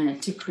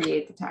to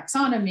create the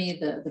taxonomy,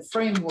 the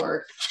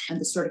framework,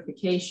 and the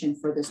certification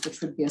for this,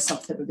 which would be a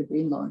subset of the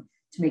green loan,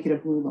 to make it a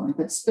blue loan,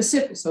 but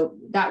specific. So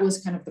that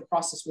was kind of the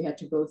process we had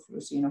to go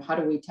through. So, how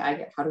do we tag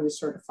it? How do we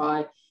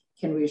certify?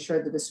 Can we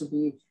assure that this will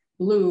be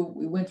blue?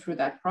 We went through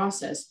that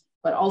process,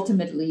 but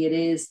ultimately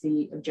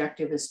the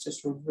objective is to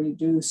sort of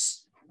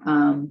reduce,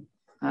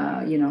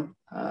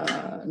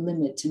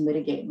 limit to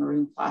mitigate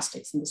marine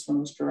plastics. And this one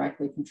was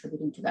directly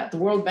contributing to that. The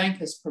World Bank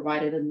has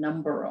provided a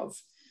number of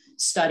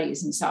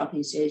studies in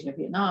Southeast Asia,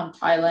 Vietnam,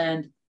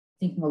 Thailand, I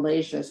think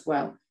Malaysia as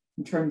well,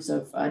 in terms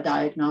of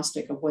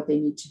diagnostic of what they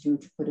need to do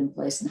to put in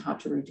place and how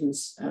to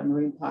reduce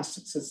marine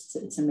plastics.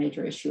 It's a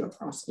major issue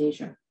across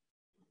Asia.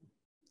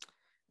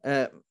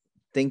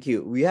 Thank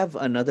you. We have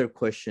another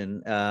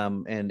question,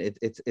 and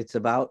it's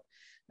about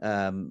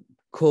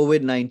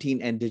COVID-19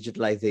 and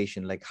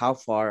digitalization. Like how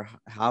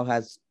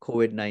has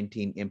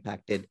COVID-19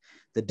 impacted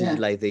the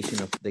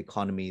digitalization of the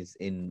economies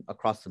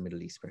across the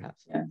Middle East,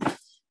 perhaps? Yeah.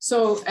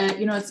 So,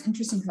 it's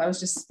interesting because I was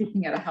just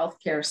speaking at a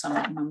healthcare summit,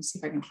 and I'm going to see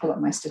if I can pull up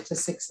my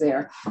statistics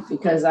there,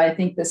 because I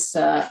think this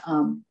has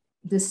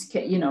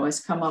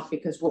come up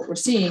because what we're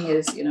seeing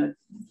is,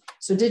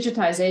 so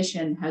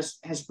digitization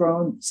has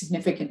grown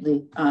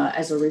significantly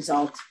as a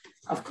result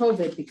of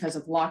COVID because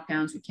of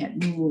lockdowns. We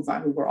can't move.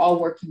 We're all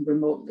working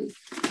remotely.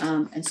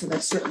 And so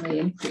that's certainly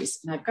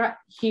increased. And I've got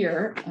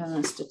here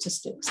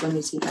statistics. Let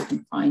me see if I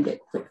can find it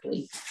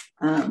quickly.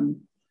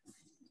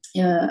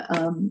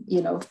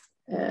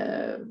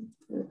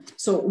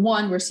 So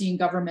one, we're seeing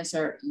governments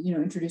are,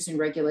 introducing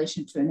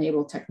regulation to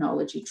enable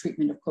technology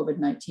treatment of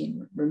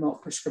COVID-19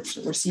 remote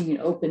prescription. We're seeing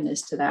an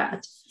openness to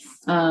that.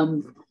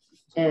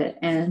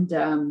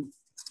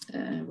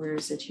 Where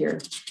is it here?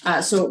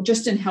 So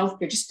just in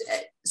healthcare,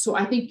 so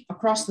I think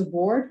across the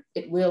board,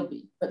 it will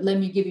be, but let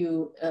me give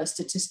you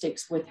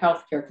statistics with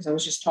healthcare, because I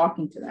was just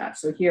talking to that.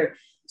 So here,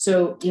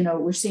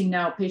 we're seeing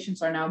now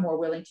patients are now more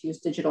willing to use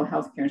digital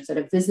healthcare instead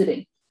of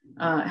visiting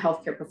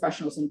healthcare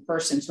professionals in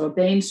person. So a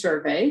Bain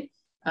survey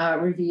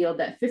revealed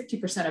that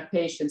 50% of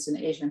patients in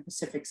Asia and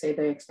Pacific say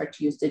they expect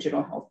to use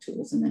digital health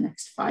tools in the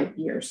next 5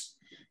 years.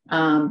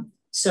 I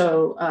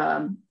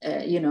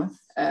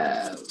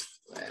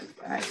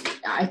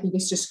think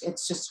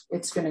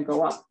it's going to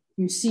go up.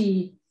 You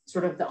see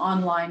sort of the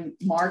online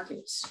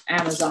markets,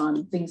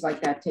 Amazon, things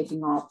like that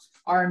taking off.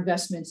 Our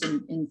investments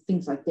in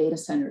things like data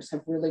centers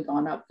have really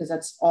gone up because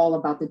that's all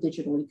about the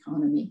digital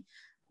economy.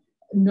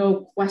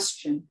 No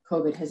question,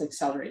 COVID has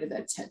accelerated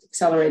that. It's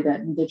accelerated that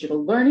in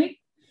digital learning.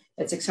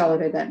 It's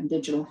accelerated that in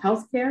digital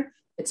healthcare.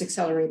 It's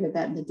accelerated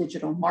that in the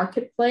digital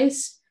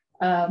marketplace.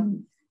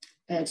 And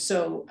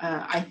so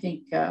I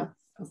think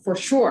for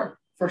sure,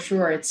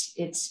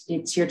 it's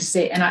here to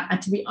stay.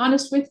 And to be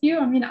honest with you,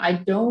 I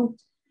don't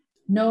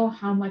know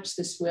how much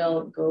this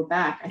will go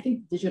back. I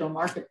think the digital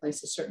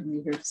marketplace is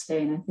certainly here to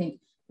stay. And I think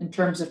in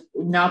terms of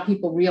now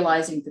people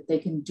realizing that they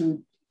can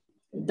do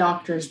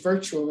doctors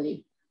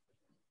virtually,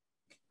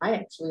 I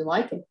actually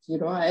like it.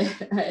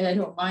 I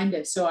don't mind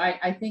it. So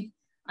I think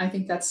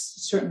that's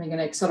certainly going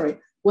to accelerate.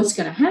 What's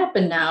going to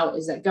happen now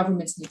is that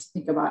governments need to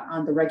think about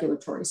on the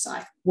regulatory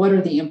side. What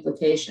are the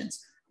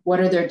implications? What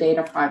are their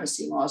data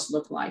privacy laws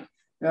look like?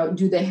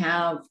 Do they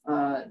have,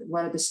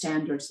 what are the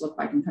standards look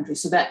like in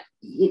countries? So that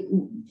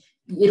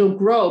it'll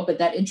grow, but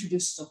that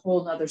introduces a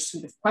whole other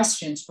suite of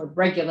questions for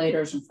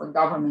regulators and for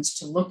governments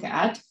to look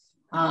at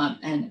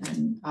and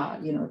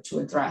to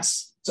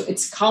address. So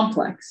it's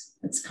complex,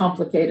 it's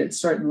complicated,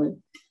 certainly.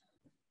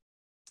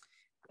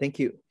 Thank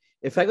you.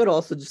 If I could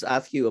also just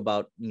ask you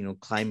about,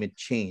 climate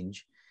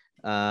change,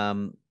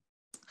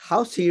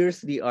 how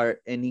seriously are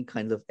any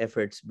kinds of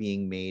efforts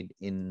being made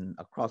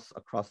across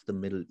the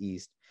Middle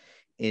East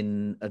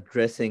in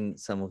addressing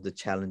some of the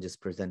challenges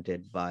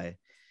presented by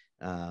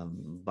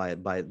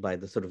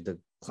the sort of the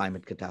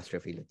climate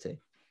catastrophe, let's say?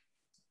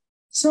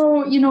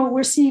 So,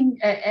 we're seeing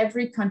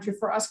every country,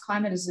 for us,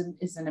 climate is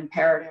an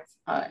imperative,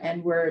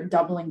 and we're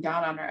doubling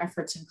down on our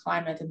efforts in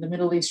climate, and the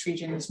Middle East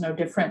region is no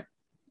different.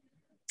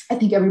 I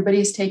think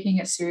everybody's taking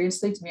it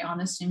seriously, to be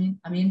honest.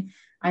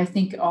 I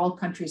think all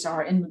countries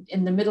are.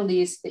 In the Middle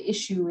East, the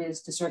issue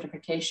is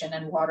desertification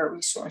and water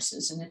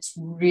resources, and it's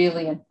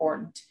really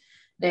important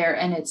there.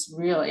 And it's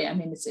really,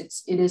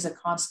 it is a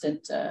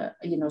constant,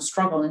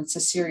 struggle, and it's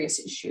a serious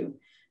issue.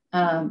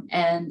 You're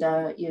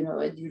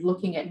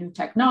looking at new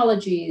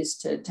technologies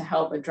to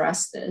help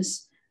address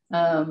this.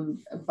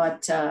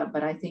 But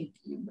I think,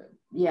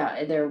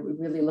 they're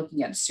really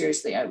looking at it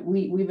seriously.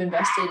 We've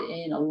invested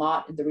in a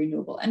lot in the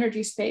renewable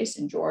energy space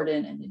in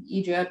Jordan and in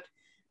Egypt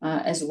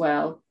as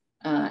well.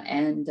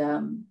 I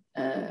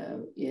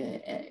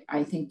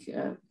think,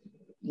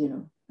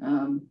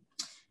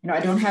 I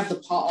don't have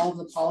all of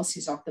the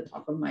policies off the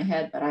top of my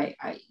head, but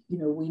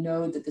we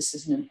know that this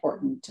is an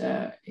important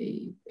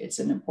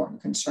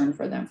concern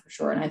for them for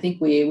sure. And I think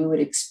we would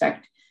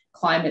expect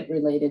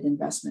climate-related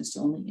investments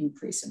to only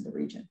increase in the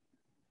region.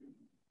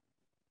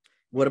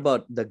 What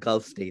about the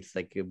Gulf states?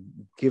 Like,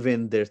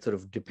 given their sort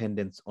of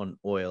dependence on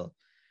oil,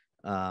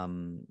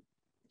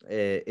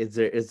 is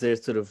there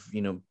sort of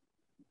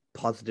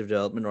positive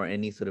development or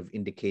any sort of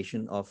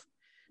indication of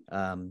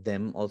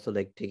them also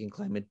like taking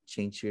climate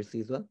change seriously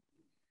as well?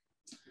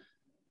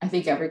 I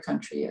think every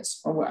country is,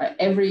 or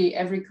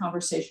every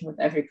conversation with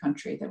every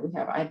country that we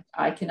have.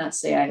 I cannot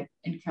say I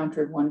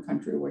encountered one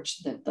country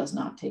that does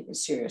not take it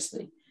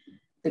seriously.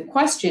 The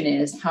question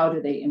is, how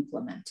do they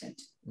implement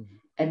it? Mm-hmm.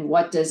 And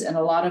and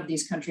a lot of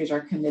these countries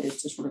are committed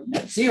to sort of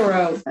net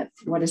zero, but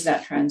what does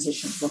that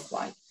transition look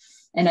like?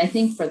 And I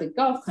think for the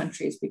Gulf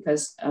countries,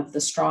 because of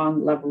the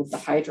strong level of the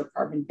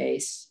hydrocarbon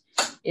base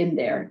in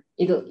there,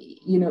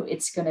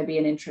 it's going to be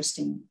an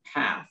interesting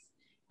path.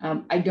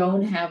 I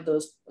don't have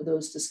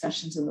those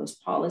discussions and those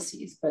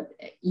policies, but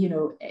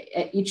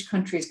each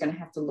country is going to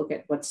have to look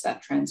at what's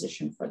that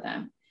transition for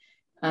them,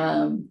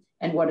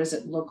 and what does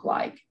it look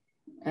like.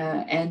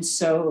 And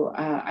so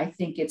I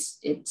think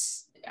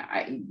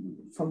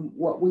from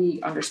what we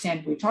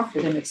understand, we talk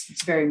to them,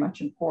 it's very much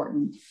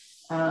important.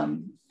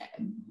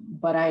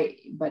 But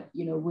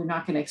we're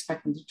not going to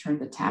expect them to turn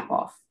the tap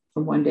off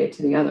from one day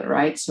to the other,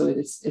 right? So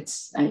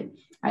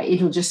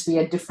it'll just be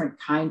a different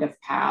kind of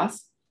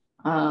path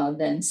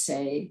than,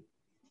 say,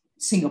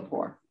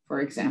 Singapore,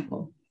 for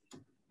example.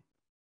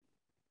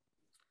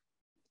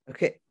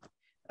 Okay,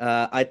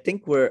 I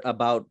think we're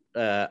about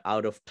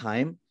out of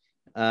time.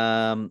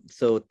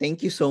 So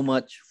thank you so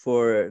much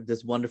for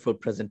this wonderful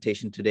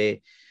presentation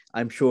today.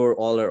 I'm sure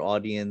all our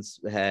audience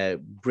have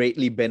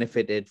greatly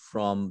benefited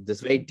from this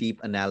very deep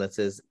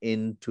analysis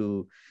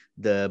into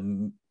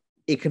the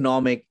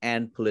economic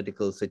and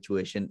political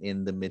situation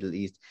in the Middle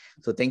East.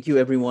 So thank you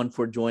everyone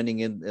for joining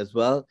in as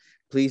well.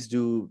 Please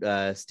do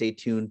stay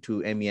tuned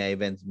to MEI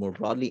events more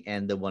broadly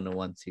and the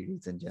 101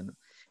 series in general,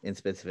 in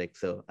specific.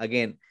 So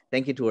again,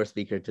 thank you to our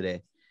speaker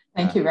today.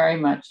 Thank you very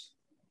much.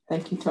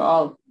 Thank you to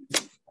all.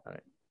 All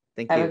right.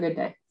 Thank Have you. a good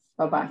day.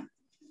 Bye-bye.